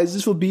 Otherwise,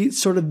 this will be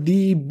sort of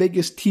the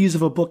biggest tease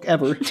of a book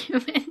ever.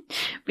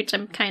 Which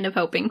I'm kind of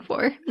hoping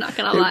for, not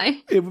gonna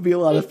lie. It would be a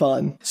lot of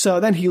fun. So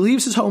then he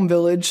leaves his home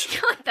village.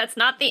 That's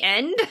not the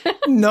end?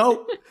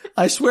 No.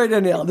 I swear,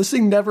 Danielle, this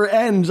thing never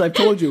ends, I've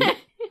told you.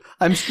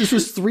 This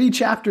was 3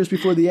 chapters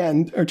before the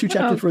end, or 2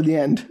 chapters before the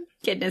end.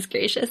 Goodness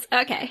gracious.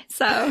 Okay,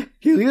 so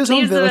he leaves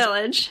home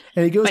village,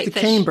 and he goes to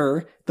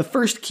Camber, the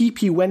first keep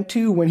he went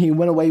to when he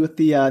went away with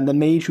the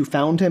mage who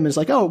found him. Is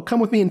like, oh, come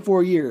with me in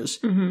 4 years.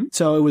 Mm-hmm.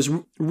 So it was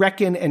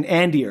Reckon and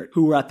Andiert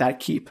who were at that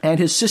keep, and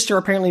his sister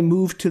apparently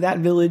moved to that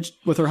village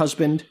with her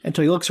husband.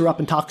 Until he looks her up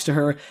and talks to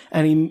her,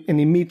 and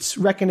he meets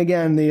Reckon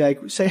again. And they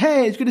say,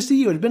 hey, it's good to see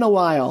you. It's been a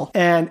while.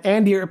 And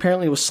Andiert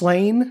apparently was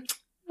slain.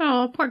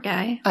 Oh, poor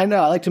guy. I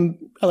know. I liked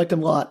him a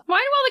lot. Why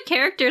do all the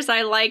characters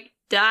I like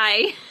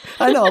die?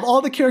 I know, of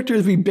all the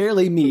characters we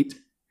barely meet,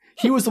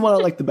 he was the one I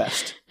liked the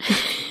best.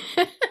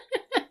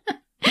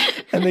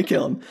 And they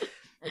kill him.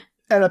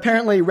 And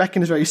apparently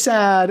Reckon is very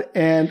sad,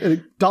 and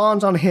it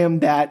dawns on him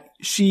that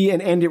she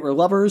and Andy were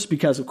lovers,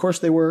 because of course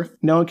they were.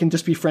 No one can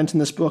just be friends in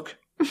this book.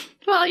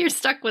 Well, you're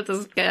stuck with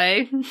this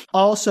guy.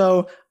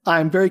 Also,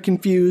 I'm very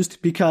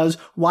confused because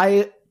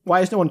why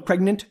is no one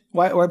pregnant?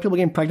 Why are people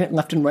getting pregnant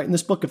left and right in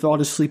this book if they're all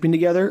just sleeping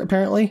together,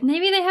 apparently?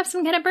 Maybe they have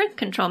some kind of birth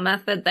control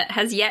method that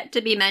has yet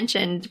to be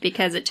mentioned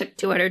because it took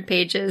 200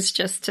 pages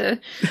just to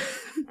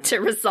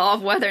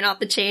resolve whether or not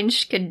the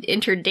change could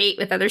interdate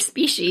with other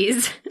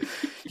species.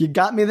 You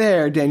got me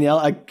there,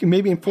 Danielle.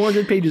 Maybe in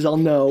 400 pages I'll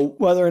know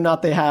whether or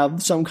not they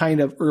have some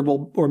kind of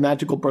herbal or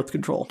magical birth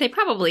control. They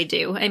probably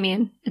do. I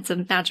mean, it's a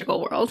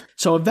magical world.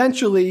 So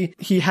eventually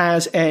he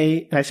has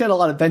and I said a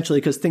lot eventually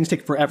because things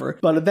take forever,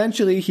 but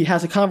eventually he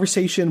has a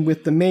conversation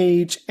with the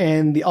mage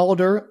and the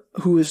alder,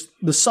 who is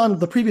the son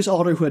of the previous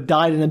alder who had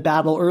died in a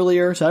battle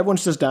earlier, so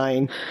everyone's just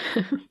dying.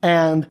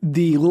 And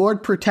the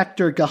Lord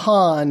Protector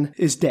Gahan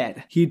is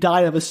dead. He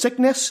died of a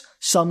sickness.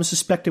 Some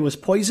suspect it was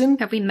poison.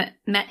 Have we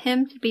met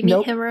him? Did we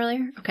meet him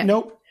earlier? Okay.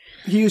 Nope.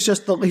 He was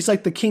he's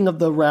like the king of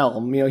the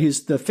realm. You know,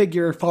 he's the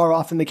figure far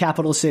off in the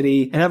capital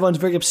city, and everyone's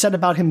very upset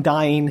about him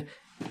dying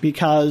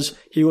because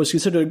he was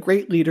considered a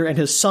great leader, and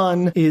his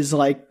son is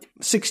like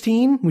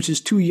 16, which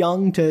is too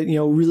young to,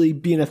 really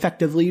be an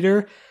effective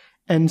leader.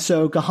 And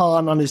so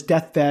Gahan on his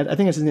deathbed, I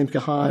think his name's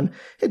Gahan,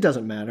 it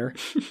doesn't matter.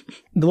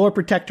 The Lord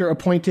Protector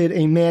appointed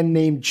a man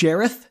named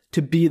Jareth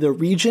to be the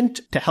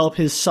regent, to help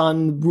his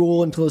son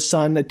rule until his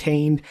son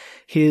attained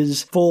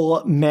his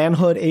full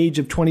manhood age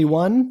of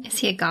 21. Is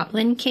he a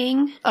goblin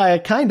king?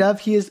 Kind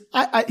of. He is.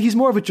 He's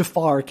more of a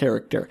Jafar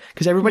character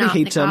because everybody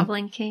hates him.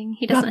 Goblin king.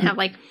 He doesn't have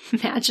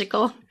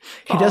magical.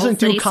 He doesn't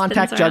do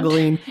contact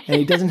juggling, and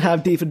he doesn't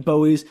have David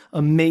Bowie's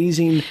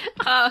amazing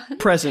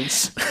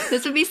presence.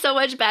 This would be so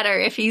much better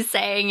if he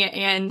sang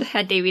and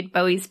had David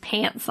Bowie's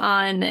pants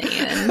on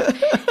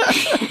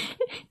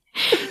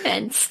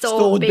and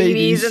stole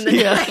babies in the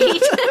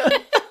night.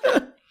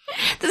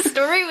 The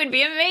story would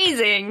be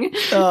amazing.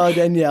 Oh,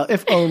 Danielle,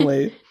 if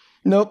only.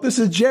 Nope, this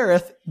is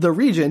Jareth, the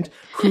regent,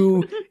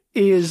 who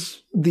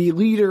is the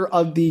leader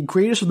of the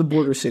greatest of the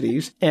border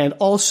cities. And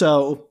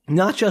also,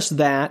 not just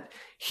that,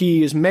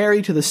 he is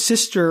married to the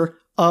sister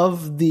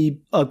of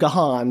the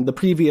Gahan, the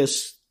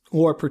previous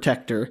Lord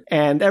Protector,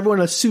 and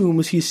everyone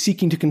assumes he's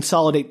seeking to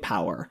consolidate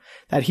power,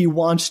 that he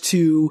wants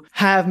to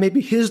have maybe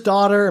his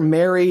daughter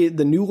marry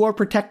the new Lord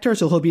Protector,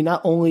 so he'll be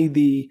not only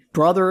the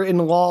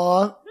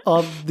brother-in-law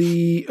or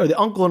the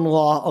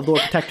uncle-in-law of the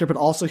Lord Protector, but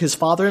also his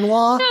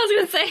father-in-law. I was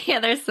going to say, yeah,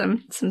 there's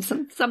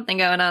something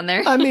going on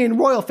there. I mean,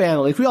 royal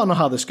families, we all know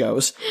how this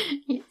goes.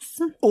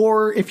 Yes.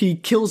 Or if he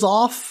kills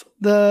off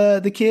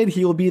the kid,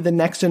 he will be the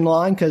next in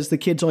line because the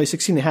kid's only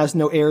 16 and has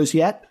no heirs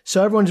yet.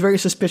 So everyone's very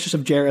suspicious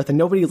of Jareth and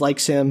nobody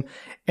likes him.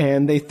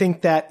 And they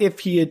think that if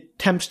he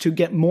attempts to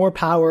get more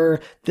power,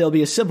 there'll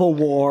be a civil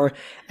war.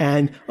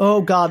 And,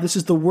 oh God, this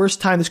is the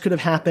worst time this could have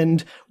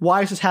happened.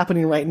 Why is this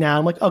happening right now?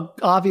 I'm like,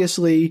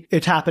 obviously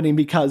it's happening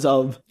because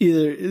of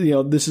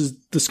either, this is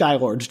the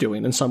Skylord's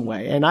doing in some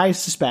way. And I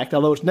suspect,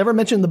 although it's never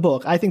mentioned in the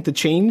book, I think the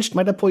Changed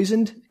might have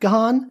poisoned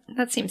Gahan.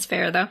 That seems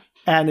fair, though.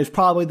 And it's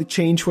probably the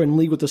Changed who are in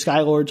league with the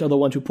Skylords are the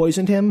ones who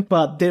poisoned him,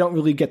 but they don't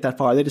really get that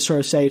far. They just sort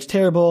of say, it's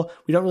terrible,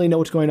 we don't really know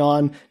what's going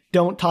on,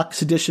 don't talk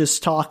seditious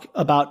talk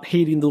about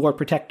hating the Lord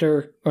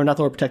Protector, or not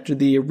the Lord Protector,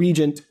 the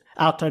Regent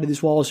outside of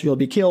these walls, you'll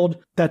be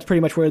killed. That's pretty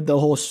much where the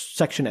whole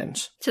section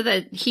ends. So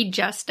that he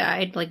just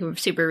died, like,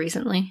 super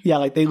recently? Yeah,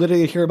 like, they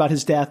literally hear about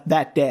his death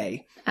that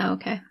day. Oh,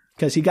 okay.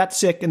 Because he got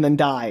sick and then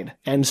died,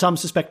 and some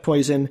suspect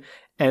poison,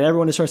 and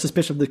everyone is sort of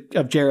suspicious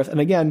of Jareth. And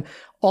again,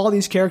 all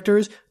these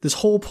characters, this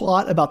whole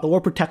plot about the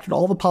Lord Protector,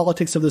 all the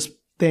politics of this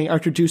thing are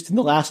introduced in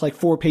the last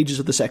 4 pages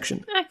of the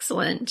section.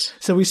 Excellent.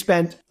 So we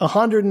spent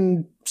 100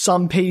 and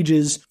some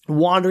pages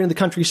wandering the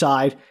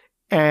countryside,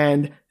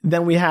 and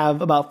then we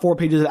have about 4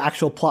 pages of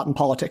actual plot and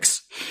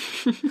politics.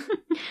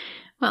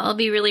 Well, it'll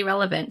be really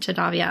relevant to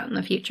Daviat in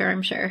the future,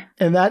 I'm sure.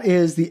 And that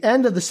is the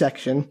end of the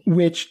section,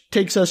 which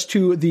takes us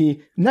to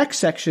the next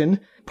section,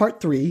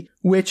 Part 3,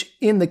 which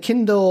in the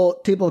Kindle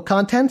table of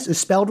contents is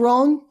spelled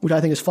wrong, which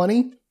I think is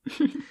funny.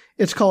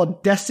 It's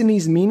called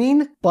Destiny's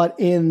Meaning, but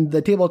in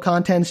the table of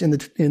contents in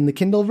the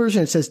Kindle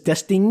version, it says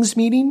Desting's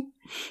Meeting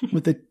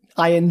with the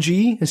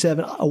ing instead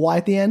of a y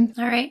at the end.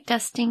 All right,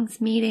 Desting's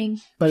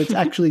Meeting. But it's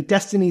actually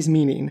Destiny's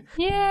Meaning.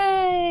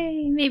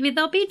 Yay! Maybe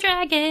there'll be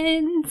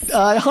dragons.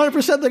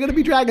 100% they're going to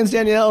be dragons,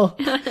 Danielle.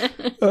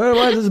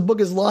 Otherwise, this book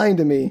is lying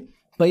to me.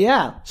 But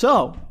yeah,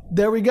 so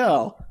there we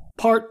go.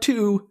 Part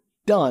 2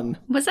 done.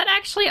 Was that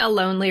actually a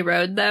lonely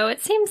road, though?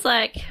 It seems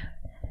like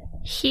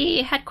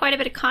he had quite a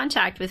bit of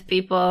contact with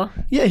people.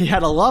 Yeah, he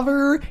had a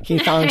lover. He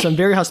found some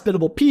very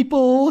hospitable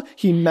people.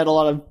 He met a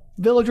lot of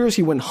villagers.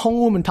 He went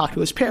home and talked to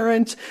his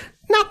parents.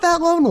 Not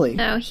that lonely.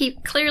 No, he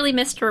clearly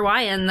missed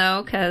Ryan,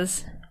 though,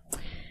 because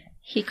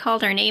he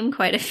called her name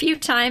quite a few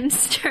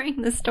times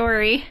during the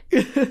story.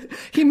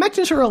 He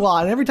mentions her a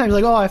lot, and every time he's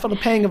like, oh, I felt a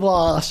pang of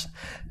loss.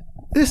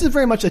 This is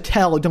very much a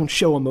tell, don't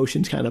show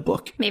emotions kind of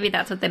book. Maybe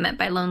that's what they meant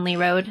by Lonely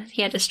Road.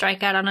 He had to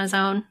strike out on his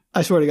own.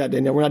 I swear to God,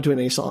 Danielle, we're not doing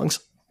any songs.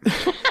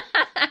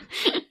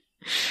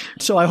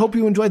 So I hope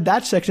you enjoyed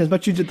that section as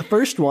much as you did the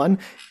first one,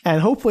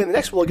 and hopefully in the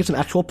next one we'll get some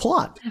actual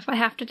plot. If I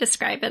have to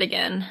describe it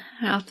again,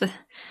 I'll have to...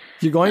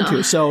 You're going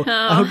to, so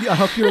I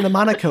hope you're in the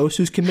Monacos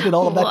who's committed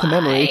all of that to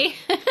memory.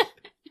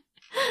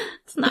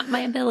 It's not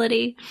my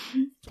ability.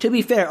 To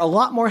be fair, a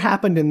lot more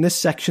happened in this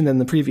section than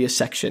the previous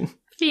section.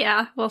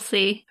 Yeah, we'll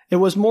see. It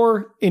was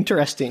more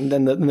interesting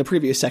than the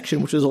previous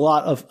section, which was a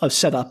lot of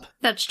setup.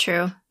 That's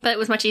true. But it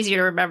was much easier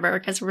to remember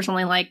because there was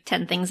only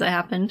 10 things that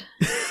happened.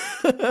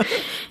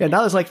 Yeah,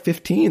 now there's like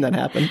 15 that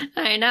happened.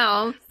 I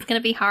know. It's going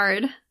to be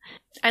hard.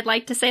 I'd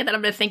like to say that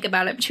I'm going to think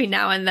about it between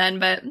now and then,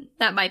 but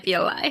that might be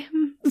a lie.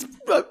 It's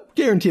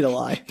guaranteed a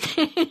lie.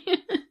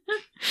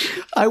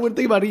 I wouldn't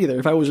think about it either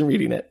if I wasn't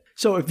reading it.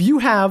 So if you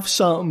have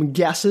some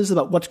guesses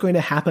about what's going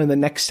to happen in the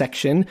next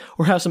section,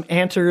 or have some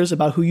answers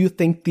about who you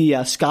think the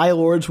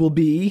Skylords will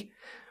be,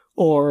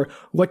 or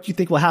what you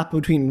think will happen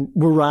between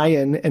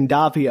Ryan and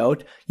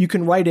Daviot, you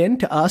can write in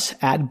to us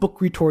at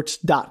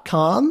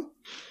bookretorts.com,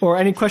 or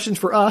any questions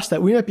for us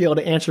that we might be able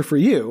to answer for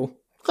you,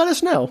 let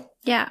us know.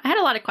 Yeah, I had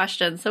a lot of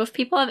questions, so if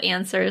people have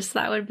answers,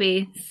 that would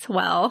be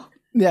swell.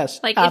 Yes,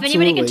 like absolutely. If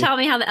anybody can tell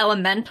me how the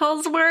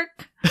elementals work,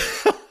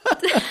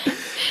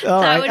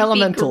 all that right, would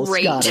elementals, be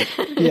great. got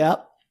it.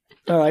 Yep.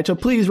 All right, so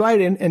please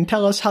write in and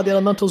tell us how the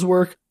elementals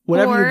work,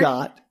 whatever you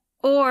got.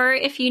 Or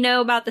if you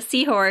know about the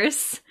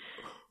seahorse.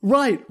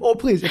 Right. Oh,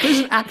 please. If there's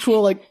an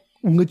actual, like,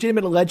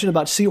 legitimate legend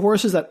about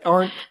seahorses that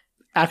aren't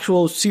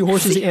actual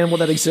seahorses, the animal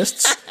that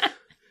exists.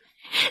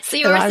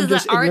 Seahorses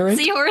that aren't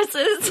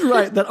seahorses.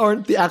 Right, that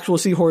aren't the actual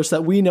seahorse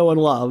that we know and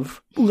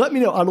love. Let me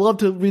know. I'd love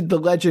to read the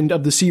legend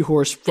of the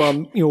seahorse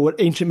from, what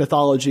ancient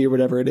mythology or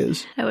whatever it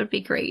is. That would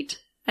be great.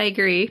 I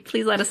agree.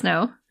 Please let us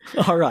know.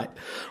 All right.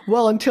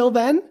 Well, until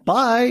then,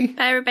 bye.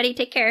 Bye, everybody.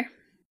 Take care.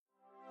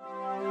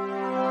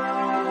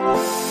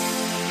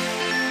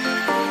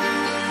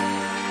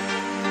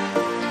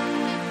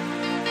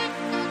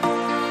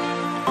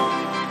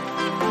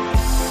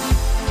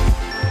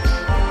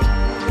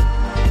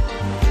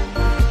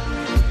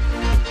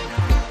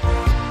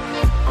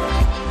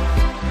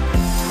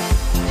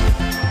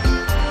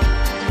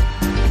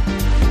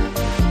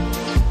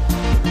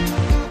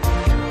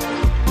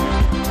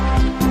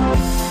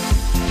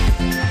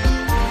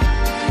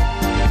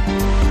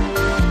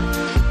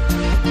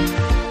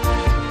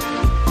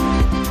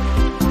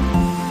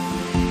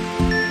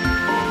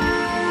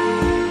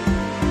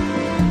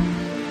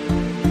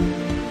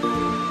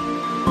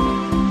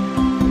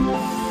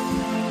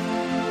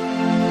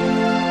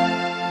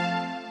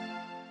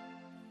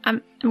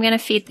 I'm going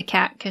to feed the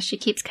cat because she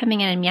keeps coming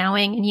in and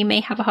meowing, and you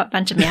may have a hot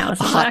bunch of meows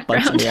in the background. Hot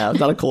bunch of meows,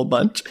 not a cold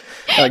bunch.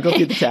 Go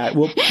feed the cat.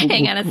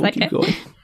 Hang on a second. Keep going.